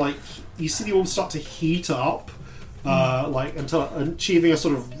continues to you see the orb start to heat up, until achieving a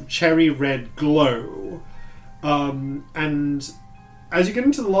sort of cherry red glow. And as you get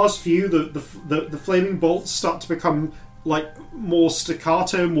into the last few, the flaming bolts start to become more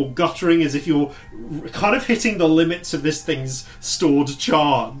staccato, more guttering, as if you're kind of hitting the limits of this thing's stored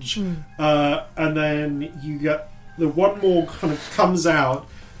charge. And then you get the one more kind of comes out,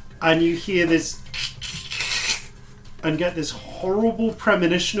 and you hear this and get this horrible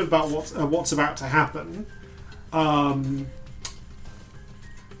premonition about what's about to happen.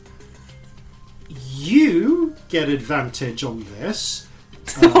 You get advantage on this.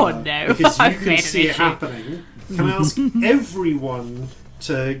 Oh no! Because you I've can made an see it issue. happening. Can I ask everyone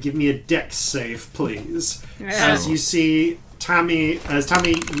to give me a dex save, please? As you see Tammy,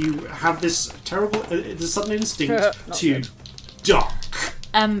 you have this terrible, this sudden instinct to duck.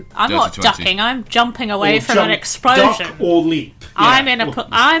 I'm not 20. ducking. I'm jumping away Or from jump, an explosion. Duck or leap. I'm Yeah. in a.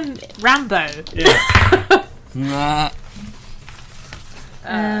 I'm Rambo. Yeah.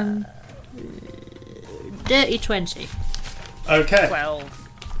 Dirty 20. Okay. 12.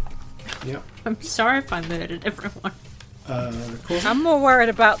 Yeah. I'm sorry if I murdered everyone. Cool. I'm more worried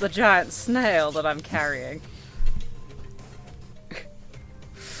about the giant snail that I'm carrying.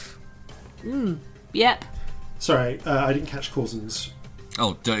 Yep. Sorry, I didn't catch Corzin's.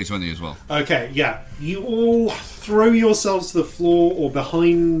 Oh, dirty 20 as well. Okay, yeah. You all throw yourselves to the floor or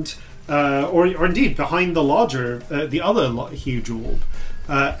behind, or indeed behind the larger, the other huge orb,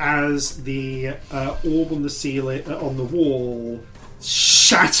 as the orb on the ceiling, on the wall,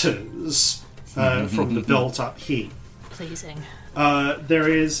 shatters from the built-up heat. Pleasing. There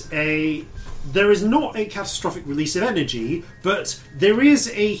is not a catastrophic release of energy, but there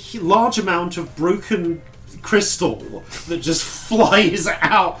is a large amount of broken crystal that just flies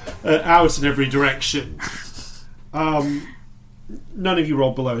out in every direction. None of you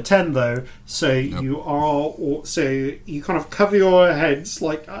rolled below a 10 though, so you kind of cover your heads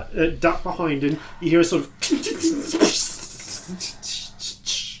like duck behind, and you hear a sort of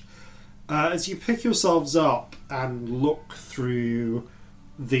as you pick yourselves up and look through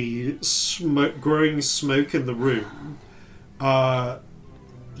the growing smoke in the room.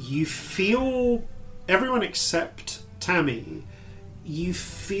 You feel, everyone except Tammy, you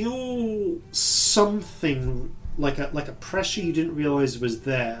feel something like a pressure you didn't realize was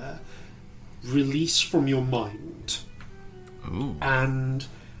there release from your mind. Ooh. And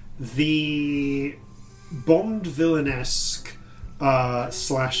the Bond villain-esque /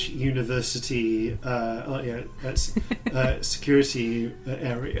 university security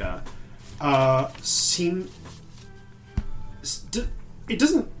area it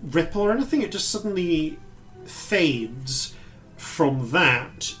doesn't ripple or anything, it just suddenly fades from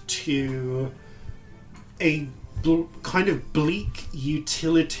that to a kind of bleak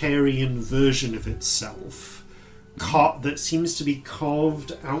utilitarian version of itself that seems to be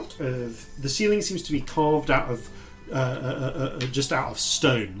carved out of the ceiling, seems to be carved out of just out of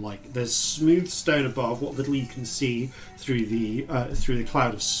stone. Like there's smooth stone above, what little you can see through the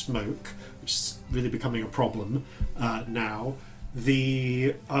cloud of smoke, which is really becoming a problem now.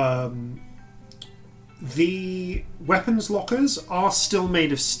 The weapons lockers are still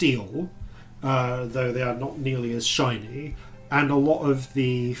made of steel, though they are not nearly as shiny, and a lot of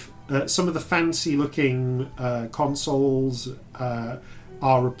the some of the fancy looking consoles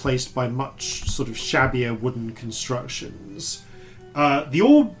are replaced by much sort of shabbier wooden constructions.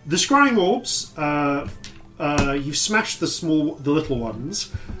 The scrying orbs, you've smashed the little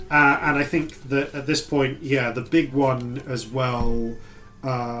ones, and I think that at this point, the big one as well.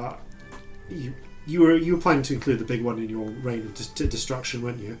 You were planning to include the big one in your reign of destruction,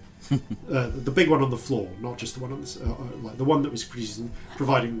 weren't you? The big one on the floor, not just the one on the like the one that was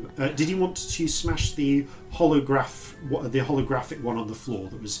providing. Did you want to smash the holographic one on the floor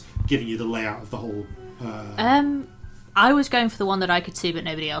that was giving you the layout of the whole? I was going for the one that I could see, but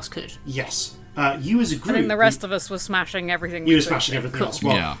nobody else could. Yes. You as a group. I think the rest of us were smashing everything. You were smashing everything else.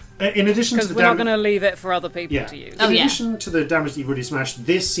 Well, in addition to the we're not going to leave it for other people to use. In addition to the damage that you've already smashed,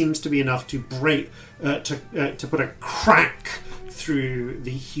 this seems to be enough to break, to put a crack through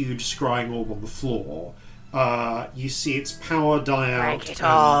the huge scrying orb on the floor. You see its power die out. Break it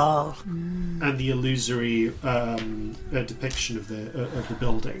all. And the illusory depiction of the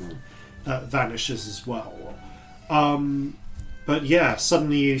building vanishes as well. But yeah,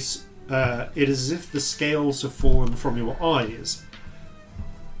 suddenly it is as if the scales have fallen from your eyes.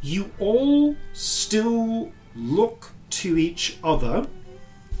 You all still look to each other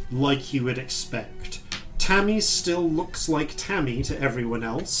like you would expect. Tammy still looks like Tammy to everyone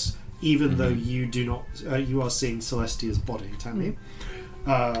else, even though you do not. You are seeing Celestia's body, Tammy.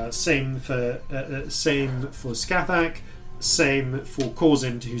 Same for Skathak. Same for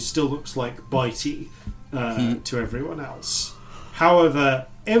Corzin, who still looks like Bitey to everyone else. However,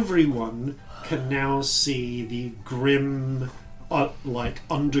 everyone can now see the grim,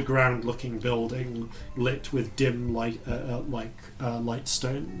 underground-looking building lit with dim light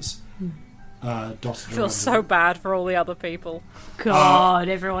stones. dotted I feel around. so bad for all the other people. God,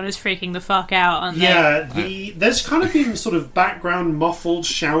 everyone is freaking the fuck out, aren't they? Yeah, there's kind of been sort of background muffled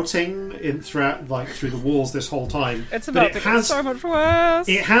shouting throughout, like through the walls this whole time. It's But about to get so much worse.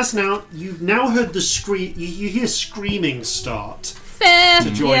 It has now. You've now heard the scream. You hear screaming start Fair.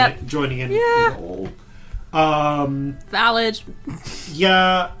 to joining in. Yeah. With it all. Valid.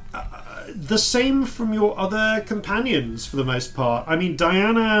 Yeah. The same from your other companions for the most part. I mean,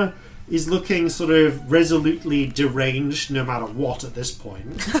 Diana is looking sort of resolutely deranged no matter what at this point.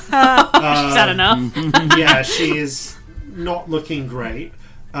 Is that enough? Yeah, she is not looking great,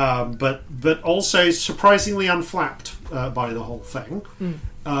 but also surprisingly unflapped by the whole thing.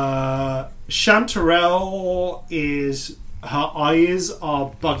 Chanterelle is... her eyes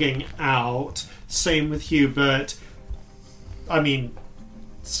are bugging out. Same with Hubert. I mean...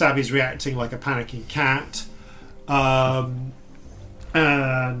 Stabby's reacting like a panicking cat.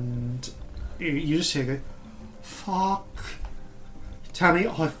 And you just hear go, fuck. Tammy,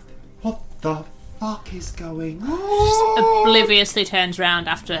 what the fuck is going on? Obliviously turns round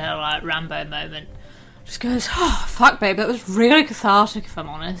after her Rambo moment. Just goes, oh, fuck, babe, that was really cathartic, if I'm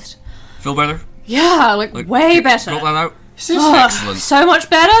honest. Feel better? Yeah, like way better. Got that out? Is this Excellent. So much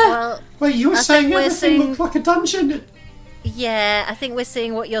better. Well, Wait, you were I saying think we're everything seeing- looked like a dungeon? yeah, I think we're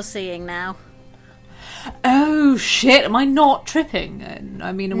seeing what you're seeing now. Oh shit, am I not tripping?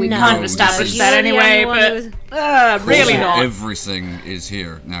 I mean, we No, kind of no, established you're that the anyway, only one but really not. Everything is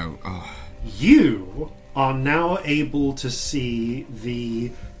here now. Oh. You are now able to see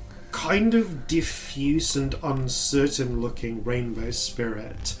the kind of diffuse and uncertain looking rainbow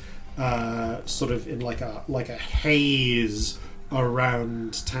spirit sort of in like a haze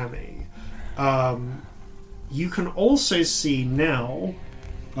around Tammy. You can also see now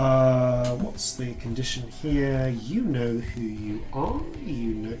what's the condition here? You know who you are,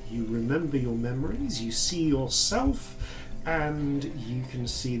 you remember your memories, you see yourself, and you can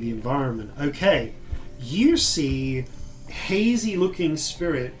see the environment. Okay, you see hazy looking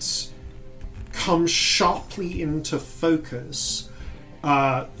spirits come sharply into focus,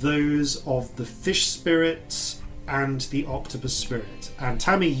 those of the fish spirits and the octopus spirit. And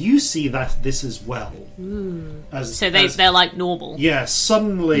Tammy, you see that this as well. So they're like normal. Yeah,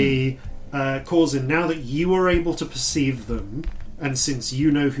 suddenly causing, now that you are able to perceive them, and since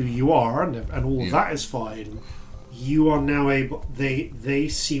you know who you are, and all of that is fine, you are now able, they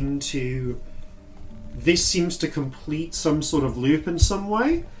seem to, this seems to complete some sort of loop in some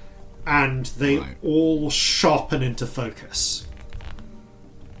way, and they all sharpen into focus.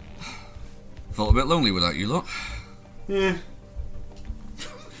 Felt a bit lonely without you lot. Yeah.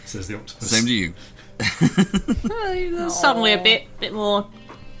 Says the octopus. Same to you. Suddenly a bit more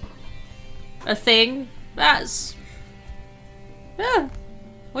a thing. That's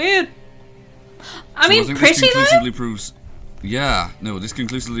weird. I mean, think pretty this though. conclusively proves. Yeah, no, this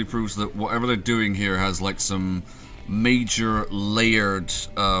conclusively proves that whatever they're doing here has like some major layered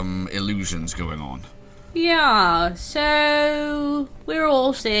illusions going on. Yeah, so we're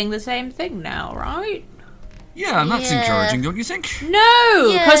all seeing the same thing now, right? Yeah, and that's Yeah. encouraging, don't you think?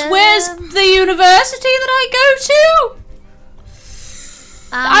 No, because Yeah. where's the university that I go to?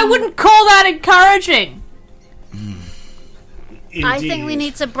 I wouldn't call that encouraging. I think we Indeed.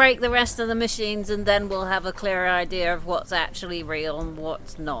 need to break the rest of the machines, and then we'll have a clearer idea of what's actually real and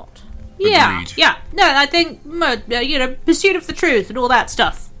what's not. Yeah, Agreed. yeah. No, I think, pursuit of the truth and all that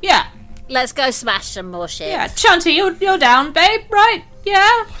stuff. Yeah, Let's go smash some more shit. yeah. Chunty, you're down, babe, right?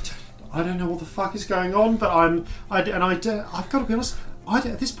 Yeah? I don't know what the fuck is going on, but I've got to be honest.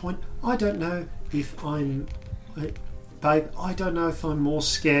 At this point, I don't know if babe. I don't know if I'm more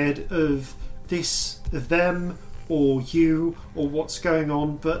scared of them, or you, or what's going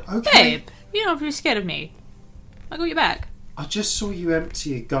on. But okay, Babe, you don't have to be scared of me. I got your back. I just saw you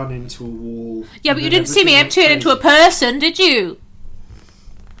empty a gun into a wall. Yeah, and but you then didn't see me everything empty it went into a crazy. person, did you?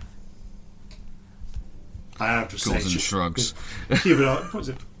 I have to say, Gordon shrugs. Yeah, but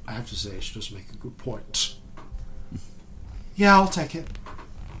I have to say, she does make a good point. Yeah, I'll take it.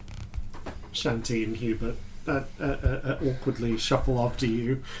 Shanty and Hubert awkwardly shuffle after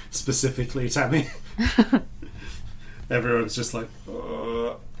you, specifically Tammy. Everyone's just like,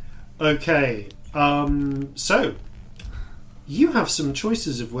 okay. So you have some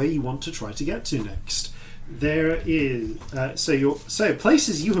choices of where you want to try to get to next. There is so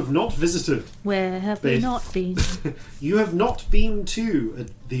places you have not visited. Where have we Babe. not been? You have not been to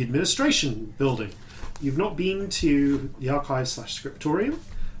the administration building. You've not been to the archive/scriptorium.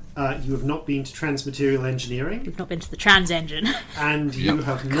 You have not been to transmaterial engineering, We've not been to the trans engine. and you Yep.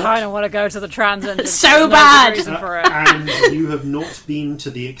 have Kind not of want to go to the trans engine. So There's no good bad! reason for it. and you have not been to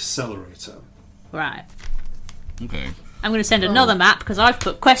the accelerator. Right. Okay. I'm going to send another map because I've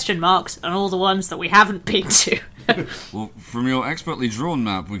put question marks on all the ones that we haven't been to. Well, from your expertly drawn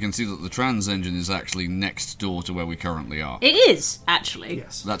map, we can see that the trans engine is actually next door to where we currently are. It is, actually.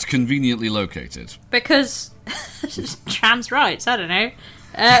 Yes. That's conveniently located. Because trans rights, I don't know.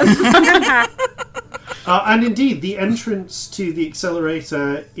 And indeed, the entrance to the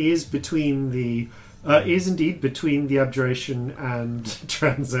accelerator is between the between the Abjuration and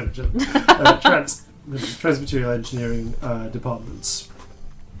trans engine, transmaterial engineering departments.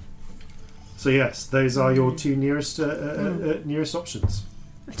 So yes, those are your two nearest options.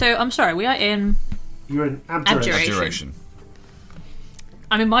 So, I'm sorry, we are in... You're in Abjuration. Abjuration.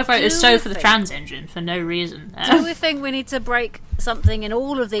 I mean, my vote is Do so we for the think- trans engine, for no reason. Do we think we need to break something in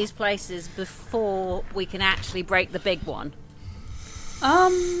all of these places before we can actually break the big one? I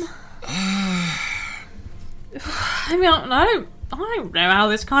mean, I don't know how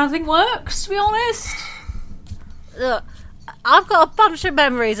this kind of thing works, to be honest. Look, I've got a bunch of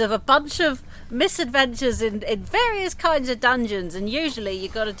memories of a bunch of misadventures in various kinds of dungeons, and usually you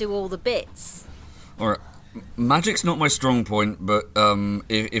got to do all the bits. Alright. Magic's not my strong point, but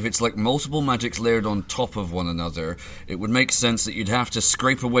if it's like multiple magics layered on top of one another, it would make sense that you'd have to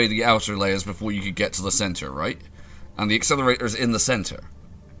scrape away the outer layers before you could get to the center, right? And the accelerator's in the center.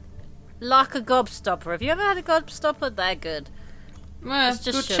 Like a gobstopper. Have you ever had a gobstopper? They're good. Well, It's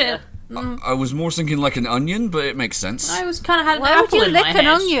just good sugar. shit. I was more thinking like an onion, but it makes sense. I was kind of had an Why would apple you in lick my an head.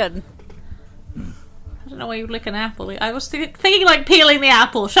 onion? I don't know why you would lick an apple. I was thinking like peeling the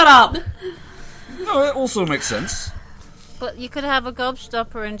apple. Shut up. No, it also makes sense. But you could have a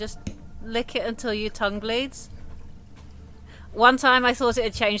gobstopper and just lick it until your tongue bleeds. One time I thought it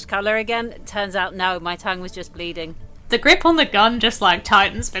had changed colour again. It turns out no, my tongue was just bleeding. The grip on the gun just like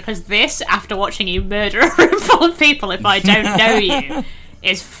tightens because this, after watching you murder a room full of people if I don't know you,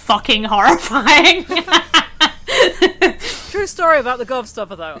 is fucking horrifying. True story about the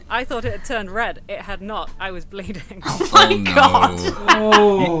gobstopper, though. I thought it had turned red. It had not. I was bleeding. Oh my God.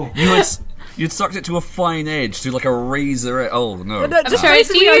 Oh, You'd sucked it to a fine edge, to like a razor. Oh no! No, just sorry,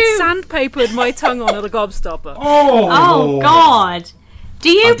 basically, do you- I'd sandpapered my tongue onto the gobstopper. Oh God. Do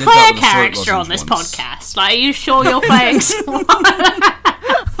I you did play that a with a throat character on this lozenge once. podcast? Like, are you sure you're playing someone?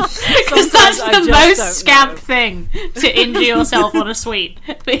 Because Sometimes that's I the just most don't scamp know. thing, to injure yourself on a sweet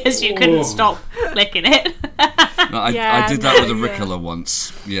because you couldn't stop licking it. No, I did that with a Ricola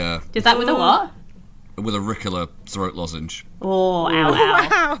once. Yeah, Did that with a what? with a Ricola throat lozenge. Oh, ow,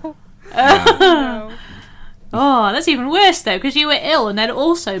 ow. Wow. Oh, that's even worse though, because you were ill and then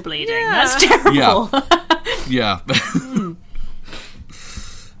also bleeding. That's terrible. Yeah.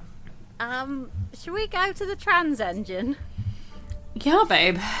 Should we go to the trans engine? Yeah,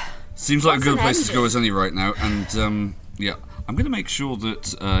 babe. Seems like What's a good an place to go engine? as any right now, and yeah, I'm gonna make sure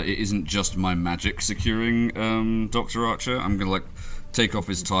that it isn't just my magic securing Dr. Archer. I'm gonna like take off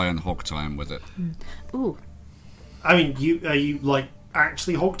his tie and hog tie him with it. Ooh. I mean, are you like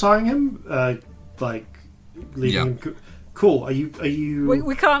actually hog tying him? Like leaving Yeah. him? Cool. Are you?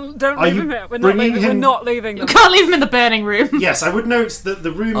 We can't. Don't Are leave you him here. We're not bringing leaving. We're him- not leaving You them. can't leave him in the burning room. Yes, I would note that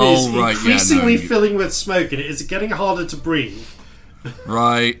the room Oh, is right, yeah, increasingly no, you- filling with smoke, and it is getting harder to breathe.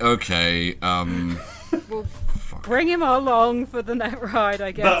 Right. Okay. Bring him along for the net ride,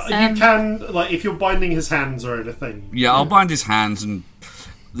 I guess. But you can, like, if you're binding his hands or anything. Yeah, I'll bind his hands, and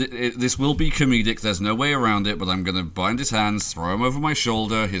this will be comedic. There's no way around it. But I'm gonna bind his hands, throw him over my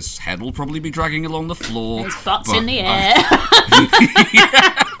shoulder. His head will probably be dragging along the floor. His butt's but in the air.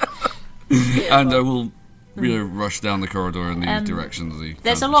 And I will, rush down the corridor in the direction of the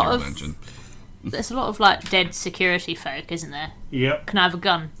there's a lot transmaterial of- engine. There's a lot of like dead security folk, isn't there? Yep. Can I have a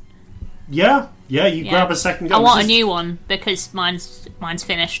gun? Yeah. You Yeah. grab a second I gun. want This a is- new one because mine's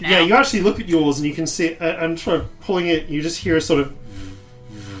finished now. Yeah, you actually look at yours and you can see, and sort of pulling it, you just hear a sort of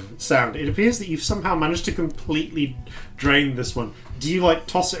sound. It appears that you've somehow managed to completely drain this one. Do you, like,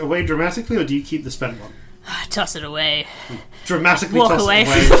 toss it away dramatically, or do you keep the spent one? Toss it away. Dramatically Walk toss away it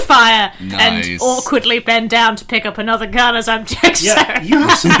from away. the fire Nice. and awkwardly bend down to pick up another gun as I'm doing Yeah, so. you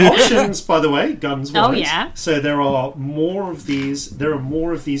have some options, by the way, guns wise. Oh, yeah? So there are more of these. There are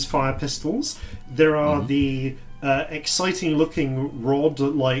more of these fire pistols. There are the exciting-looking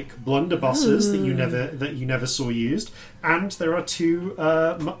rod-like blunderbusses that you never saw used, and there are two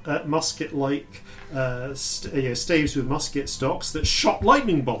musket-like staves with musket stocks that shot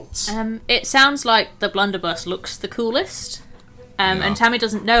lightning bolts. It sounds like the blunderbuss looks the coolest. Yeah. And Tammy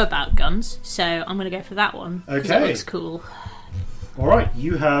doesn't know about guns, so I'm going to go for that one. 'cause Okay. It looks cool. All right,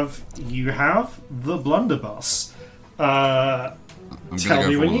 you have the blunderbuss. I'm Tell gonna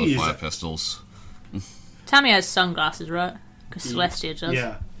me go for when one of you the use fire it. pistols. Tammy has sunglasses, right? Because Celestia does.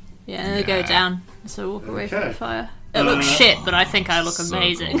 Yeah. Yeah, they go down. So walk away from Okay. the fire. It looks shit, but I think I look So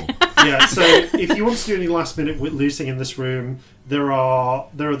amazing. cool. Yeah, so if you want to do any last minute looting in this room, there are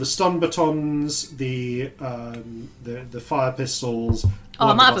the stun batons, the fire pistols. Oh,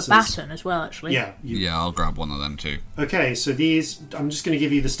 I might have a blunderbusses. baton as well, actually. Yeah. Yeah, I'll grab one of them too. Okay, so these I'm just going to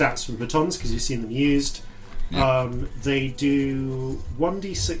give you the stats for the batons because you've seen them used. Yeah. They do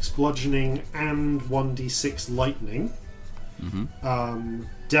 1d6 bludgeoning and 1d6 lightning.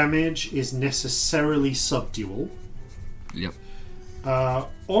 Damage is necessarily subdual. Yep.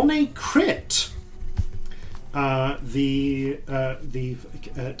 On a crit, the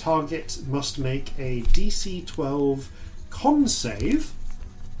target must make a DC 12 con save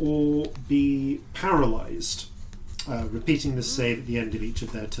or be paralyzed, repeating the save at the end of each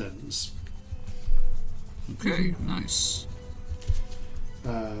of their turns. Okay, nice.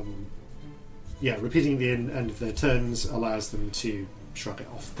 Repeating the end of their turns allows them to shrug it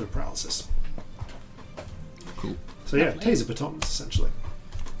off the paralysis. Cool. So yeah, taser batons essentially.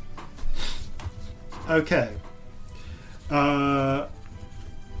 Okay. I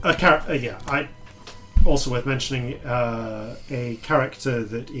also worth mentioning a character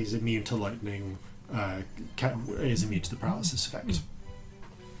that is immune to lightning is immune to the paralysis effect.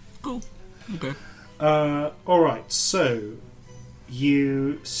 Cool. Okay. Alright, so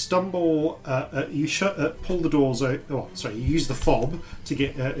you stumble, you pull the doors you use the fob to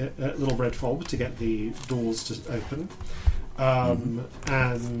get a little red fob to get the doors to open,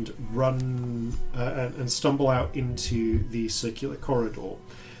 and run and stumble out into the circular corridor.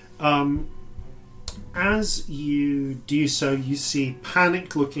 As you do so, you see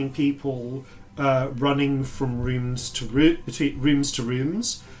panicked-looking people running from between rooms to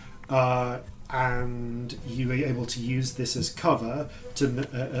rooms. And you are able to use this as cover to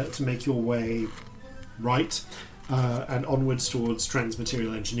make your way right and onwards towards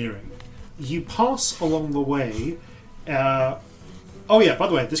transmaterial engineering. You pass along the way. By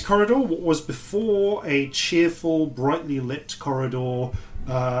the way, this corridor was before a cheerful, brightly lit corridor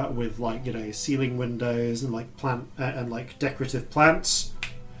with ceiling windows and plant and decorative plants.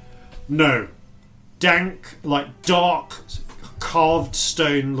 No, dank, dark, carved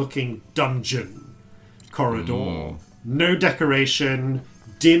stone looking dungeon corridor. No decoration,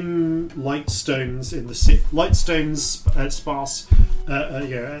 dim light stones in the at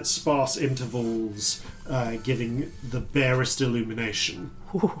sparse intervals, giving the barest illumination.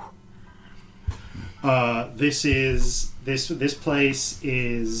 This place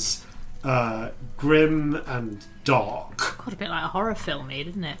is grim and dark. Got a bit like a horror film,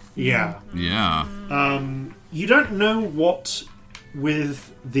 didn't it? Yeah. Yeah. You don't know what,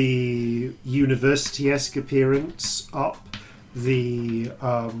 with the university-esque appearance up, the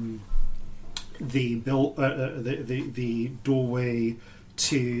doorway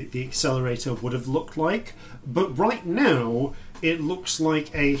to the accelerator would have looked like, but right now it looks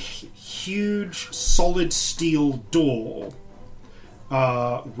like a huge solid steel door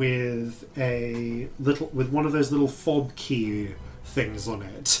with one of those little fob key things on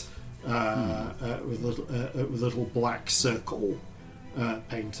it, with little black circle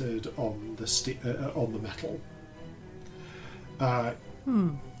painted on the metal.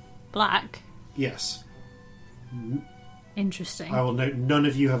 Black. Yes. Interesting. I will note none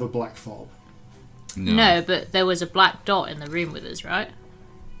of you have a black fob. No, but there was a black dot in the room with us, right?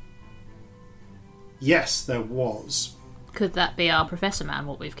 Yes, there was. Could that be our Professor Man,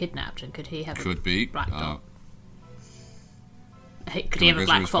 what we've kidnapped, and could he have Could a be. black dot? Could Can he I have go a through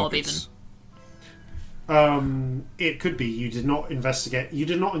black his fob pockets? Even? It could be. You did not investigate. You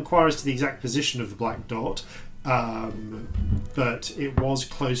did not inquire as to the exact position of the black dot, but it was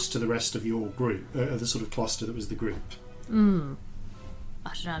close to the rest of your group, the sort of cluster that was the group. I don't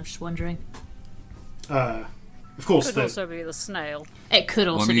know, I'm just wondering. Of course, Could also be the snail. It could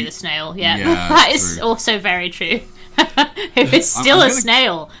also be the snail, yeah. Yeah, That that's is true. also very true. It is still I'm a gonna-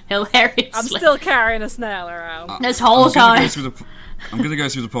 snail, hilariously. I'm still carrying a snail around. This whole time. I'm going to go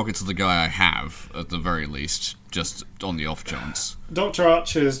through the pockets of the guy I have, at the very least, just on the off chance. Dr.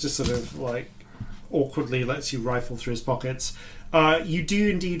 Archer's just sort of awkwardly lets you rifle through his pockets. You do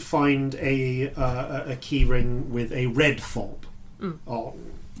indeed find a key ring with a red fob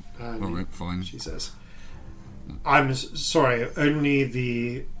on. Alright, fine. She says, "I'm sorry.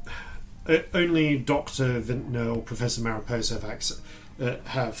 Only Dr. Vintner or Professor Mariposa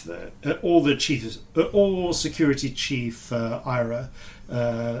have all Security Chief Ira,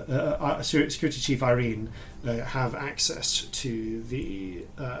 Security Chief Irene have access to the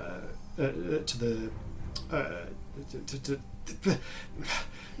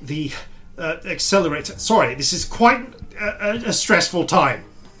accelerator. Sorry, this is quite a stressful time."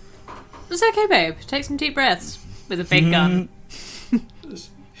 It's okay, babe. Take some deep breaths with a big gun.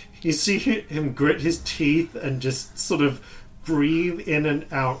 You see him grit his teeth and just sort of breathe in and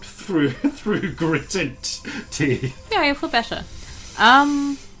out through gritted teeth. Yeah, you'll feel better.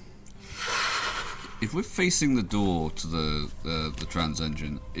 If we're facing the door to the trans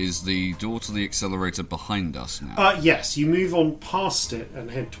engine, is the door to the accelerator behind us now? Yes, you move on past it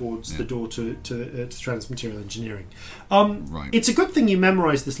and head towards the door to Transmaterial Engineering. Right. It's a good thing you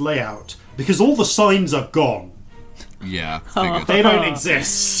memorised this layout, because all the signs are gone. Yeah, figured. They don't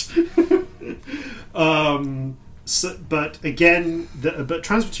exist. But again, but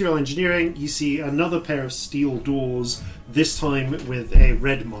Transmaterial Engineering, you see another pair of steel doors, this time with a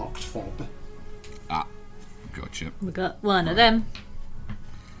red marked fob. Gotcha. We got one of them.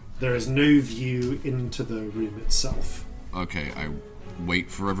 There is no view into the room itself. Okay, I wait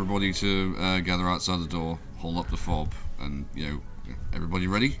for everybody to gather outside the door, hold up the fob, and, everybody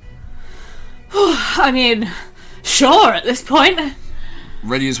ready? I mean, sure at this point.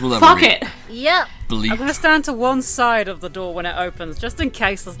 Ready as we'll ever Fuck be. it. Yep. Bleep. I'm going to stand to one side of the door when it opens, just in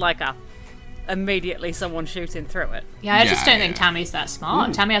case there's immediately someone shooting through it. Yeah, I just don't Yeah. think Tammy's that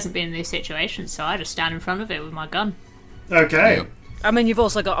smart. Tammy hasn't been in these situations, so I just stand in front of it with my gun. Okay. Yep. I mean, you've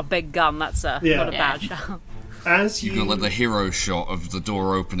also got a big gun, that's not a Yeah. bad shout. As You've you got the hero shot of the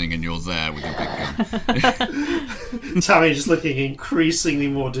door opening and you're there with your big gun. Tammy just looking increasingly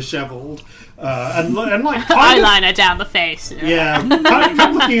more dishevelled, and kind of, Eyeliner down the face. yeah, kind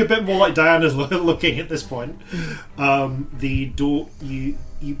of looking a bit more like Diana's looking at this point. The door, you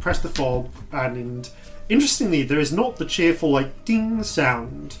press the fob, and interestingly, there is not the cheerful ding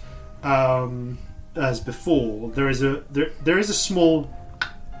sound as before. There is a small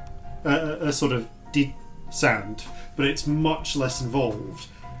a sort of sound, but it's much less involved.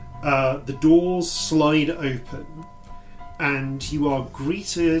 The doors slide open, and you are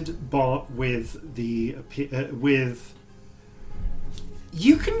greeted with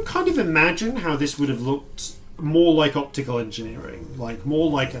you can kind of imagine how this would have looked more like optical engineering, more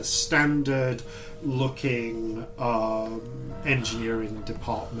like a standard looking engineering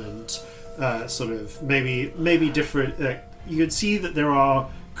department, sort of maybe different. You could see that there are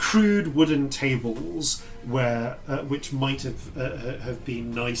crude wooden tables which might have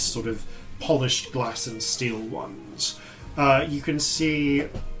been nice sort of polished glass and steel ones. You can see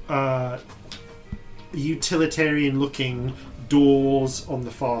utilitarian looking doors on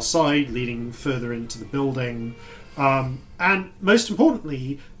the far side leading further into the building, and most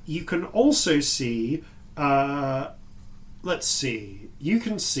importantly you can also see you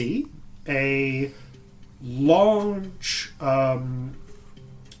can see a large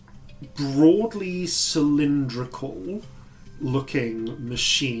broadly cylindrical looking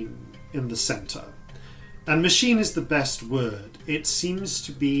machine in the center. And machine is the best word. It seems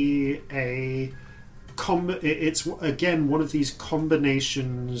to be it's again one of these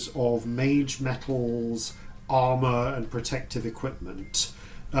combinations of mage metals, armor and protective equipment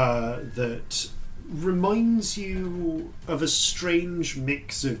that reminds you of a strange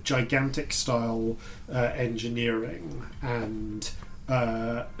mix of gigantic style engineering and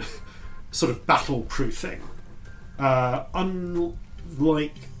sort of battle proofing.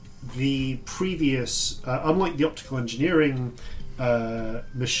 Unlike the optical engineering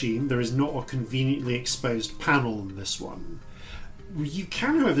machine, there is not a conveniently exposed panel in this one. You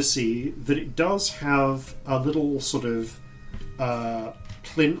can, however, see that it does have a little sort of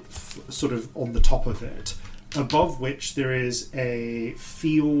plinth sort of on the top of it, above which there is a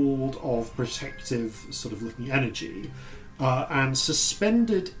field of protective sort of looking energy. And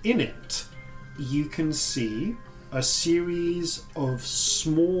suspended in it, you can see a series of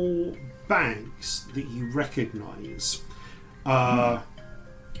small bags that you recognise.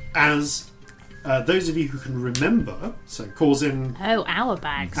 As those of you who can remember, so Corzin. Oh, our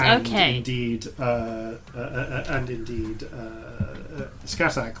bags. And Okay. Indeed,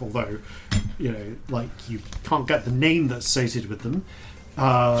 Skatak, although, you can't get the name that's associated with them,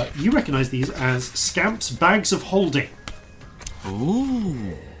 you recognise these as Scamp's bags of holding.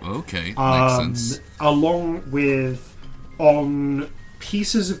 Ooh, okay, makes sense. Along with, on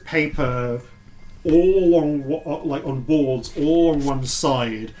pieces of paper, all along, on boards, all on one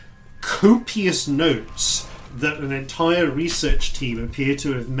side, copious notes that an entire research team appear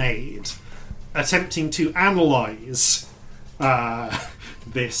to have made, attempting to analyse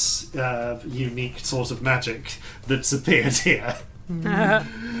this unique sort of magic that's appeared here.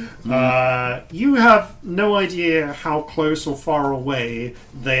 You have no idea how close or far away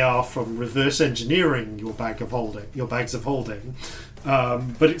they are from reverse engineering your bags of holding,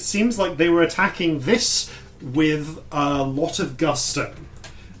 but it seems like they were attacking this with a lot of gusto.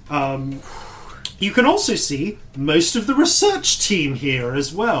 You can also see most of the research team here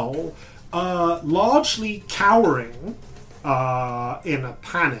as well, largely cowering in a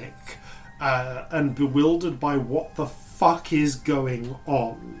panic and bewildered by what the fuck is going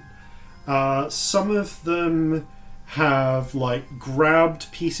on. Some of them have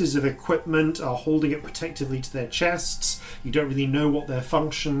grabbed pieces of equipment, are holding it protectively to their chests. You don't really know what their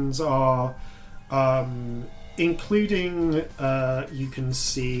functions are, including you can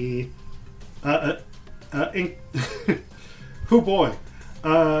see oh boy,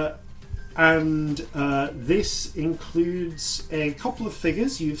 and this includes a couple of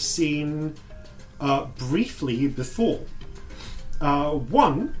figures you've seen briefly before.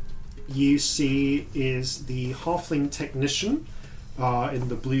 One you see is the halfling technician in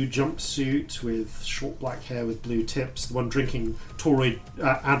the blue jumpsuit with short black hair with blue tips, the one drinking Toroid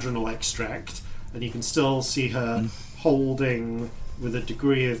adrenal extract, and you can still see her holding, with a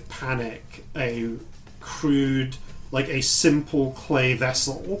degree of panic, a crude, a simple clay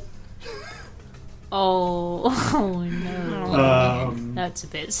vessel. Oh no. That's a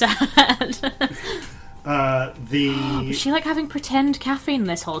bit sad. Was she having pretend caffeine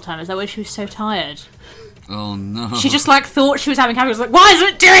this whole time? Is that why she was so tired? Oh no. She just thought she was having caffeine. She was why isn't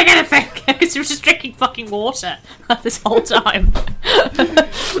it doing anything? Because she was just drinking fucking water this whole time.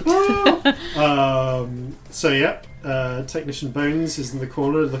 So yeah, Technician Bones is in the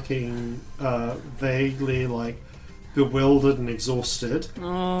corner looking vaguely bewildered and exhausted.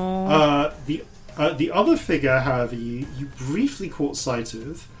 The other figure, however, you briefly caught sight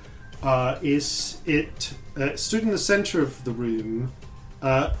of, stood in the centre of the room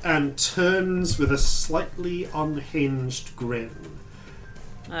and turns with a slightly unhinged grin.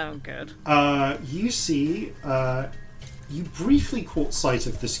 Oh, good. You see, you briefly caught sight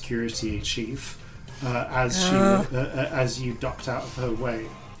of the security chief as you ducked out of her way.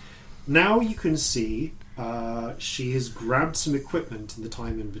 Now you can see she has grabbed some equipment in the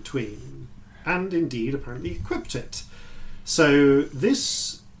time in between, and indeed apparently equipped it. So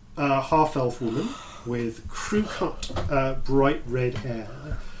this half-elf woman with crew-cut bright red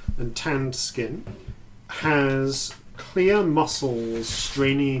hair and tanned skin has clear muscles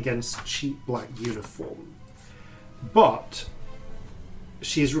straining against cheap black uniform. But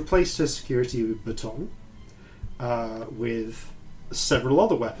she has replaced her security baton with several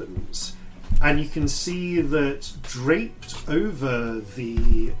other weapons. And you can see that draped over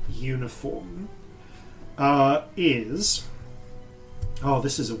the uniform is... Oh,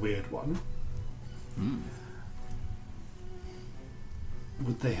 this is a weird one.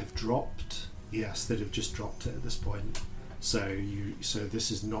 Would they have dropped? Yes, they'd have just dropped it at this point. So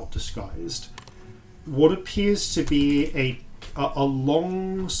this is not disguised. What appears to be a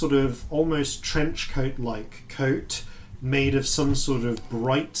long, sort of almost trench coat-like coat made of some sort of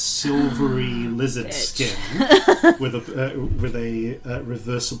bright silvery lizard skin with a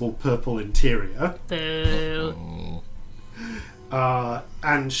reversible purple interior. Boo.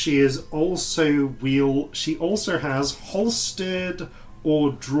 And she is also She also has holstered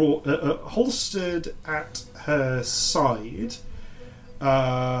or holstered at her side.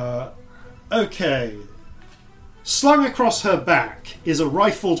 Okay. Slung across her back is a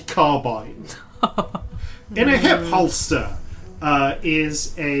rifled carbine. In a hip holster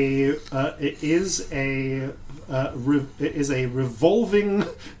is a revolving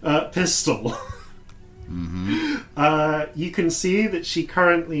pistol. You can see that she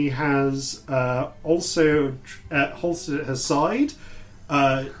currently has also holstered at her side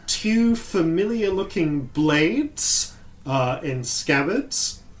two familiar-looking blades in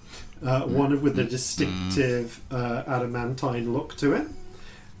scabbards, one with a distinctive adamantine look to it.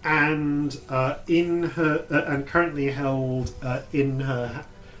 And currently held in her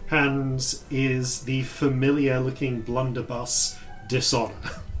hands is the familiar-looking blunderbuss Dishonor.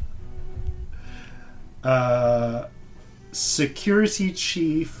 Security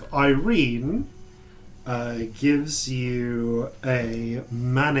Chief Irene gives you a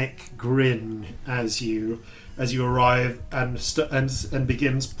manic grin as you arrive and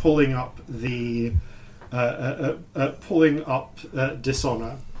begins pulling up the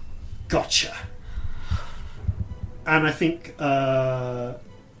Dishonor. Gotcha. And I think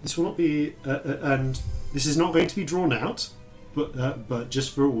this will not be, and this is not going to be drawn out, but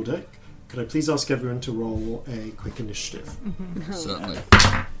just for order, could I please ask everyone to roll a quick initiative? Certainly.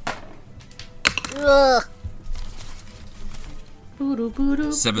 Ugh.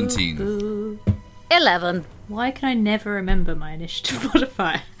 17. 11. Why can I never remember my initiative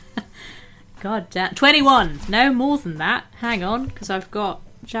modifier? God damn. 21. No more than that. Hang on, because I've got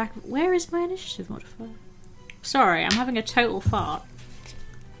Jack. Where is my initiative modifier? Sorry, I'm having a total fart.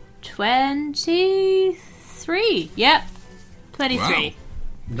 23. Yep. 23. Wow.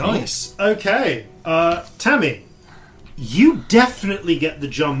 Nice. Okay. Tammy, you definitely get the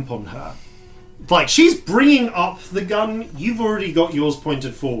jump on her. Like, she's bringing up the gun. You've already got yours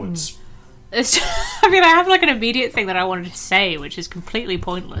pointed forwards. I have like an immediate thing that I wanted to say, which is completely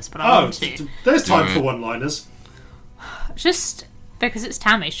pointless, but I want to. There's time for one-liners. Just because it's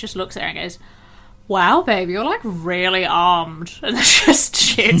Tammy, she just looks at her and goes, "Wow, babe, you're like really armed," and then just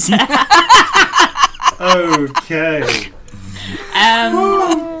shoots her. Okay.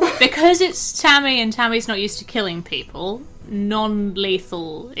 Because it's Tammy and Tammy's not used to killing people,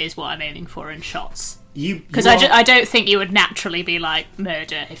 non-lethal is what I'm aiming for in shots. Because I don't think you would naturally be like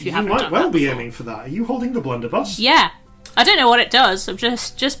murder if you haven't done that. You might well be before. aiming for that. Are you holding the blunderbuss? Yeah. I don't know what it does. I'm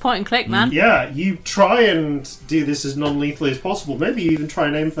just point and click, man. Yeah, you try and do this as non-lethally as possible. Maybe you even try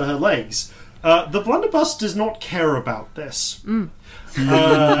and aim for her legs. The blunderbuss does not care about this.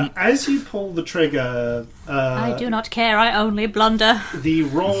 As you pull the trigger... I do not care, I only blunder. The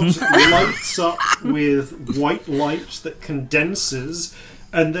rod lights up with white light that condenses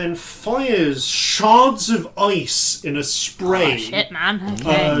and then fires shards of ice in a spray. Oh, shit, man.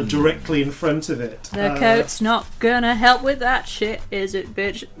 Okay. Directly in front of it. The coat's not gonna help with that shit, is it,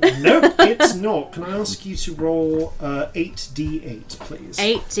 bitch? No, it's not. Can I ask you to roll 8d8, please?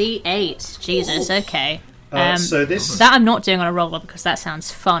 8d8. Jesus, okay. So this... That I'm not doing on a roller because that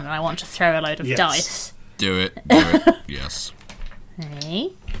sounds fun and I want to throw a load of dice. Do it. Yes.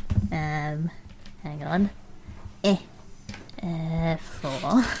 Okay. Hang on. 4. Do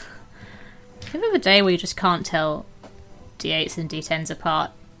you have a day where you just can't tell D8s and D10s apart?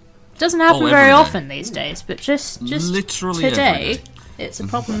 Doesn't happen every very day. often these days, but just Literally every today, day. it's a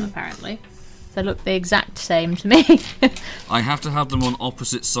problem apparently. They look the exact same to me. I have to have them on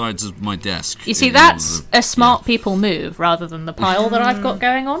opposite sides of my desk. You see, in that's order to- a smart people move rather than the pile that I've got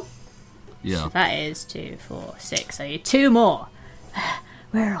going on. Yeah. That is 2, 4, 6. So you 2 more.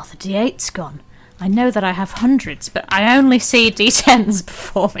 Where are all the D8s gone? I know that I have hundreds, but I only see D10s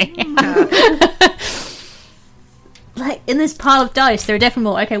before me. Like, in this pile of dice, there are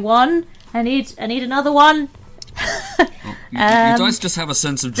definitely more. Okay, 1. I need another one. You guys just have a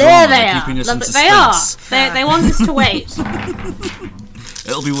sense of There drama. they They're are. keeping us in They are. suspense. They want us to wait.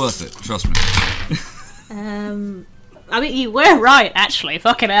 It'll be worth it. Trust me. I mean, you were right, actually.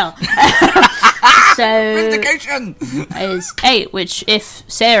 Fucking hell. So Vindication! is 8, which, if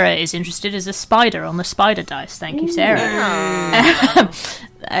Sarah is interested, is a spider on the spider dice. Thank you, Sarah. That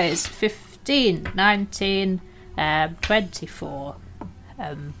is 15, 19, 24,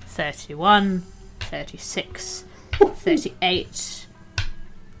 31, 36, 38,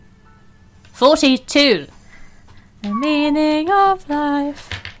 42. The meaning of life.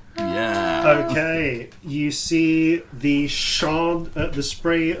 Yeah. Okay, you see the shard, the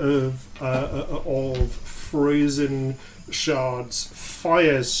spray of frozen shards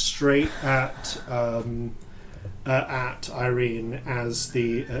fires straight at Irene as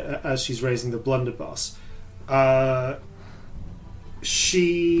she's raising the blunderbuss.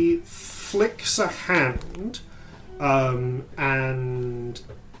 She flicks a hand, and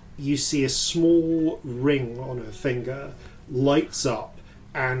you see a small ring on her finger lights up.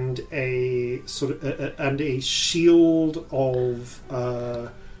 And a shield of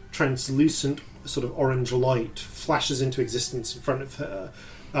translucent sort of orange light flashes into existence in front of her,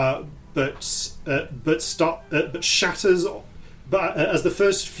 but shatters. But as the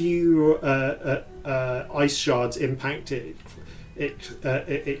first few ice shards impact it,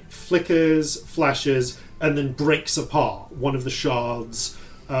 it flickers, flashes, and then breaks apart. One of the shards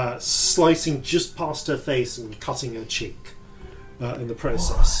slicing just past her face and cutting her cheek. In the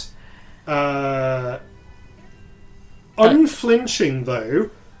process. Unflinching, though,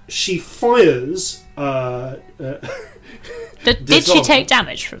 she fires... Did she take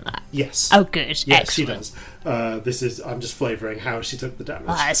damage from that? Yes. Oh, good. Yes, Excellent. she does. I'm just flavouring how she took the damage.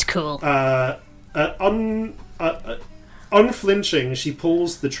 Oh, that's cool. Unflinching, she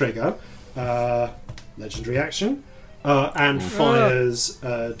pulls the trigger, legendary action, and fires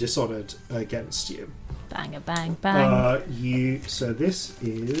Dishonoured against you. Bang, bang, bang. So this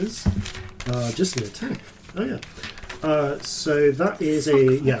is just an attack. Oh yeah. So that is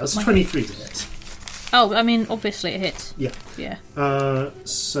that's 23 to hit. Oh, I mean, obviously it hits. Yeah. Yeah.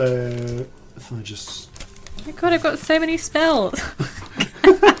 So if I just... Oh my god, I've got so many spells.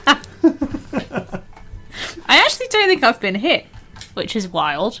 I actually don't think I've been hit, which is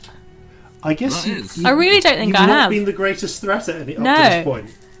wild. I guess I really don't think you've I not have. been the greatest threat at any up No. to this point.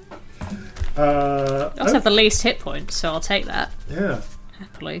 I also have the least hit points, so I'll take that Yeah.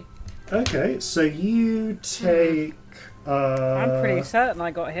 happily. Okay, so you take... I'm pretty certain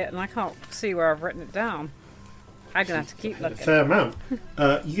I got hit, and I can't see where I've written it down. I'm gonna have to keep a looking. fair amount.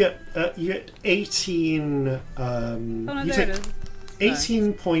 You get 18. No, you there take it is.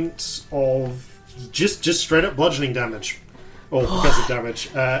 18 points of just straight up bludgeoning damage, or progressive damage,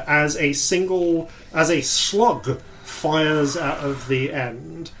 as a slug fires out of the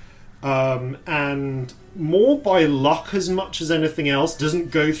end, and more by luck as much as anything else,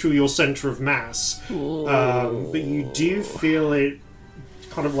 doesn't go through your center of mass, but you do feel it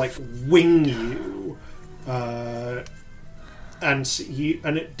kind of like wing you.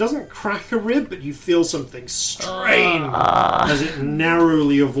 And it doesn't crack a rib, but you feel something strain as it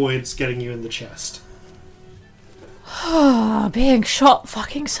narrowly avoids getting you in the chest. Being shot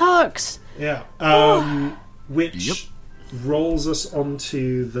fucking sucks. Yeah. Which rolls us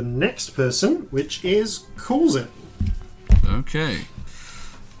onto the next person, which is Coulson. Okay.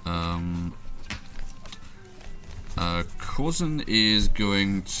 Coulson is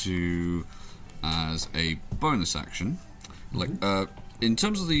going to, as a bonus action, in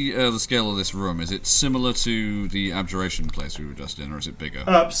terms of the scale of this room, is it similar to the Abjuration place we were just in, or is it bigger?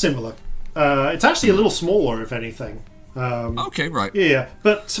 Similar. It's actually a little smaller, if anything. Okay, right. Yeah,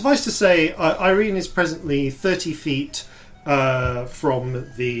 but suffice to say, Irene is presently 30 feet from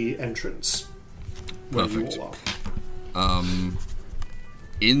the entrance. Perfect.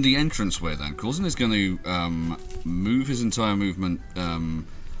 In the entranceway, then, Coulson is going to move his entire movement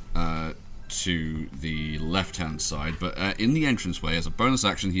to the left-hand side, but in the entranceway, as a bonus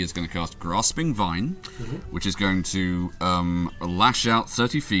action, he is going to cast Grasping Vine, which is going to lash out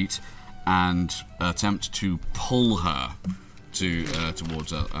 30 feet and attempt to pull her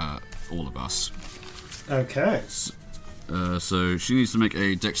towards all of us. Okay. So she needs to make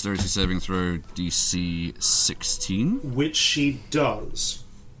a dexterity saving throw, DC 16. Which she does.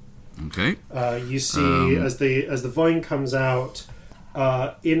 Okay. You see, as the vine comes out,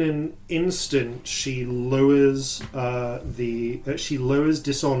 in an instant, she lowers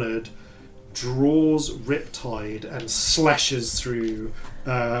Dishonored, draws Riptide, and slashes through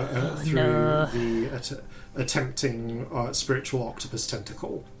the attempting spiritual octopus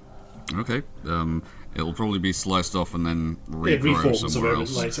tentacle. Okay. It'll probably be sliced off and then It regrow reforms a somewhere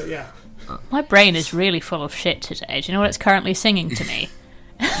moment else. later. Yeah. My brain is really full of shit today. Do you know what it's currently singing to me?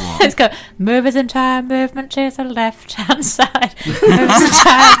 It's got move his entire movement to the left hand side. Move his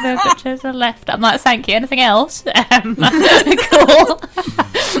entire movement to the left. I'm like, thank you. Anything else? Cool.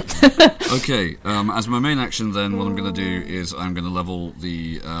 Okay. As my main action, then, what I'm going to do is I'm going to level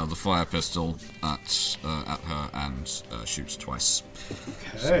the fire pistol at her and shoot twice.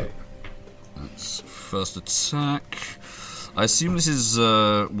 Okay. So, that's first attack. I assume this is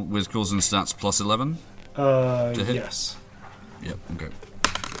with Coulson stats plus 11? To hit? Yes. Yep, okay.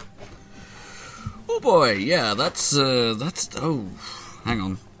 Oh boy, yeah, that's oh, hang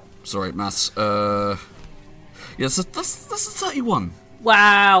on. Sorry, maths. Yeah, so that's a 31.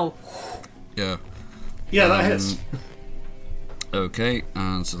 Wow. Yeah. Yeah, that hits. Okay,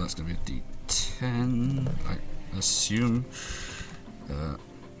 and so that's going to be a D10, I assume.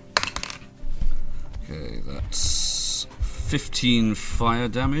 Okay, that's 15 fire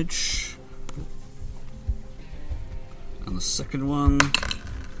damage. And the second one,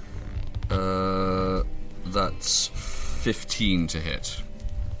 that's 15 to hit.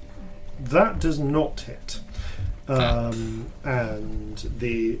 That does not hit. But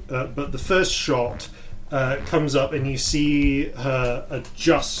the first shot comes up, and you see her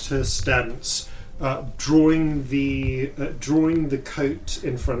adjust her stance, drawing the coat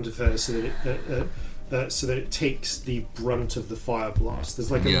in front of her so that it takes the brunt of the fire blast.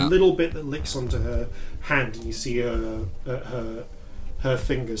 There's like a little bit that licks onto her hand, and you see her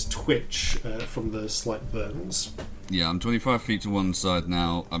fingers twitch from the slight burns. Yeah, I'm 25 feet to one side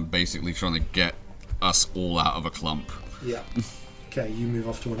now. I'm basically trying to get us all out of a clump. Yeah. Okay, you move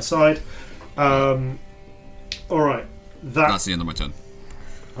off to one side. Alright. That's the end of my turn.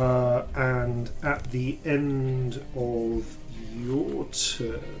 And at the end of your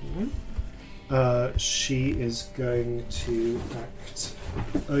turn, she is going to act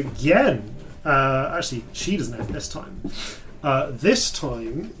again. Actually, she doesn't act this time. This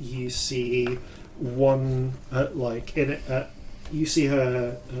time, you see one you see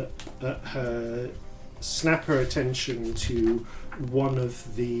her snap her attention to one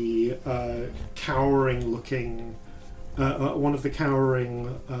of the cowering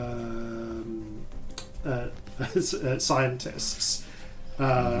scientists,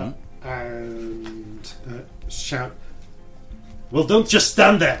 and shout, "Well, don't just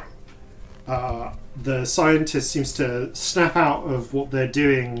stand there!" The scientist seems to snap out of what they're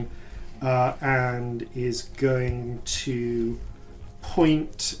doing and is going to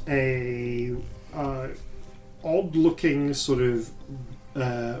point a odd-looking sort of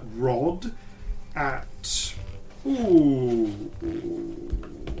rod at...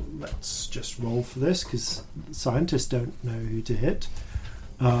 Let's just roll for this, because scientists don't know who to hit.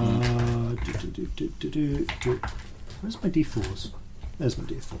 Where's my d4s? There's my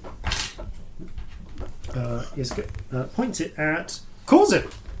d4. Points it at Corzin.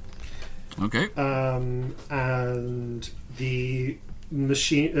 Okay. And the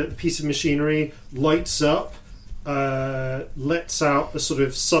piece of machinery lights up, lets out a sort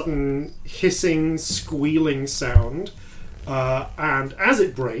of sudden hissing, squealing sound, and as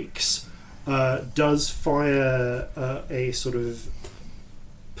it breaks, does fire a sort of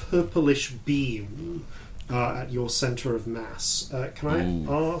purplish beam at your center of mass. Can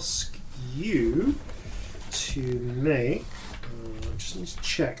I ask you to make... I just need to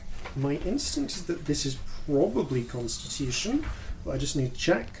check. My instinct is that this is probably Constitution, but I just need to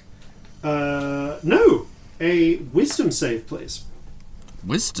check. No! A Wisdom save, please.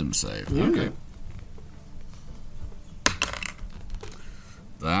 Wisdom save? Yeah. Okay.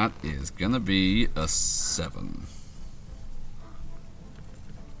 That is gonna be a 7.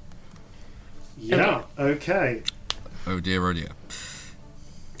 Yeah, okay. Oh dear, oh dear.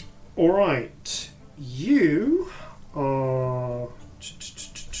 Alright. You are...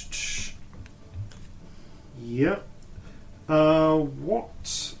 Yeah.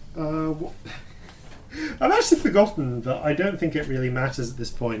 What... I've actually forgotten, but I don't think it really matters at this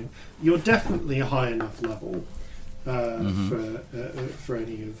point. You're definitely a high enough level for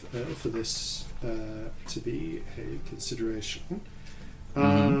any of for this to be a consideration.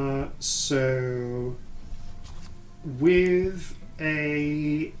 So, with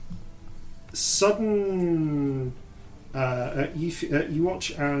a sudden, you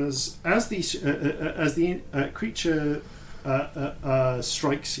watch as the creature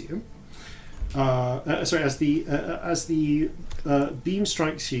strikes you. As the beam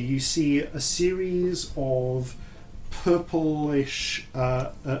strikes you, you see a series of purplish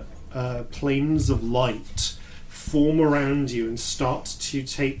planes of light form around you and start to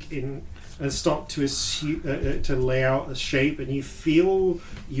take in and start to to lay out a shape, and you feel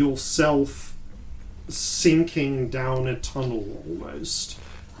yourself sinking down a tunnel almost.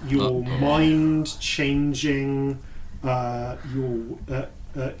 Your mind changing, your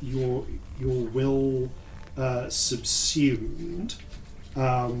will subsumed.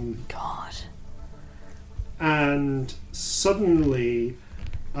 God. And suddenly,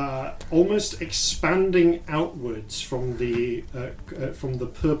 almost expanding outwards from the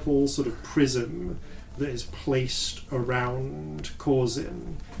purple sort of prism that is placed around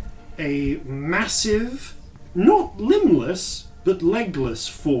Corzin, a massive, not limbless but legless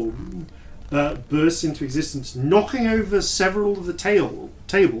form bursts into existence, knocking over several of the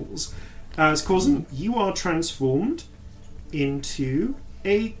tables. As Corzin, you are transformed into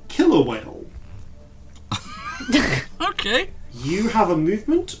a killer whale. Okay. You have a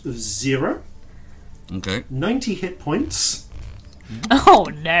movement of 0. Okay. 90 hit points.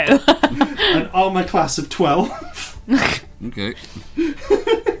 Oh no. An armor class of 12. Okay.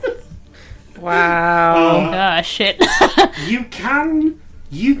 Wow. Shit. You can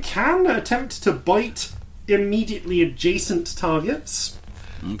attempt to bite immediately adjacent targets.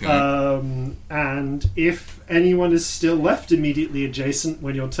 Okay. And if anyone is still left immediately adjacent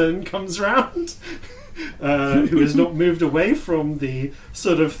when your turn comes round, who has not moved away from the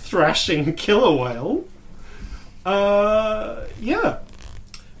sort of thrashing killer whale, yeah.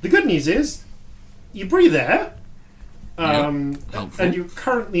 The good news is, you breathe air, and you're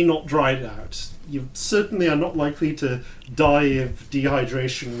currently not dried out. You certainly are not likely to die of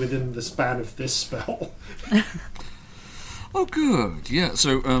dehydration within the span of this spell. Oh, good. Yeah.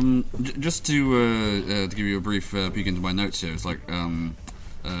 So, just to give you a brief peek into my notes here, it's like,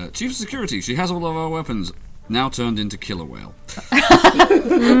 Chief of Security. She has all of our weapons now turned into killer whale.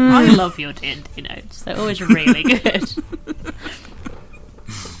 I love your D&D notes. They're always really good.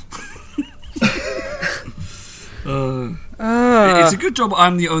 It's a good job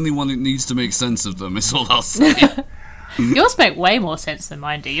I'm the only one that needs to make sense of them, is all I'll say. Yours make way more sense than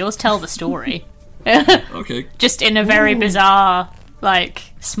mine do. Yours tell the story. Okay. Just in a very bizarre,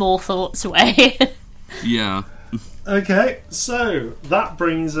 like, small thoughts way. Yeah. Okay, so that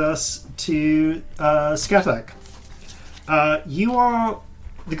brings us to Skatak. You are...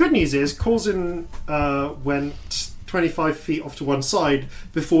 The good news is, Corzin went 25 feet off to one side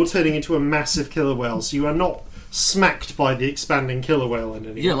before turning into a massive killer whale, so you are not smacked by the expanding killer whale in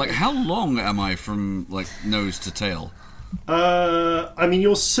any way. Yeah, like, how long am I from, like, nose to tail? I mean,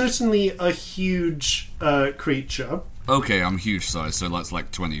 you're certainly a huge creature. Okay, I'm huge size, so that's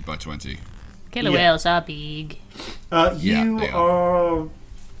like 20 by 20. Killer whales are big. You they are.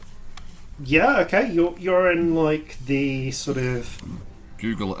 Yeah, okay. You're in like the sort of.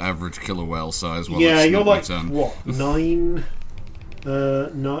 Google average killer whale size. Well, Yeah, it's you're not my like turn. what 9?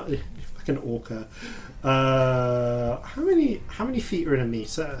 Not like an orca. How many feet are in a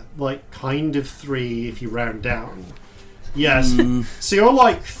meter? Like kind of 3 if you round down. Yes. So you're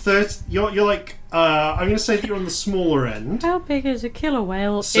like 30. You're like. I'm going to say that you're on the smaller end. How big is a killer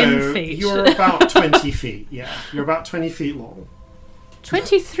whale So in feet? you're about 20 feet. Yeah, you're about 20 feet long.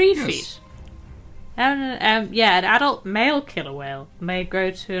 23 Yes. feet. An adult male killer whale may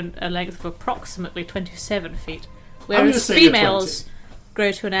grow to a length of approximately 27 feet, gonna whereas say you're females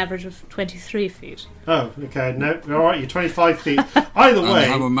grow to an average of 23 feet. Oh, okay. No, all right. You're 25 feet. Either And way,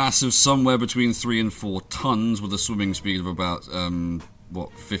 have a mass of somewhere between 3 and 4 tons with a swimming speed of about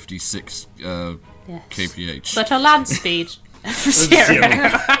 56 Yes. kph. But a land speed of 0. 0.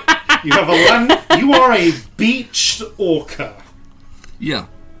 You have a land. You are a beached orca. Yeah.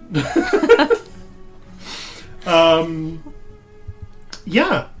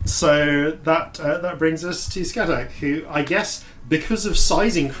 Yeah. So that brings us to Skadak, who I guess because of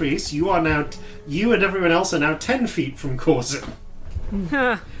size increase, you and everyone else are now 10 feet from Corzin,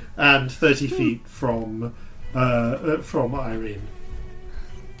 and 30 feet from Irene.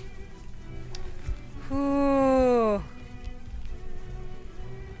 Ooh.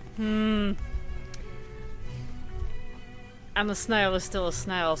 And the snail is still a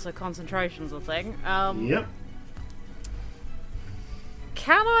snail, so concentration's a thing. Yep.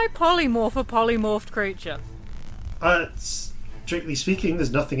 Can I polymorph a polymorphed creature? Strictly speaking,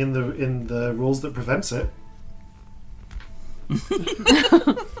 there's nothing in the rules that prevents it.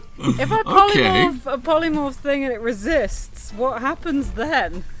 If I polymorph a polymorph thing and it resists, what happens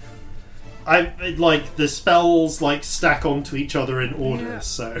then? Like the spells like stack onto each other in order. Yeah.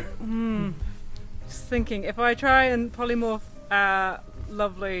 So Just thinking, if I try and polymorph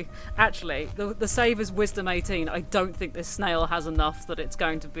lovely... Actually, the save is Wisdom 18. I don't think this snail has enough that it's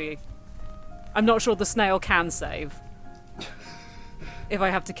going to be... I'm not sure the snail can save. If I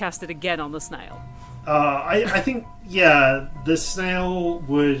have to cast it again on the snail. I think, yeah, the snail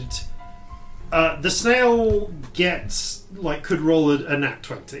would... the snail gets, could roll a nat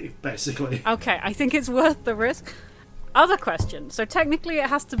 20, basically. Okay, I think it's worth the risk. Other question. So technically it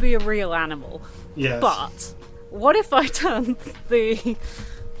has to be a real animal. Yes. But what if I turn the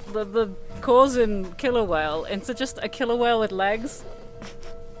Corzin killer whale into just a killer whale with legs?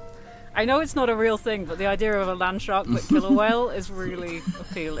 I know it's not a real thing, but the idea of a land shark but killer whale is really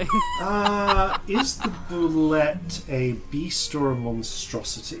appealing. Is the bullet a beast or a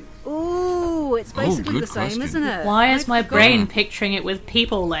monstrosity? Ooh, it's basically good the same, question. isn't it? Why is I my forgot. brain picturing it with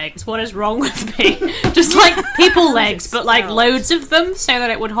people legs? What is wrong with me? Just people legs, but loads of them, so that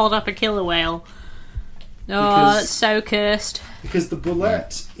it would hold up a killer whale. Oh, that's so cursed. Because the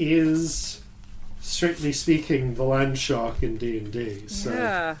bullet is, strictly speaking, the land shark in D&D. So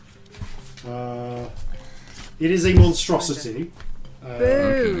Yeah. it is a monstrosity.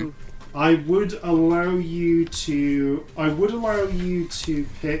 Boo. I would allow you to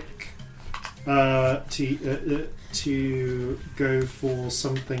pick to go for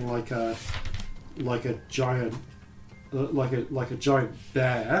something like a giant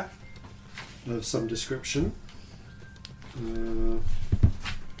bear of some description.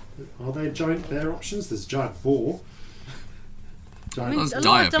 Are there giant bear options? There's giant boar. I mean, Those a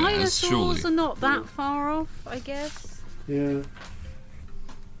lot of dire bears, dinosaurs surely. are not that far off, I guess. Yeah.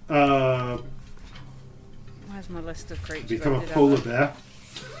 Where's my list of creatures? Become I a did polar have bear.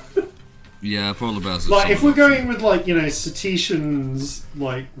 Yeah, polar bears. If we're going with cetaceans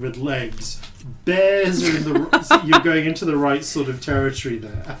with legs, bears are in the you're going into the right sort of territory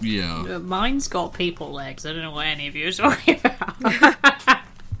there. Yeah. Mine's got people legs. I don't know what any of you are talking about.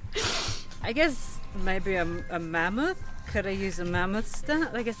 I guess maybe a mammoth? Could I use a mammoth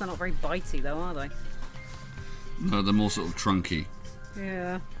stat? I guess they're not very bitey though, are they? No, they're more sort of trunky.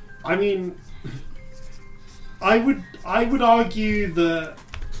 Yeah. I mean, I would argue that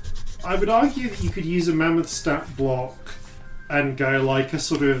you could use a mammoth stat block and go like a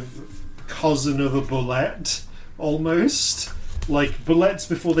sort of cousin of a bullet, almost like bullets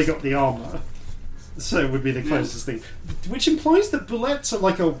before they got the armor. So it would be the closest thing, which implies that bullets are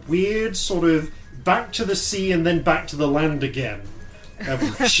like a weird sort of back to the sea and then back to the land again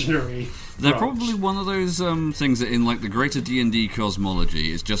evolutionary. They're branch. probably one of those things that in the greater D&D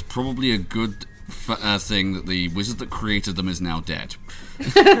cosmology is just probably a good thing that the wizard that created them is now dead.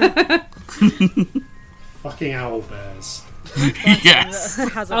 Fucking owlbears. Yes.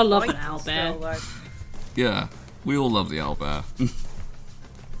 Has a I love bite an owlbear. still, though. Yeah. We all love the owlbear.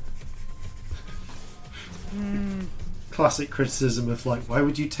 Classic criticism of like, why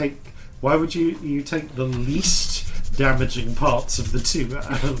would you take the least damaging parts of the two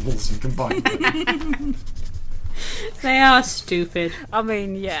animals and combine them? They are stupid. I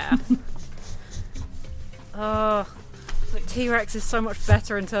mean, yeah. But T-Rex is so much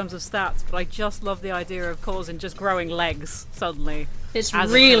better in terms of stats, but I just love the idea of causing just growing legs suddenly. It's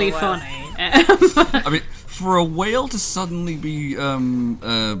As a really killer whale. funny. I mean, for a whale to suddenly be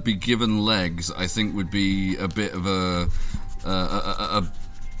given legs, I think would be a bit of a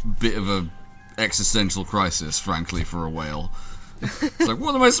existential crisis, frankly, for a whale. It's like,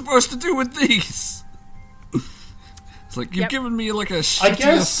 what am I supposed to do with these? It's like, you've given me like a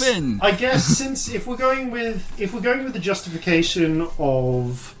shittier fin. I guess since if we're going with the justification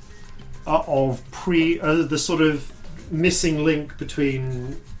of the sort of missing link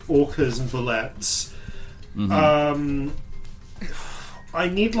between orcas and bullets, I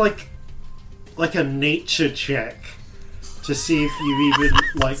need like a nature check to see if you've even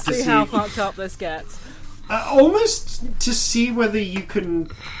like to See how fucked up this gets. almost to see whether you can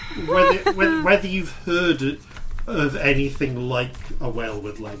whether you've heard of anything like a whale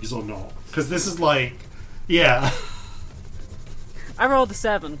with legs or not, because this is like, yeah. I rolled a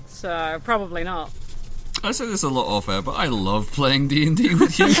 7, so probably not. I say this a lot off air, but I love playing D&D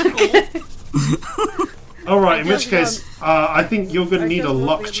with you. All right, in which case, I think you're going to I need a just want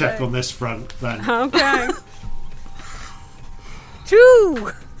luck the check leg. on this front, then. Okay.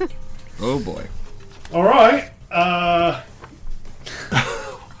 2! Oh boy. All right.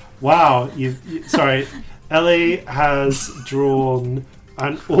 Wow. Sorry. Ellie has drawn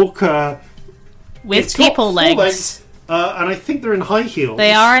an orca With It's got people full legs. and I think they're in high heels.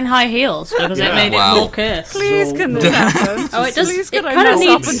 They are in high heels because Yeah. it made Wow. it more cursed. Please can this happen? Oh, it does. Please It can I kind of mess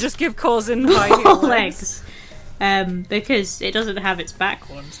up needs and just give Corzin high heel full legs? legs, because it doesn't have its back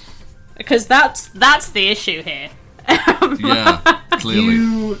ones. Because that's the issue here. Yeah,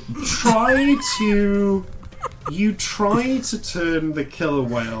 clearly. You try to turn the killer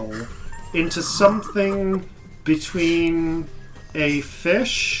whale into something between a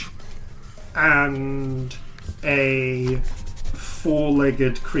fish and a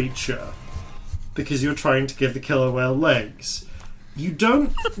four-legged creature, because you're trying to give the killer whale legs. You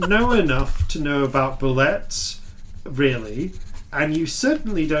don't know enough to know about bullets, really, and you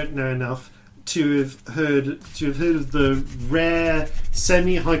certainly don't know enough to have heard of the rare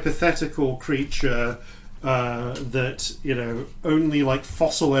semi-hypothetical creature that, you know, only like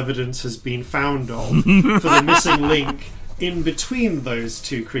fossil evidence has been found of for the missing link in between those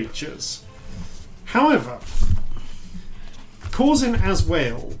two creatures. However, Corzin as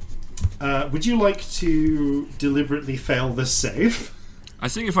whale, would you like to deliberately fail this save? I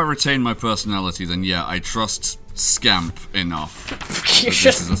think if I retain my personality, then yeah, I trust Scamp enough that You this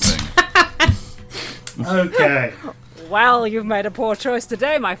is a shouldn't. thing. Okay. Well, you've made a poor choice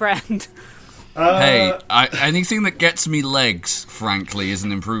today, my friend. Hey, anything that gets me legs, frankly, is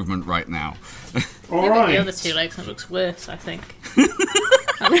an improvement right now. All The right. other two legs, it looks worse, I think.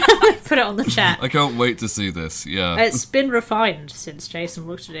 I'm gonna put it on the chat. I can't wait to see this, yeah. It's been refined since Jason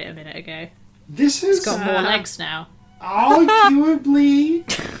looked at it a minute ago. This has It's got more legs now. arguably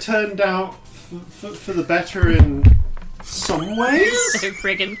turned out for the better in some ways. So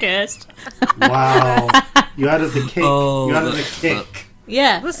friggin' cursed. Wow. You added the kick. Oh, you added the that- kick.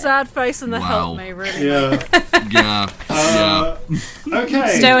 Yeah. The sad face and the Wow. help me really. Yeah. Yeah, yeah.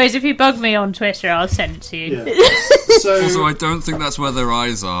 Okay. Stowaways, if you bug me on Twitter, I'll send it to you. Yeah. So, Also, I don't think that's where their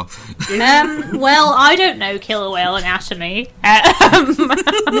eyes are. Well, I don't know killer whale anatomy.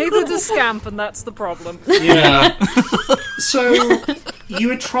 Neither does Scamp, and that's the problem. yeah. So you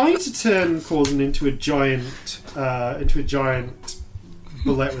were trying to turn Corzin into a giant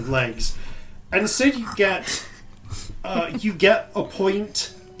bullet with legs, and instead you get a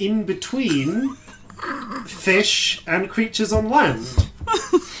point in between fish and creatures on land.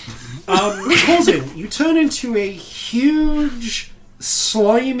 Corzin, you turn into a huge,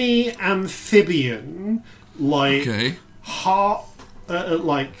 slimy amphibian, like Okay.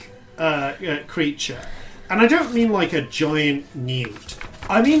 creature, and I don't mean like a giant newt.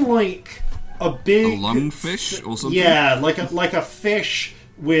 I mean like a big A lungfish or something? Yeah, like a fish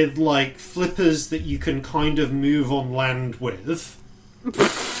with like flippers that you can kind of move on land with.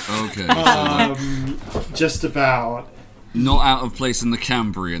 Okay. So like, Just about. not out of place in the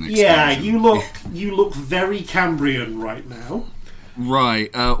Cambrian expansion. Yeah, you look very Cambrian right now. Right.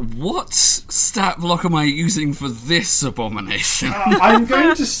 What stat block am I using for this abomination? I'm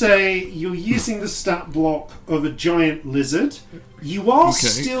going to say you're using the stat block of a giant lizard. You are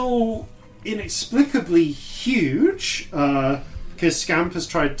still inexplicably huge, because Scamp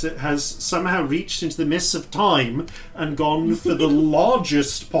has somehow reached into the mists of time and gone for the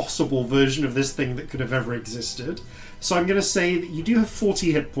largest possible version of this thing that could have ever existed. So I'm going to say that you do have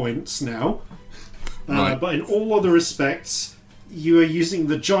 40 hit points now, Right. but in all other respects, you are using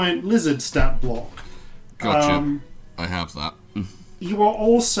the giant lizard stat block. Gotcha. I have that. You are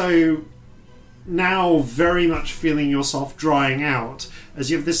also now very much feeling yourself drying out,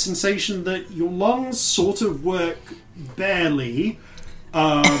 as you have this sensation that your lungs sort of work barely.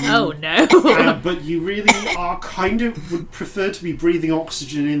 Oh no. But you really are kind of would prefer to be breathing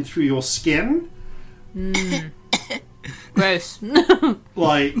oxygen in through your skin. Gross.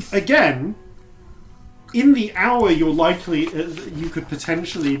 Like, again, in the hour you're likely, you could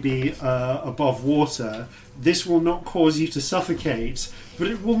potentially be above water. This will not cause you to suffocate, but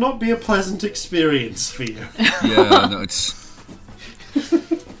it will not be a pleasant experience for you. Yeah, no, it's...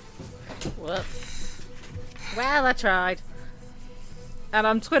 Whoops. Well, I tried. And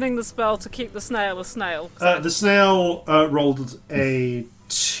I'm twinning the spell to keep the snail a snail. The snail rolled a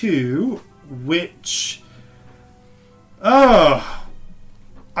 2, which... I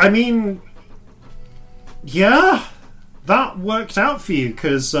mean... Yeah, that worked out for you,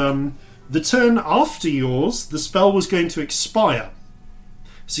 because the turn after yours, the spell was going to expire.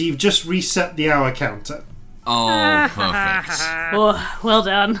 So you've just reset the hour counter. Oh, perfect. Oh, well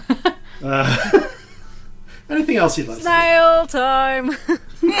done. Anything else you'd like to Snail time!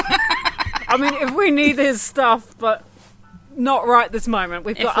 I mean, if we need his stuff, but not right this moment.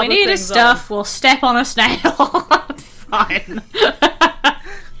 We've got If we other need his things stuff, we'll step on a snail. Fine.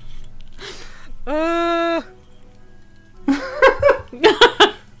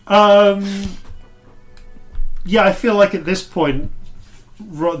 Yeah, I feel like at this point,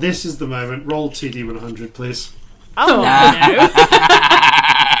 this is the moment. Roll 2d100, please. Oh, no.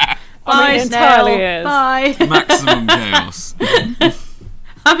 Bye, it snail. entirely is. Bye. Maximum chaos.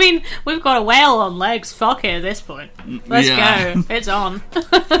 I mean, we've got a whale on legs. Fuck it at this point. Let's Yeah. go. It's on.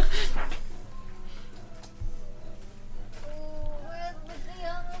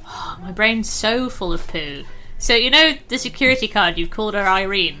 Oh, my brain's so full of poo. So, you know the security card, you've called her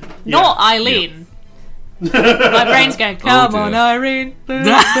Irene. Not Eileen. My brain's going, come on, dear. Irene.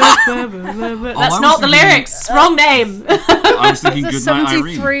 That's I not was the thinking- lyrics. Wrong name. I was thinking It's a goodnight,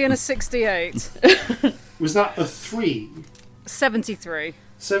 Irene. 73 and a 68. Was that a 3? 73.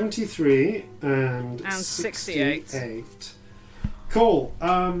 73 and 68. Cool.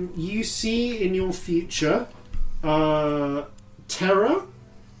 You see in your future terror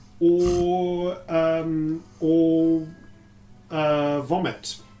or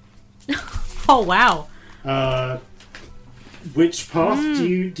vomit. Oh, wow. Which path do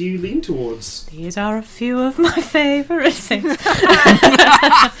you lean towards? These are a few of my favourite things.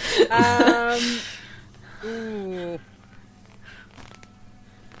 Ooh.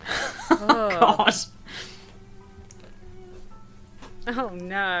 God. Oh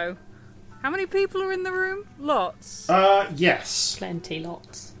no. How many people are in the room? Lots. Yes. Plenty,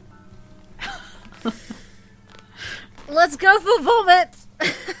 lots. Let's go for vomit!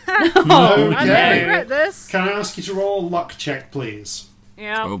 I don't Okay. regret this. Can I ask you to roll a luck check, please?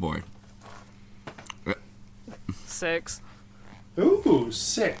 Yeah. Oh boy. 6. Ooh,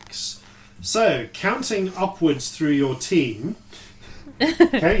 6. So, counting upwards through your team.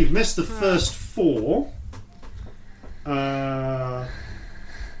 Okay, you've missed the first 4. I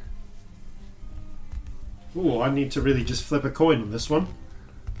need to really just flip a coin on this one.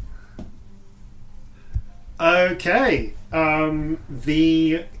 Okay,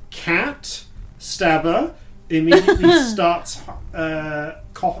 the cat stabber immediately starts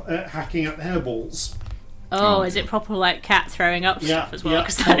hacking up hairballs. Oh, is it proper like cat throwing up stuff as well? Yeah,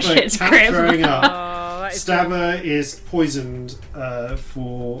 Because that proper shit's cat grim. throwing up. Oh, that is Stabber is poisoned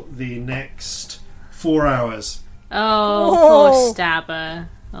for the next 4 hours. Oh, Whoa. poor Stabber.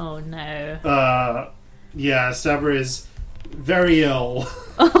 Oh no. Yeah, Stabber is very ill,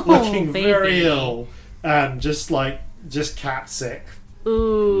 Oh, looking baby. very ill, and just cat sick,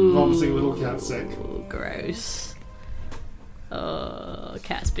 Ooh. vomiting little cat sick. Ooh, gross. Oh,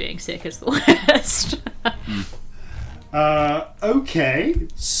 cats being sick is the worst. Okay,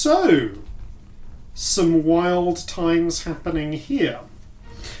 so some wild times happening here.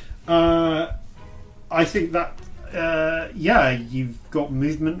 I think that you've got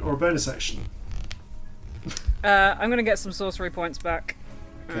movement or a bonus action. I'm going to get some sorcery points back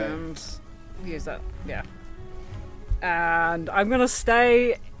Okay. and use that. Yeah. and I'm gonna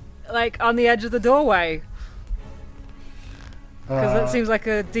stay on the edge of the doorway because that seems like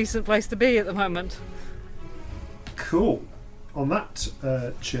a decent place to be at the moment. Cool. On that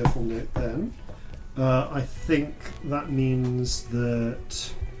cheerful note, then, I think that means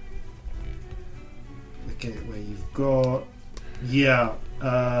that. Okay, where you've got. Yeah.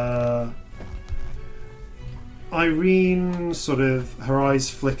 Irene, sort of, her eyes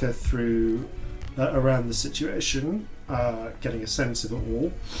flicker through around the situation, getting a sense of it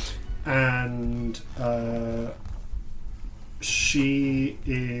all, and she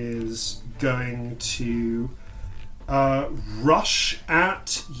is going to rush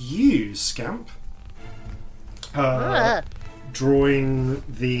at you, Scamp, drawing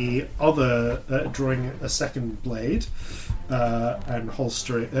the other, drawing a second blade, and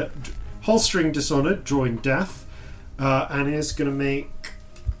holstering Dishonored, drawing Death, and is going to make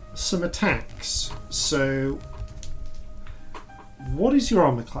some attacks. So, what is your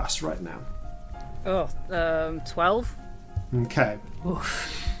armor class right now? 12. Okay.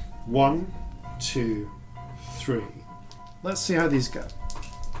 Oof. 1, 2, 3. Let's see how these go.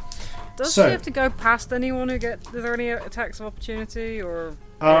 Does So- she have to go past anyone who is there any attacks of opportunity, or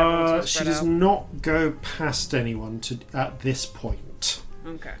She does not go past anyone at this point.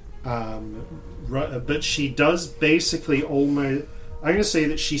 Okay. But she does basically almost. I'm going to say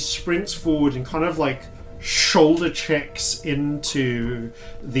that she sprints forward and kind of shoulder checks into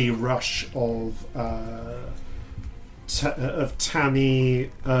the rush of Tammy,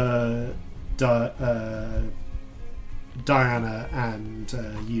 Diana, and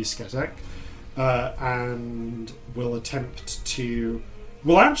Yusketek, and will attempt to.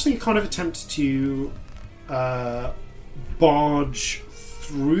 Will actually kind of attempt to barge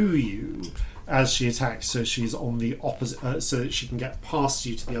through you as she attacks, so she's on the opposite, so that she can get past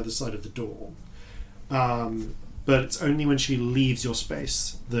you to the other side of the door. But it's only when she leaves your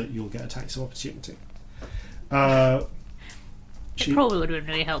space that you'll get attacks of opportunity. It probably would have been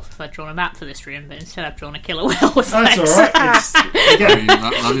really helpful if I'd drawn a map for this room, but instead I've drawn a killer whale with That's legs. alright. I Again, mean,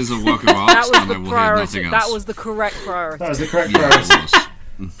 that is a work of art, That was and the I will hear priority. nothing else. That was the correct priority. that was the correct Yeah, priority.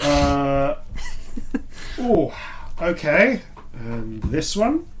 it was. Oh, okay. And this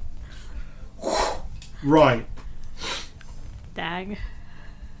one. Right. Dang.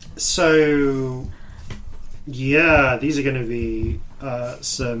 So, yeah, these are going to be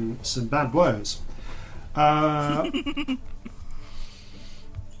some bad blows.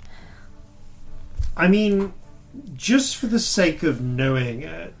 I mean, just for the sake of knowing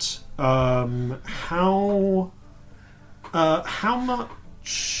it, how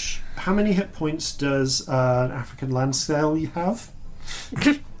many hit points does an African land scale you have?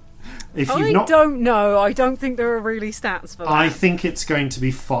 If I don't know. I don't think there are really stats for that. I think it's going to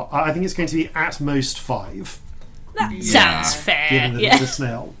be I think it's going to be at most 5, That Yeah. sounds fair. given that Yeah. it's a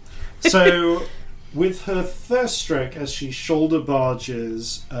snail. So, with her first stroke, as she shoulder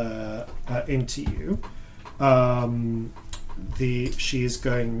barges into you, she's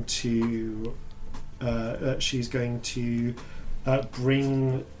going to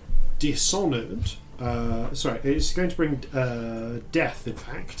bring Dishonored. It's going to bring Death, in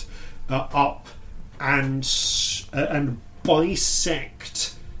fact, up and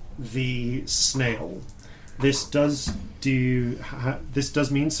bisect the snail. This does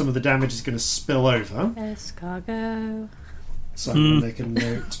mean some of the damage is going to spill over. Escargot. So I'm going to make a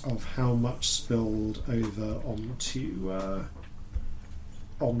note of how much spilled over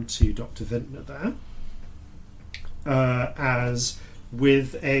onto Dr. Vintner there. As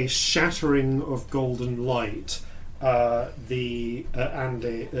with a shattering of golden light, as the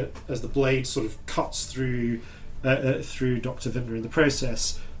blade sort of cuts through Dr. Vintner in the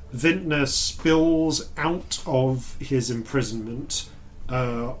process, Vintner spills out of his imprisonment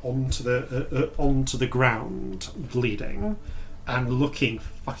onto the ground, bleeding and looking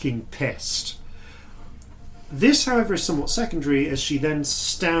fucking pissed. This, however, is somewhat secondary, as she then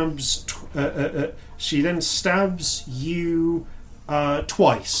stabs you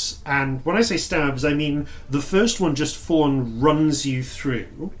twice. And when I say stabs, I mean the first one just full on runs you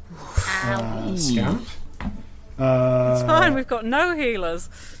through. Scamp. It's fine. We've got no healers.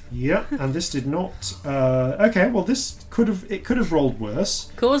 Yeah, and this did not. Okay, well, this could have rolled worse.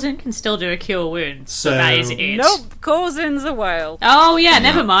 Corzin can still do a cure wounds, So- so that is it. Nope. Corzin's a whale. Oh yeah,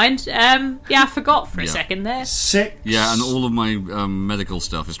 never mind. Yeah, I forgot for a second there. 6. Yeah, and all of my medical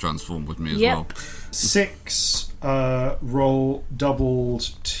stuff is transformed with me as Yep. well. 6 roll doubled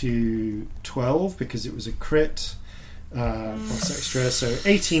to 12 because it was a crit plus extra, so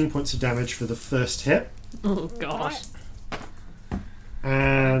 18 points of damage for the first hit, Oh god.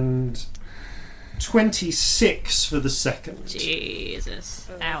 and 26 for the second. Jesus.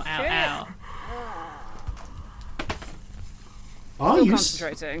 Ow, ow, Okay. ow. Are Still you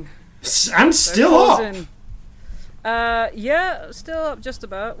concentrating. and still up? Pausing. Yeah, still up just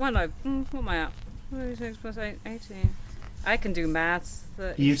about. Well, no. What am I at? 26 plus 8, 18. I can do maths.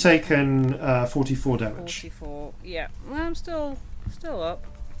 You've taken 44 damage. 44. Yeah. Well, I'm still up.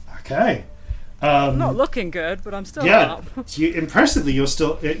 Okay. Not looking good, but I'm still Yeah, up. impressively, you're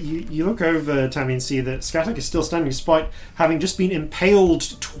still. You look over, Tammy, and see that Skatic is still standing, despite having just been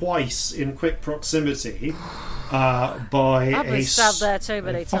impaled twice in quick proximity by I've been stabbed there too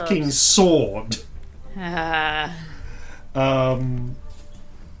many fucking times. sword.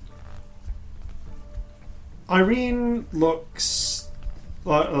 Irene looks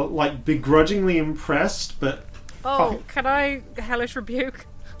like begrudgingly impressed, but Oh, can I hellish rebuke?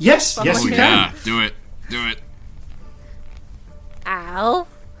 yes, Oh, yes, Oh you yeah, can. do it. Do it. Ow.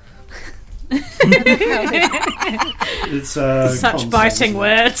 It's Such con biting save,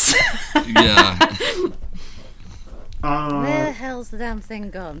 words. Yeah. Where the hell's the damn thing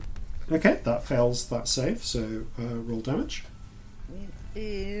gone? Okay, that fails that save, so roll damage.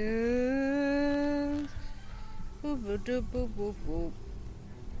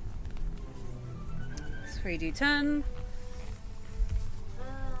 3d10.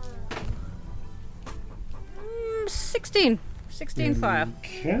 16 fire.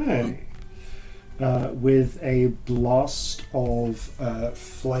 Okay. With a blast of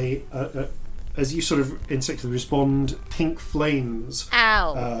flame, as you sort of instinctively respond, pink flames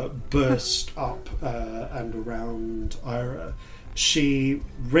Ow. burst up and around Ira. She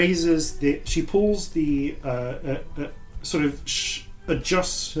pulls the sort of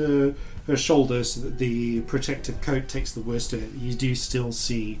adjusts her shoulders so that the protective coat takes the worst of it. You do still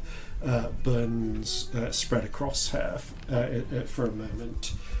see burns spread across her for a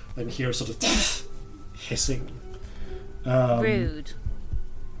moment, and hear a sort of hissing. Rude.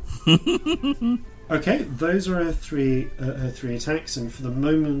 Okay, those are her three attacks, and for the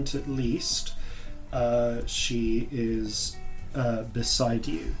moment at least, she is beside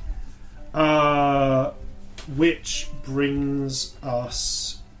you. Which brings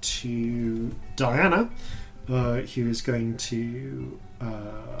us to Diana, who is going to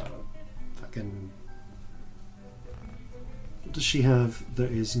fucking. What does she have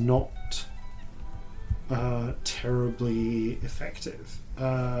that is not terribly effective?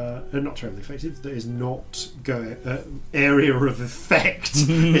 Not terribly effective. That is not area of effect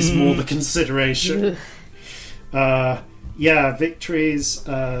is more the consideration. Victory's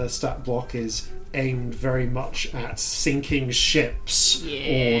stat block is aimed very much at sinking ships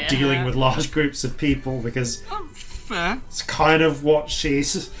or dealing with large groups of people, because Fair. it's kind of what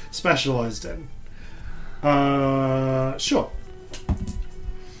she's specialised in. Sure.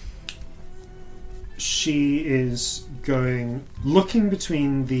 She is looking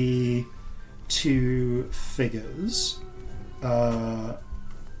between the two figures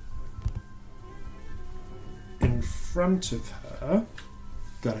in front of her.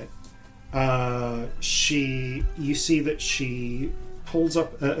 Got it. You see that she pulls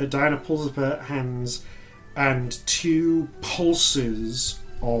up. Diana pulls up her hands, and two pulses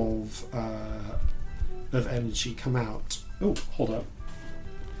of energy come out. Oh, hold up.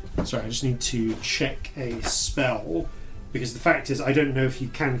 Sorry, I just need to check a spell, because the fact is I don't know if you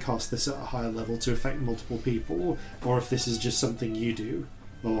can cast this at a higher level to affect multiple people, or if this is just something you do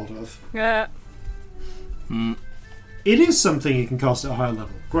a lot of. Yeah. It is something you can cast at a higher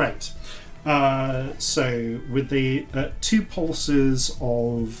level. Great. So with the two pulses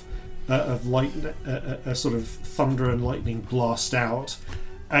of lightning, a sort of thunder and lightning blast out,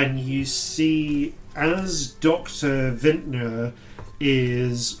 and you see as Dr. Vintner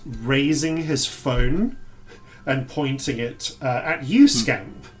is raising his phone and pointing it at you,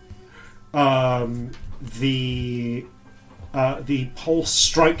 Scamp. The pulse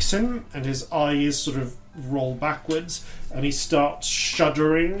strikes him, and his eyes sort of roll backwards, and he starts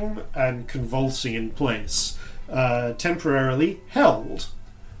shuddering and convulsing in place, temporarily held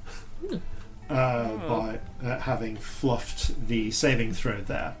by having fluffed the saving throw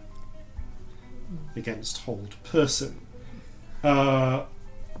there against hold person.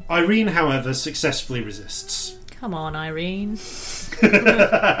 Irene, however, successfully resists. Come on, Irene.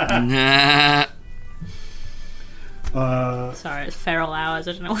 Nah. Sorry, it's feral hours.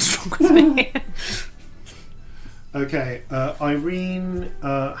 I don't know what's wrong with me. Okay, Irene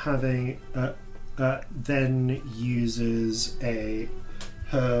having then uses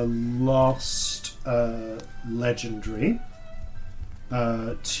her last legendary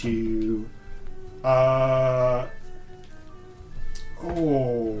to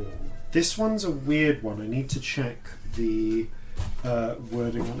This one's a weird one. I need to check the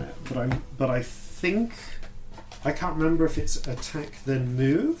wording on it, but I think I can't remember if it's attack then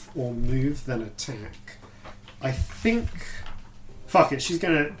move or move then attack. I think. Fuck it. She's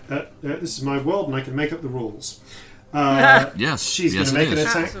gonna. This is my world, and I can make up the rules. Yes, she's yes, gonna make an it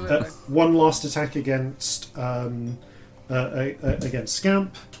is. attack. One last attack against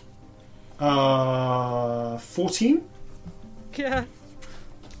Scamp. 14. Yeah.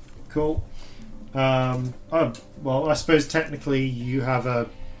 Cool. Well, I suppose technically you have a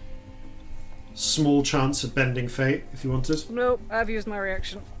small chance of bending fate if you wanted. Nope, I've used my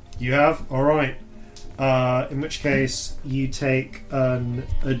reaction. You have? Alright. In which case you take an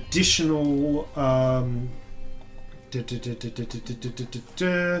additional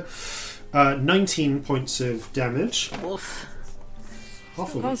 19 points of damage. Oof. Half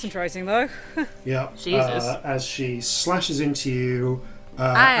of which. Concentrating though. Yeah. Jesus. As she slashes into you.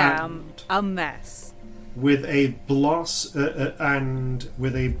 I am a mess. With a blast of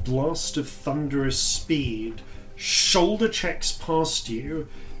thunderous speed, shoulder checks past you,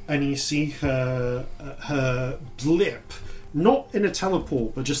 and you see her blip, not in a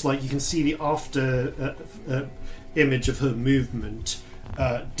teleport, but just like you can see the after image of her movement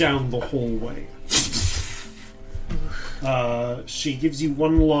down the hallway. She gives you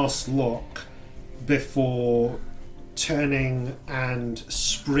one last look before turning and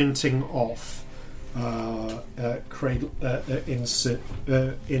sprinting off in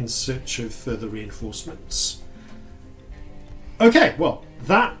search of further reinforcements. Okay, well,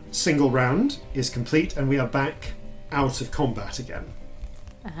 that single round is complete and we are back out of combat again.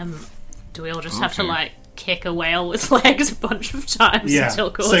 Do we all just have to, like, kick a whale with legs a bunch of times until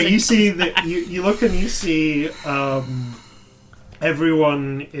causing... So you see that you look and you see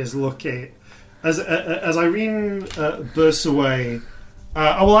everyone is looking... As Irene bursts away...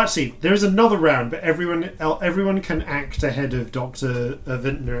 well, actually, there is another round, but everyone can act ahead of Dr.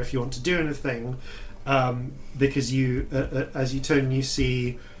 Vintner if you want to do anything, because you, as you turn, you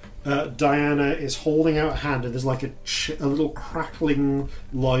see Diana is holding out a hand, and there's like a little crackling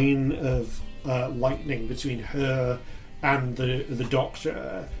line of lightning between her and the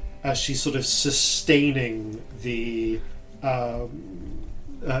Doctor as she's sort of sustaining the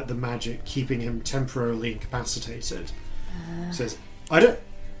magic, keeping him temporarily incapacitated. Says, I don't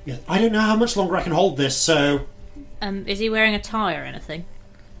know how much longer I can hold this, so... is he wearing a tie or anything?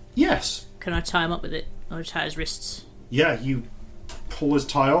 Yes. Can I tie him up with it? Or tie his wrists? Yeah, you pull his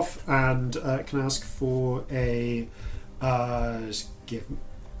tie off and can ask for a...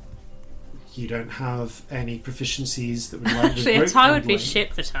 You don't have any proficiencies that would like Actually, a tie would be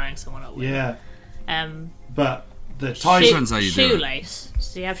shit for tying someone up with. Yeah. But the Tie depends how you do it. Shoelace.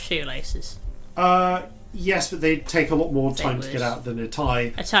 Does he have shoelaces? Yes, but they take a lot more time to get out than a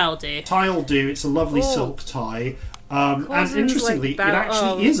tie. A tie will do. Tie will do. It's a lovely silk tie. And interestingly, it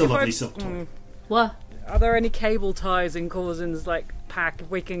actually is a lovely silk tie. What? Are there any cable ties in Corzin's pack if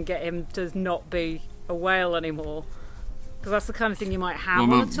we can get him to not be a whale anymore? Because that's the kind of thing you might have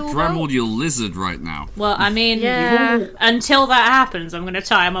on a tool belt. Primordial lizard right now. Well, I mean, until that happens, I'm going to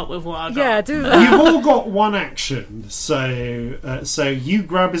tie him up with what I got. Yeah, do that. You've all got one action, so you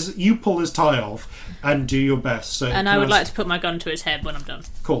pull his tie off and do your best. So and I would like to put my gun to his head when I'm done.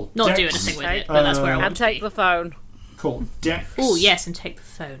 Cool. Not do anything with it, but that's where I want to be. And take the phone. Cool. Dex. Oh yes, and take the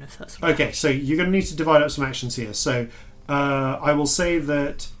phone if that's right. Okay, so you're going to need to divide up some actions here. So I will say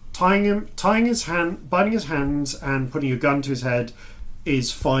that binding his hands and putting your gun to his head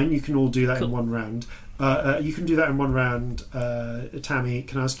is fine. You can all do that in one round. You can do that in one round. Tammy,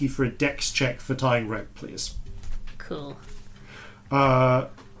 can I ask you for a dex check for tying rope, please? Cool.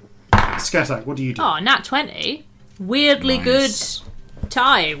 Skatak, what do you do? Oh, nat 20. Weirdly good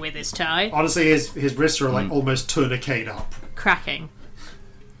tie with his tie. Honestly, his wrists are almost tourniquet up. Cracking.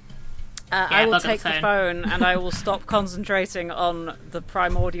 I will take the phone and I will stop concentrating on the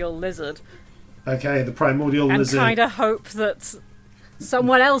primordial lizard. Okay, the primordial lizard. And kind of hope that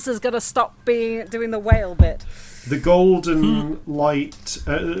someone else is going to stop doing the whale bit. The golden light,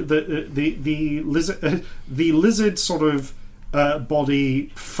 the lizard sort of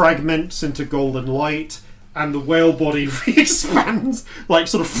body fragments into golden light, and the whale body expands,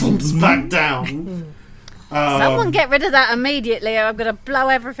 sort of flumps back down. Someone get rid of that immediately, or I'm going to blow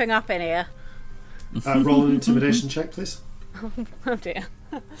everything up in here. Roll an intimidation check, please. Oh dear.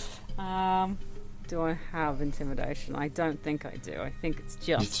 Do I have intimidation? I don't think I do. I think it's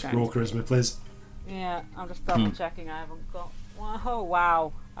just raw charisma, please. Yeah, I'm just double checking. I haven't got. Oh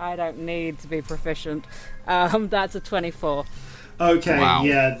wow! I don't need to be proficient. That's a 24. Okay. Wow.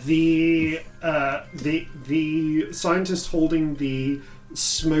 Yeah. The scientist holding the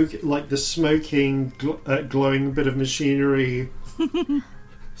smoke, like the smoking, glowing bit of machinery,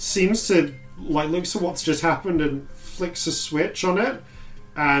 seems to looks at what's just happened and flicks a switch on it,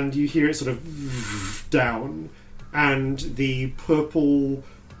 and you hear it sort of down, and the purple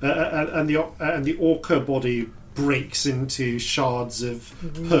and the orca body breaks into shards of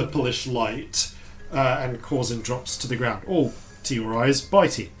purplish light, and Corzin drops to the ground. All to your eyes,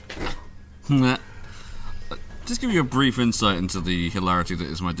 bitey. Just give you a brief insight into the hilarity that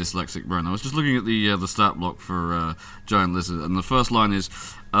is my dyslexic brain. I was just looking at the stat block for Giant Lizard, and the first line is,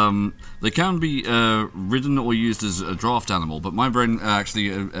 they can be ridden or used as a draft animal, but my brain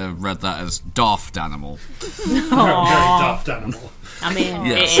actually read that as daft animal. Very daft animal. I mean,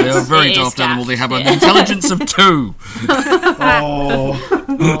 yes, they're a very daft animal. They have an intelligence of 2.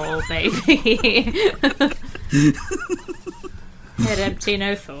 Oh, baby. Head empty,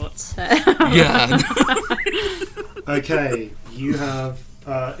 no thoughts. Yeah. Okay, you have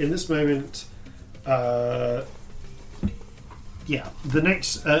in this moment. The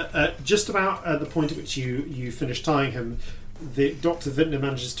next, just about at the point at which you finish tying him, the Dr. Vintner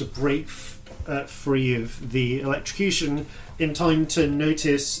manages to break free of the electrocution in time to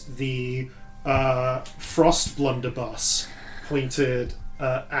notice the frost blunderbuss pointed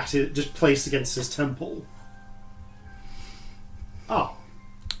at it, just placed against his temple. Ah.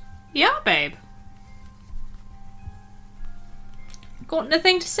 Yeah, babe. Got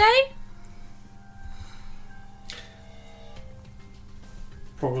anything to say?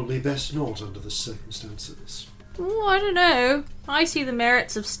 Probably best not under the circumstances. Oh, I don't know. I see the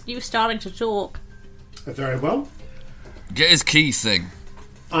merits of you starting to talk. Very well. Get his key thing.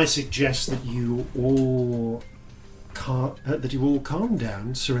 I suggest that you all calm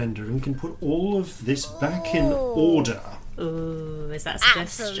down, surrender, and can put all of this back in order. Ooh, is that a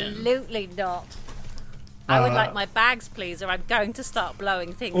suggestion? Absolutely not. I would like my bags, please, or I'm going to start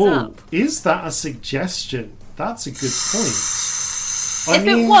blowing things Oh, up. is that a suggestion? That's a good point.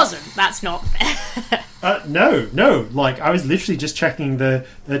 It wasn't, that's not fair. No. Like, I was literally just checking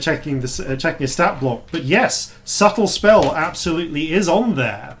checking a stat block. But yes, subtle spell absolutely is on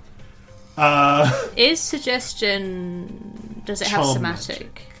there. Is suggestion? Does it have Charm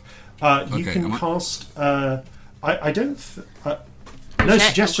somatic? You can cast. I don't. No check,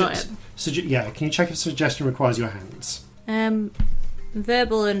 suggestion. I've got Yeah, can you check if suggestion requires your hands?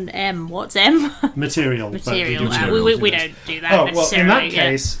 Verbal and M. What's M? Material. Material. But We don't do that Oh well, necessarily. in that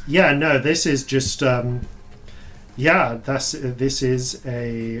case, no. This is just. This is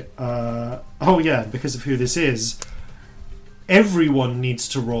a. Because of who this is. Everyone needs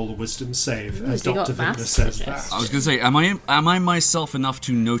to roll a wisdom save, as he got Dr. Vintner maths says suggest. that. I was going to say, am I myself enough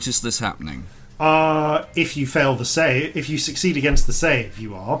to notice this happening? If you fail the save, if you succeed against the save,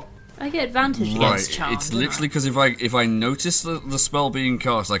 you are. I get advantage against charm. It's literally because if I notice the spell being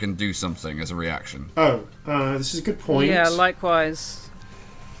cast, I can do something as a reaction. Oh, this is a good point. Yeah, likewise.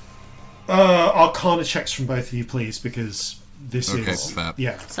 Arcana checks from both of you, please, because this is fair.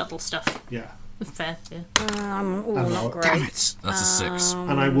 Yeah, Subtle stuff. yeah. Fair, yeah. Not great. Damn it! That's a 6.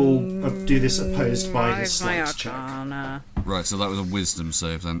 And I will do this opposed by his My sleight check. Arcana. Right, so that was a wisdom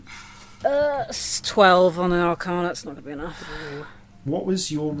save then. 12 on an Arcana, that's not going to be enough. What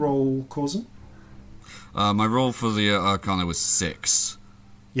was your roll, Corzin? My roll for the Arcana was 6.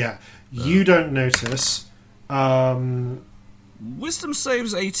 Yeah, you don't notice. Wisdom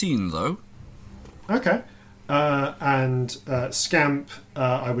saves 18 though. Okay. And Scamp,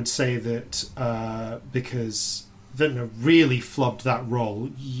 I would say that because Vintner really flubbed that roll,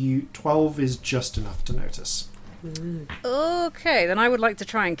 12 is just enough to notice. Okay, then I would like to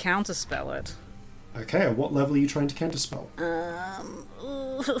try and counterspell it. Okay, at what level are you trying to counterspell?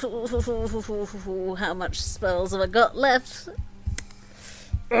 How much spells have I got left?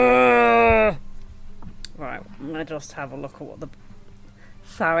 Right, I'm going to just have a look at what the...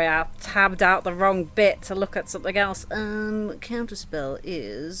 Sorry, I tabbed out the wrong bit to look at something else. Counterspell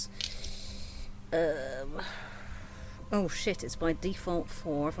is... Oh shit, it's by default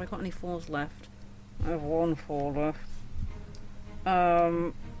 4. Have I got any 4s left? I have 1 4 left.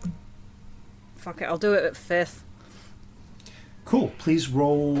 Fuck it, I'll do it at 5th. Cool. Please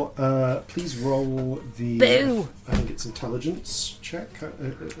roll the... Boo! I think it's intelligence check.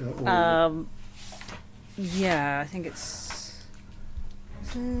 Yeah, I think it's...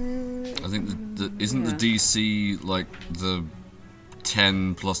 I think isn't the DC like the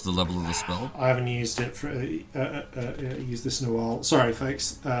 10 plus the level of the spell? I haven't used it for used this in a while. Sorry,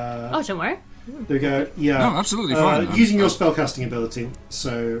 folks. Oh, don't worry. There we go. Yeah. No, absolutely fine. Using your spellcasting ability.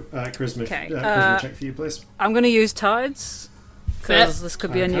 So, charisma, Okay, charisma check for you, please. I'm going to use tides, because this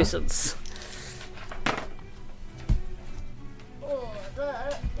could be a Okay. nuisance.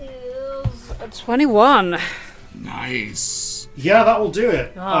 21. Nice. Yeah, that will do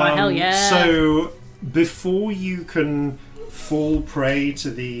it. Oh, hell yeah. So before you can fall prey to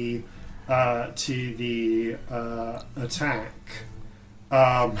the attack,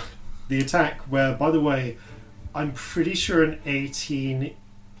 the attack where, by the way, I'm pretty sure an 18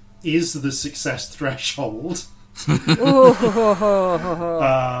 is the success threshold.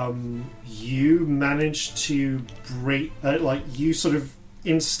 You manage to break, you sort of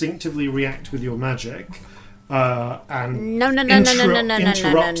instinctively react with your magic, and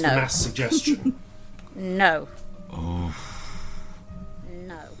interrupt the mass suggestion. No. Oh.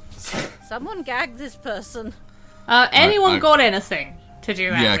 No. Someone gag this person. Anyone got anything to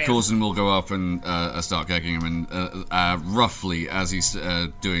do that Yeah, with? Coulson will go up and start gagging him, and roughly as he's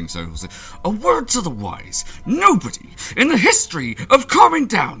doing so, he'll say, "A word to the wise: nobody in the history of calming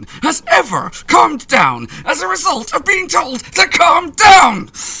down has ever calmed down as a result of being told to calm down."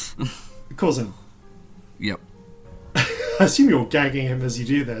 Coulson, Yep. I assume you're gagging him as you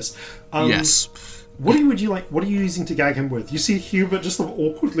do this. Yes. What are you using to gag him with? You see Hubert just sort of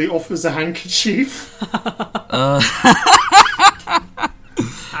awkwardly offers a handkerchief.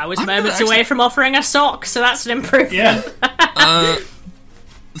 I was moments away from offering a sock, so that's an improvement. Yeah.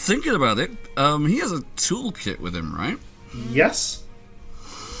 Thinking about it, he has a toolkit with him, right? Yes.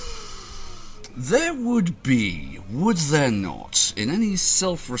 There would there not, in any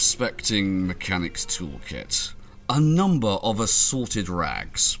self-respecting mechanic's toolkit, a number of assorted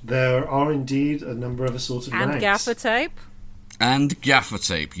rags? There are indeed a number of assorted And rags. gaffer tape. And gaffer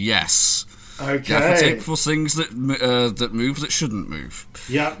tape, yes. Okay. Gaffer tape for things that move that shouldn't move.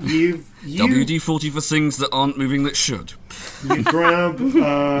 Yeah, you WD-40 for things that aren't moving that should. You grab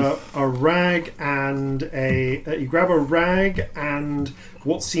a rag and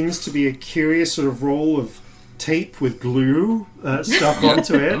what seems to be a curious sort of roll of tape with glue stuck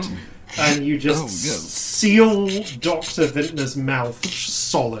onto it, and you just seal Dr. Vintner's mouth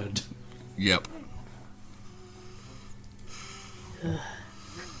solid. Yep.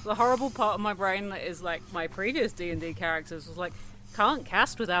 The horrible part of my brain that is like my previous D&D characters was like, can't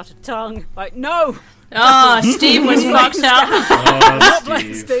cast without a tongue. Like, no! Oh, Steve was fucked up. Not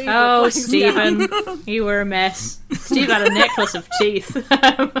like Steve. Oh, but like Stephen, you were a mess. Steve had a necklace of teeth. It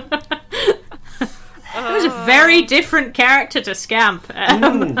was a very different character to Scamp.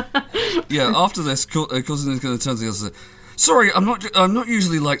 Yeah, after this, Cousin is going to turn to the other and say, "Sorry, I'm not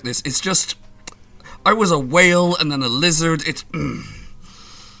usually like this. It's just, I was a whale and then a lizard. It's..."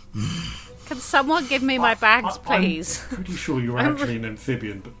 Can someone give me my bags, please? I'm pretty sure you're actually an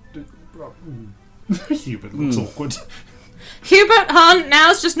amphibian, but Hubert looks awkward. Hubert Hunt,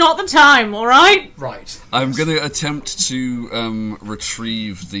 now's just not the time, alright? Right. I'm going to attempt to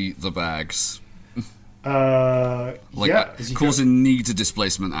retrieve the bags. Yeah. As you Causing need a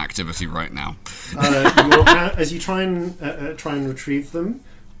displacement activity right now. as you try and retrieve them,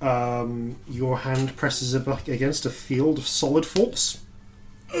 your hand presses against a field of solid force.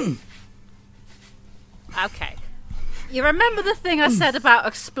 Okay. You remember the thing I said about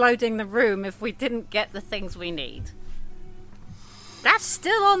exploding the room if we didn't get the things we need? That's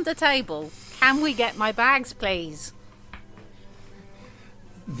still on the table. Can we get my bags, please?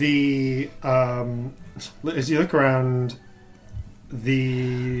 As you look around,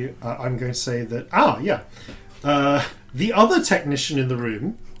 I'm going to say that the other technician in the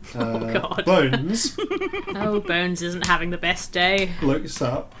room, God. Bones, Oh, Bones isn't having the best day. looks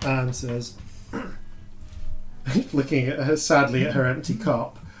up and says, looking at her sadly at her empty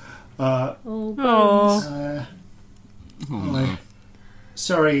cup, Oh, Bones.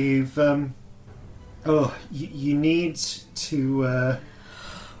 sorry, you've you need to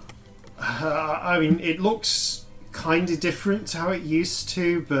I mean, it looks kind of different to how it used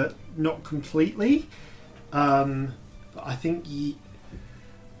to, but not completely. But I think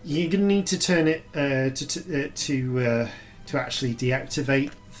you're gonna need to turn it to actually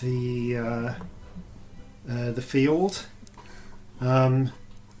deactivate the field.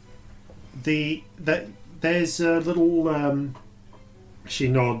 There's a little. She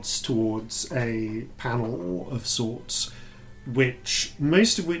nods towards a panel of sorts,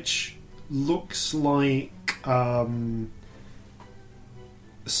 most of which looks like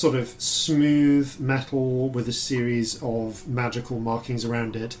sort of smooth metal with a series of magical markings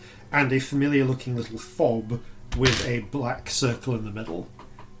around it, and a familiar looking little fob with a black circle in the middle.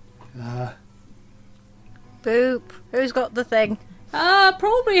 Boop. Who's got the thing?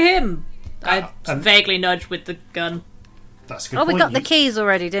 Probably him. I vaguely nudge with the gun. That's a good Oh, we point. got the keys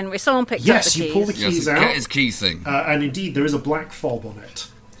already, didn't we? Someone picked up the keys. Yes, you pull the keys out. Get his key thing. And indeed, there is a black fob on it.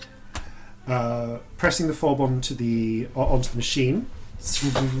 Pressing the fob onto the machine,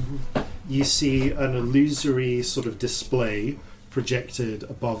 you see an illusory sort of display projected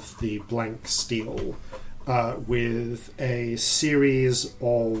above the blank steel with a series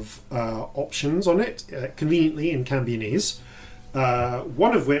of options on it, conveniently in Cambionese.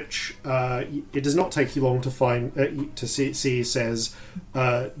 One of which it does not take you long to find to see says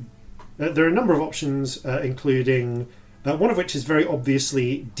there are a number of options, including one of which is very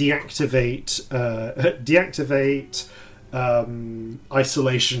obviously deactivate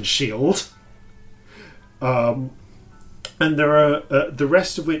isolation shield, and there are the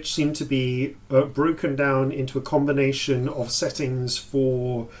rest of which seem to be broken down into a combination of settings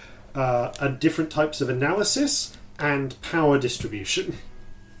for different types of analysis and power distribution.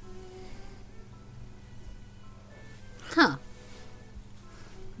 Huh.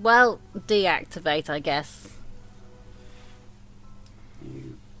 Well, deactivate, I guess.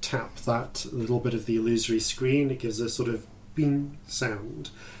 You tap that little bit of the illusory screen, it gives a sort of bing sound,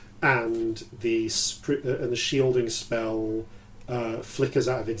 and the shielding spell flickers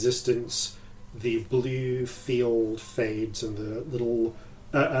out of existence. The blue field fades, and the little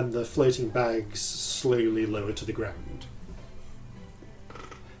and the floating bags slowly lower to the ground,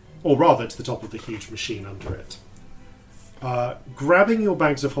 or rather to the top of the huge machine under it. Grabbing your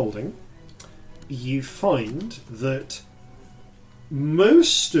bags of holding, you find that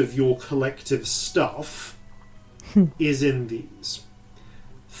most of your collective stuff is in these.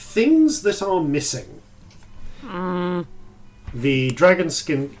 Things that are missing. The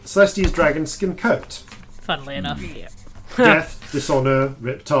Celestia's dragon skin coat. Funnily enough. Death, Dishonour,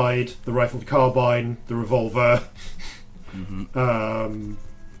 Riptide, the rifled carbine, the revolver.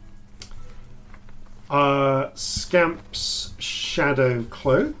 Scamp's shadow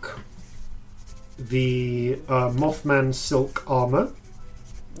cloak. The Mothman silk armour.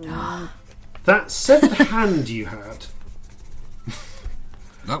 That severed hand you had.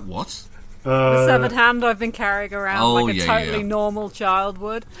 That what? The severed hand I've been carrying around like a totally yeah. normal child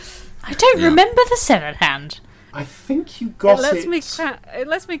would. I don't remember the severed hand. I think you got it. It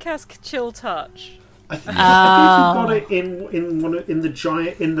lets me cast Chill Touch. I think you got it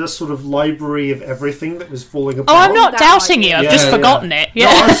in the sort of library of everything that was falling apart. Oh, I'm not doubting you. I've just forgotten it. Yeah.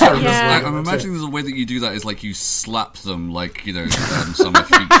 No, I'm imagining the way that you do that is like you slap them, like some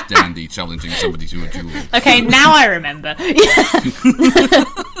effete dandy challenging somebody to a duel. Okay, now I remember.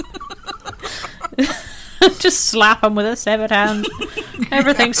 Just slap them with a severed hand.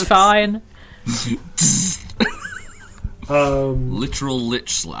 Everything's fine. Literal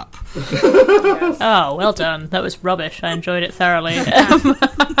lich slap. Oh, well done. That was rubbish. I enjoyed it thoroughly.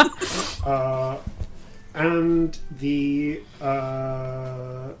 And the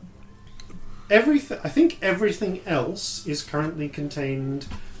everything. I think everything else is currently contained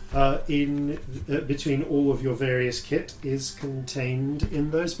in between all of your various kit is contained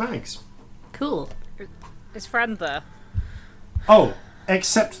in those bags. Cool. Is friend there? Oh,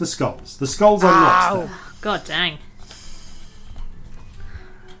 except the skulls. The skulls are not there. God dang.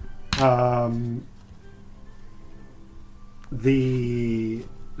 The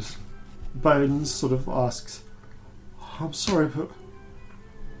Bones sort of asks, I'm sorry, but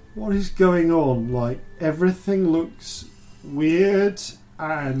what is going on? Like, everything looks weird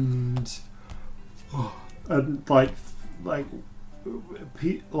and like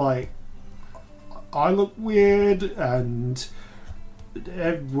I look weird and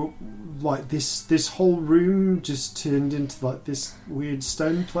like this whole room just turned into like this weird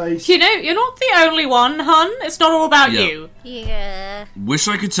stone place. You know, you're not the only one, hun. It's not all about you. Yeah. Wish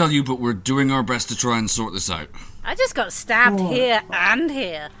I could tell you, but we're doing our best to try and sort this out. I just got stabbed here and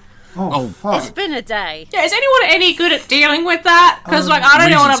here. Oh, fuck. It's been a day. Yeah, is anyone any good at dealing with that? Because, I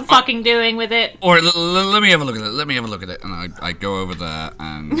don't know what I'm fucking doing with it. Or let me have a look at it. And I go over there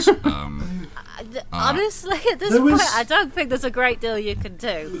and Honestly, at this point, I don't think there's a great deal you can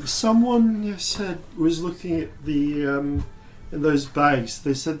do. Someone you said was looking at the in those bags.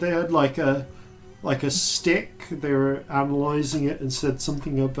 They said they had like a stick. They were analysing it and said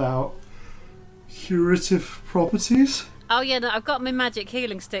something about curative properties. Oh yeah, no, I've got my magic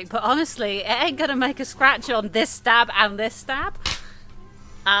healing stick, but honestly, it ain't gonna make a scratch on this stab and this stab.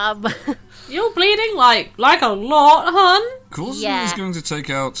 You're bleeding like a lot, hun. Coulson is going to take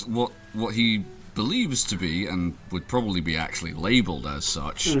out what he believes to be, and would probably be actually labelled as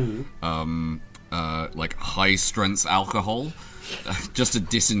such, like high-strength alcohol, just to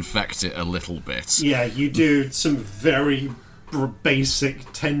disinfect it a little bit. Yeah, you do some very basic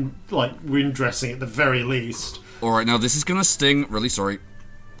wound dressing at the very least. Alright, now this is going to sting. Really sorry.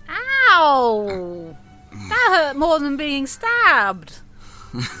 Ow! That hurt more than being stabbed.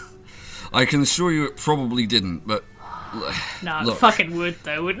 I can assure you it probably didn't, but No, Look. it fucking would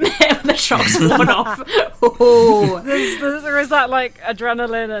though, wouldn't it? When the shock's worn off. Oh. There is that like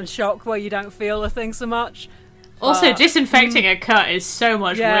adrenaline and shock where you don't feel the thing so much. Also, disinfecting a cut is so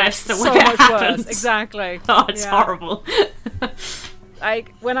much worse than so when it much happens. worse. Exactly. Oh, it's Yeah. horrible.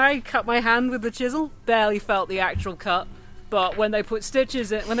 Like when I cut my hand with the chisel, barely felt the actual cut. But when they put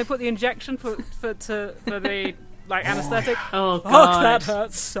stitches in, when they put the injection for the like anesthetic, Oh fuck, god. that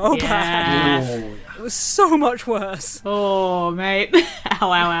hurt so bad. Oh, It was so much worse. Oh, mate.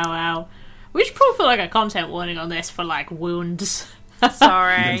 Ow, ow, ow, ow. We should probably put like a content warning on this for like wounds.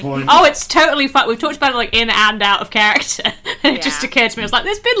 Sorry. good point. Oh, it's totally fine. We've talked about it like in and out of character. And it just Yeah. occurred to me, I was like,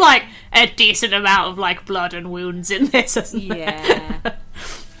 there's been like a decent amount of like blood and wounds in this, hasn't there? Yeah.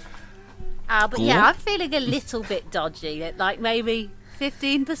 But Cool. yeah, I'm feeling a little bit dodgy. Like maybe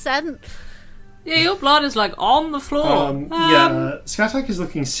 15%. Yeah, your blood is like on the floor. Yeah, Skatak is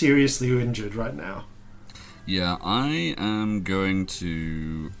looking seriously injured right now. Yeah, I am going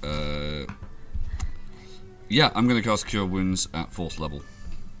to. I'm going to cast Cure Wounds at 4th level.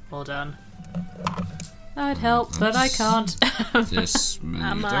 Well done. I'd help, but I can't. This I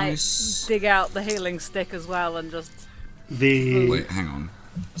many might dice. dig out the healing stick as well and just Wait, hang on.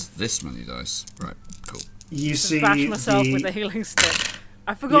 It's this many dice. Right, cool. You see bash myself with the healing stick.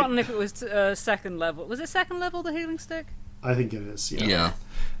 I've forgotten if it was second level. Was it second level, the healing stick? I think it is. Yeah. Yeah.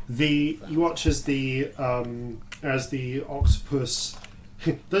 You watch as the octopus.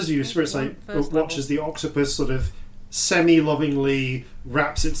 Those of you who spirit sight First watch level. as the octopus sort of semi-lovingly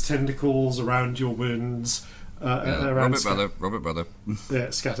wraps its tentacles around your wounds, around Robert brother.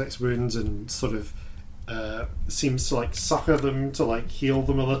 Skatek's wounds, and sort of seems to like sucker them to like heal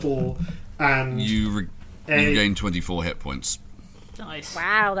them a little, and You gain 24 hit points. Nice.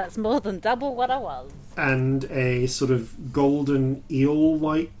 Wow, that's more than double what I was. and a sort of golden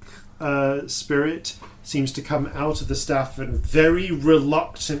eel-like spirit seems to come out of the staff and very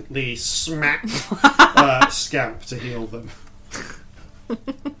reluctantly smack Scamp to heal them.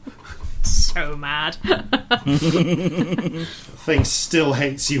 So mad. Thing still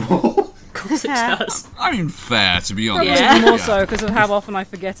hates you all. Of course it does. I mean, fair, to be honest. Yeah. More so because of how often I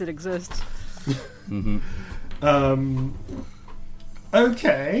forget it exists.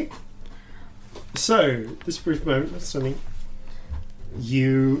 Okay. So, this brief moment of something.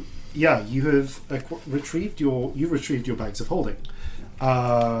 You have retrieved your bags of holding.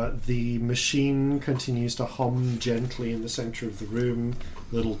 The machine continues to hum gently in the center of the room.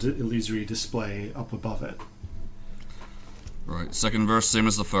 Little illusory display up above it. Right, second verse, same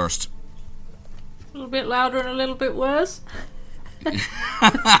as the first. A little bit louder and a little bit worse.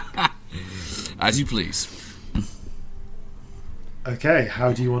 As you please. Okay,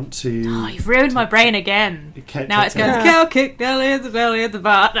 how do you want to? Oh, you've ruined my brain again. Now it's going, cow kick, belly in the belly of the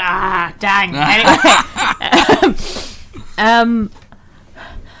butt. Ah, dang. Anyway.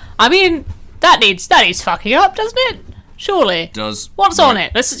 I mean, that needs fucking up, doesn't it? Surely. Does. What's on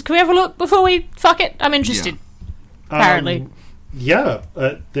it? Can we have a look before we fuck it? I'm interested. Apparently. Yeah,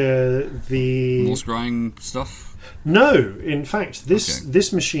 the More scrying stuff? No, in fact,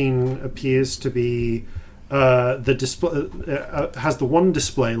 this machine appears to be the display has the one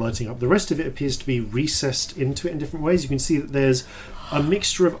display lighting up. The rest of it appears to be recessed into it in different ways. You can see that there's a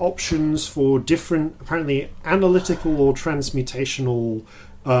mixture of options for different, apparently analytical or transmutational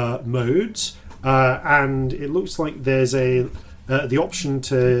modes, and it looks like there's the option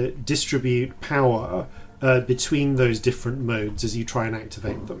to distribute power between those different modes as you try and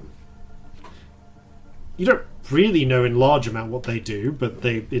activate them. You don't really know in large amount what they do, but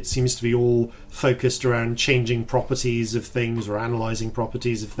it seems to be all focused around changing properties of things or analysing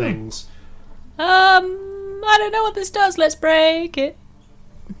properties of things. I don't know what this does. Let's break it.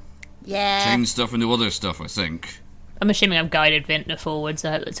 Yeah. Change stuff into other stuff, I think. I'm assuming I've guided Vintner forwards.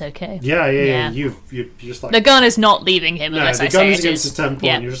 I hope that's okay. Yeah. You're just like... The gun is not leaving him unless the I gun say is it against is. his temple,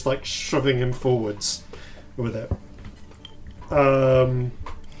 Yeah. and you're just like shoving him forwards with it.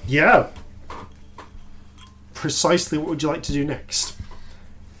 Yeah. Precisely what would you like to do next?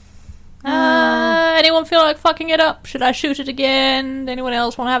 Anyone feel like fucking it up? Should I shoot it again? Anyone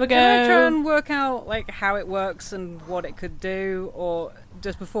else want to have a go? Can I try and work out like how it works and what it could do, or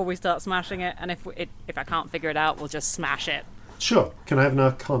just before we start smashing it? And if I can't figure it out, we'll just smash it. Sure. Can I have an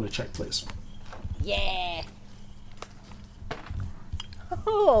Arcana check, please? Yeah.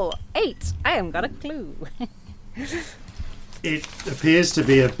 Oh, 8. I haven't got a clue. It appears to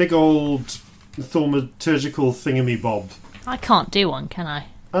be a big old thaumaturgical thingamy-bob. I can't do one, can I?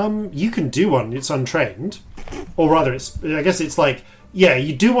 You can do one. It's untrained, or rather, I guess it's like, yeah,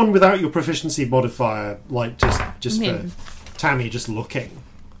 you do one without your proficiency modifier, like just for Tammy just looking.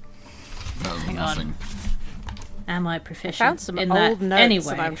 That was Hang nothing. Am I proficient Found some in old that notes,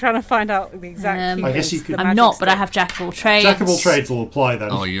 anyway? and I'm trying to find out the exact. I guess you could- I'm not, but I have Jack of all trades. Jack of all trades will apply then.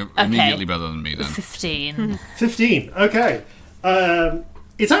 Oh, you're immediately better than me then. 15. 15. Okay.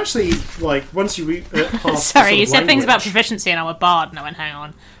 It's actually like once you read. Sorry, you said things about proficiency, and I'm a bard, and I went, hang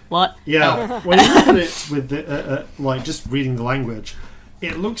on, what? Yeah, when you look at it with the, like just reading the language,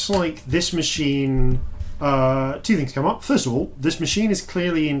 it looks like this machine. Two things come up. First of all, this machine is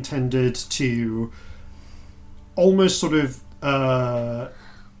clearly intended to almost sort of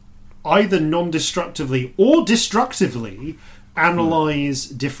either non-destructively or destructively analyze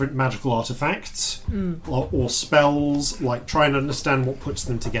different magical artifacts or spells, like try and understand what puts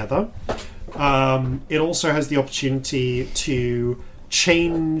them together. It also has the opportunity to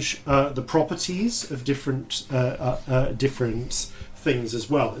change the properties of different things as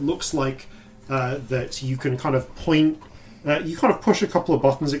well. It looks like that you can kind of point, you kind of push a couple of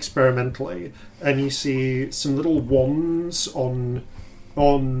buttons experimentally, and you see some little wands on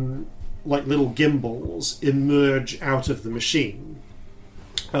like little gimbals emerge out of the machine.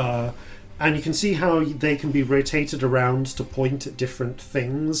 And you can see how they can be rotated around to point at different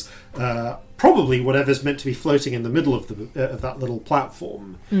things. Probably whatever's meant to be floating in the middle of that little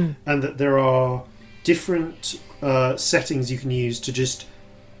platform. And that there are different settings you can use to just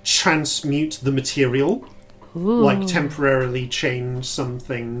transmute the material. Like temporarily change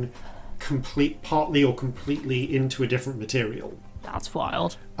something partly or completely into a different material. That's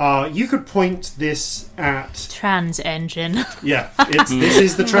wild. You could point this at Trans engine. Yeah, this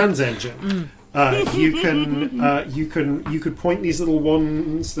is the trans engine. You could point these little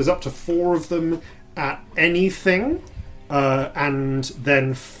ones. There's up to 4 of them at anything, and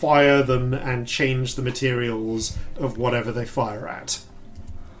then fire them and change the materials of whatever they fire at.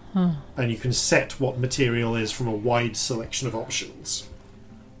 And you can set what material is from a wide selection of options.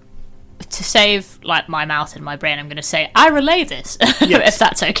 To save like my mouth and my brain, I'm going to say I relay this, Yes. if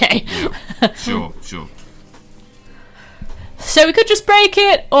that's okay. Yeah. Sure. So we could just break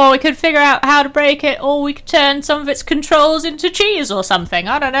it, or we could figure out how to break it, or we could turn some of its controls into cheese or something.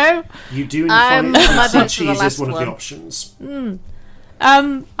 I don't know. You do my find vote's for the cheese last is one of one. the options.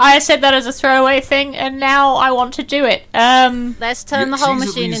 I said that as a throwaway thing, and now I want to do it. Let's turn the whole cheese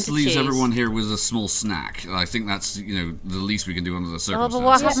machine at least into leaves cheese. everyone here with a small snack. I think that's the least we can do under the Oh, circumstances. but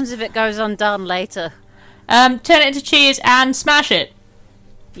what happens if it goes undone later? Turn it into cheese and smash it.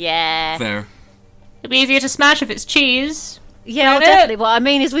 Yeah. Fair. It'd be easier to smash if it's cheese. Yeah, Right? definitely. What I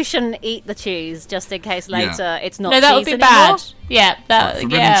mean is we shouldn't eat the cheese just in case later it's not No, that would cheese be anymore. bad. Yeah, that.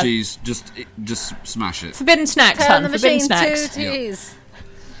 Forbidden Yeah. cheese. Just smash it. Forbidden snacks, Turn hun. the Forbidden machine snacks. to cheese.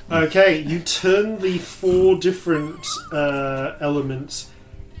 Okay, you turn the 4 different elements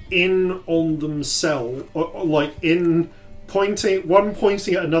in on themselves, or like in pointing, one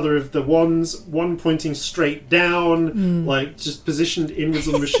pointing at another of the ones, one pointing straight down, like just positioned inwards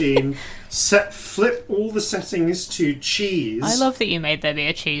on the machine. Flip all the settings to cheese. I love that you made there be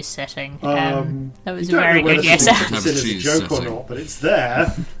a cheese setting. That was You a don't very know whether good yes. to Have a consider as a cheese joke or setting. not, but it's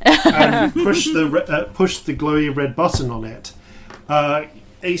there. And you push the glowy red button on it.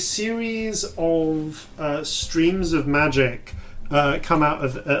 A series of streams of magic come out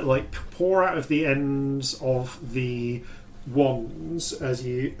of pour out of the ends of the wands as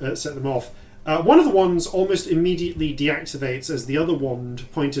you set them off. One of the wands almost immediately deactivates as the other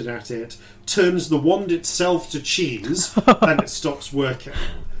wand pointed at it turns the wand itself to cheese and it stops working.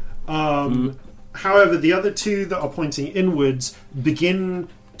 However, the other 2 that are pointing inwards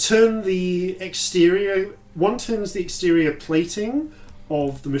turn the exterior. One turns the exterior plating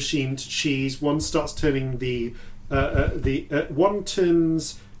of the machine to cheese. One starts turning one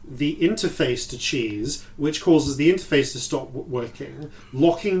turns the interface to cheese, which causes the interface to stop working,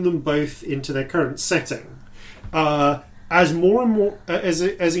 locking them both into their current setting. As more and more, as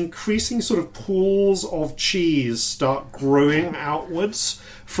increasing sort of pools of cheese start growing outwards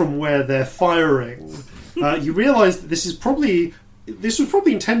from where they're firing, you realise that this was probably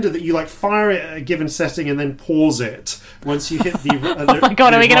intended that you like fire it at a given setting and then pause it once you hit the. Oh my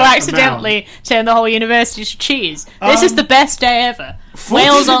god, are we going to accidentally turn the whole university to cheese? This is the best day ever.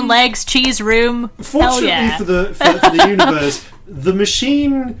 Whales on legs, cheese room. Hell Fortunately yeah. for the universe, the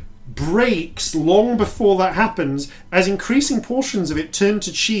machine breaks long before that happens as increasing portions of it turn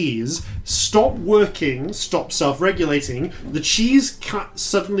to cheese, stop working, stop self-regulating. The cheese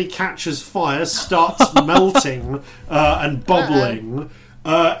suddenly catches fire, starts melting and bubbling,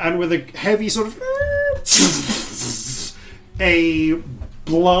 and with a heavy sort of a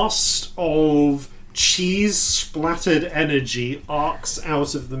blast of cheese-splattered energy arcs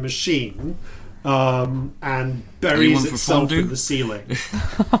out of the machine. And buries Anyone for itself fondue? in the ceiling.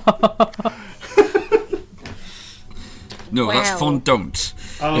 No, that's fondant.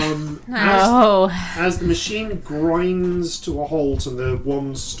 As the machine grinds to a halt and the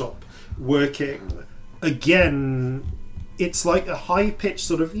wands stop working, again, it's like a high-pitched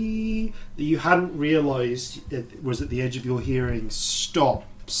sort of ee that you hadn't realised it was at the edge of your hearing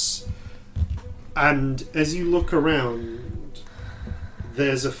stops. And as you look around,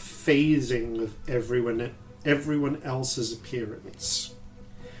 there's a phasing of everyone else's appearance.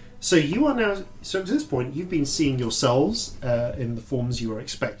 So you are now. So at this point, you've been seeing yourselves in the forms you were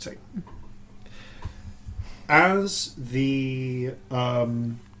expecting. As the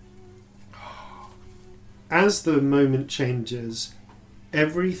moment changes,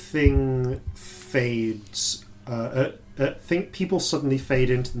 everything fades. Think people suddenly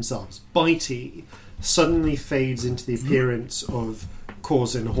fade into themselves. Bitey suddenly fades into the appearance of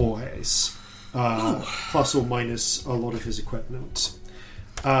Corzin Horhays, plus or minus a lot of his equipment.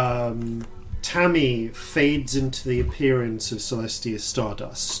 Tammy fades into the appearance of Celestia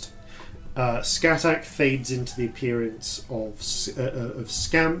Stardust. Skatak fades into the appearance of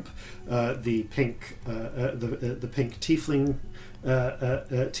Scamp, the pink tiefling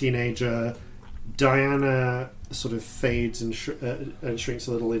teenager. Diana sort of fades and shrinks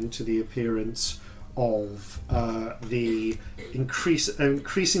a little into the appearance of the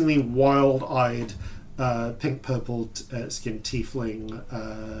increasingly wild-eyed pink-purple skinned tiefling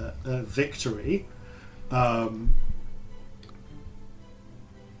Victory.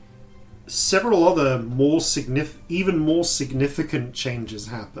 Several other even more significant changes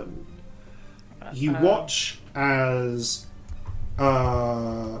happen. You watch as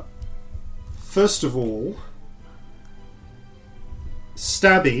first of all,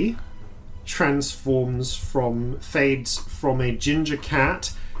 Stabby fades from a ginger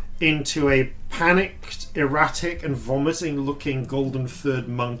cat into a panicked, erratic, and vomiting-looking golden-furred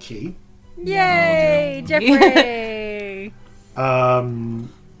monkey. Yay, Jeffrey!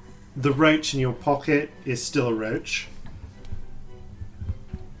 The roach in your pocket is still a roach.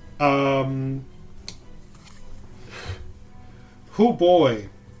 Oh boy.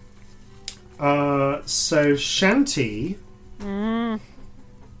 So Shanty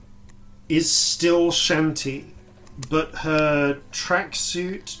is still Shanty, but her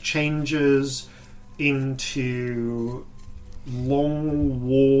tracksuit changes into long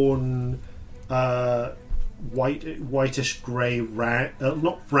worn whitish grey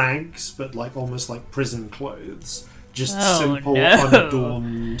not rags, but like almost like prison clothes, just simple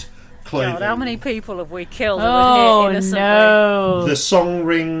unadorned clothing. God, how many people have we killed? Oh innocently? no! The song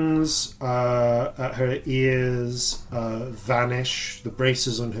rings at her ears vanish, the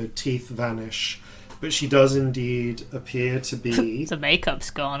braces on her teeth vanish, but she does indeed appear to be... The makeup's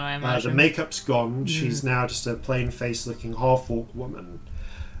gone, I imagine. The makeup's gone. She's now just a plain-faced looking half-orc woman.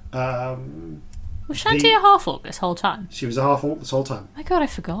 Was Shanty a half-orc this whole time? She was a half-orc this whole time. My god, I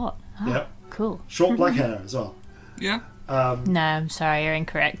forgot. Oh, Yep. Cool. Short black hair as well. Yeah. No, I'm sorry, you're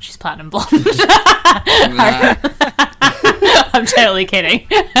incorrect. She's platinum blonde. Nah. I'm totally kidding.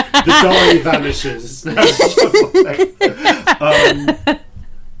 The dye vanishes.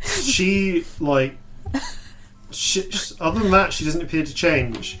 She, like... other than that, she doesn't appear to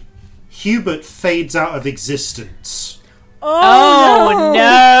change. Hubert fades out of existence. Oh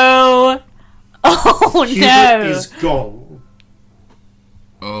no! Oh Hubert no! is gone.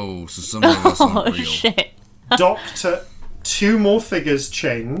 Oh, so some of us aren't Oh real. shit! Doctor... Two more figures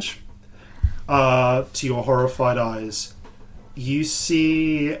change to your horrified eyes. You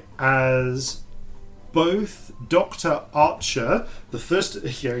see as both Dr. Archer, the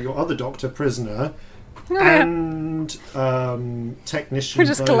first, your other doctor prisoner, and technician We're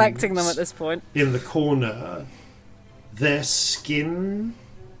just Bones collecting them at this point. in the corner, their skin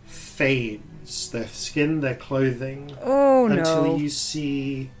fades. Their clothing. Oh Until no. you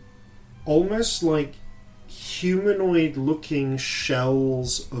see almost like humanoid-looking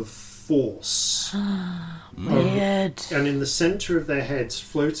shells of force. Weird. And in the center of their heads,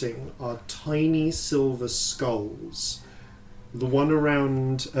 floating, are tiny silver skulls. The one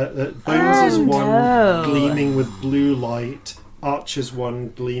around Bones' one gleaming with blue light, Archer's one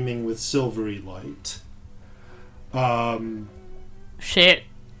gleaming with silvery light. Shit.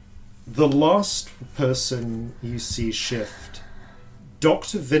 The last person you see shift,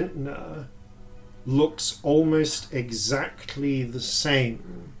 Dr. Vintner, looks almost exactly the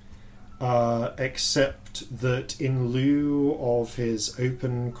same, except that in lieu of his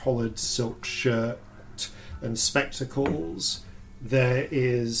open-collared silk shirt and spectacles, there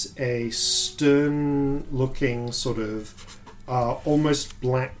is a stern-looking sort of almost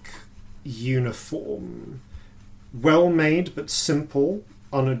black uniform, well made but simple,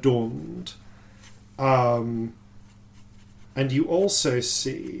 unadorned. And you also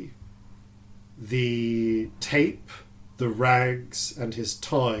see the tape, the rags, and his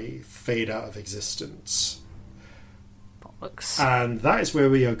tie fade out of existence. Bollocks. And that is where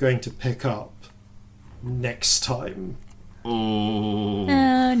we are going to pick up next time. Oh.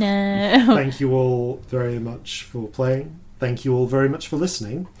 Oh no. Thank you all very much for playing. Thank you all very much for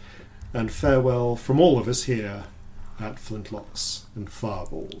listening. And farewell from all of us here at Flintlocks and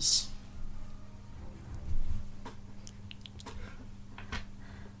Fireballs.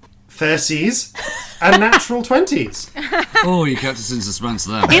 Fair seas and natural 20s. Oh, you kept us in suspense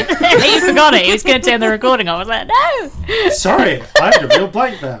there. He forgot it. He was going to turn the recording on. I was like, no. Sorry, I had a real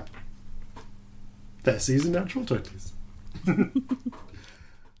blank there. Fair seas and natural 20s.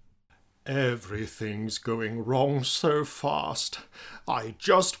 Everything's going wrong so fast. I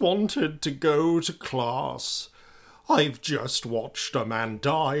just wanted to go to class. I've just watched a man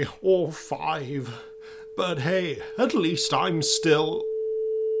die, or 5. But hey, at least I'm still...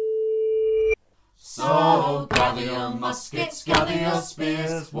 So gather your muskets, gather your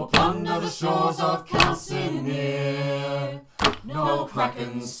spears, we'll plunder the shores of Calcinear. No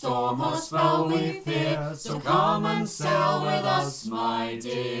kraken, storm or spell we fear, so come and sail with us, my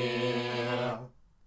dear.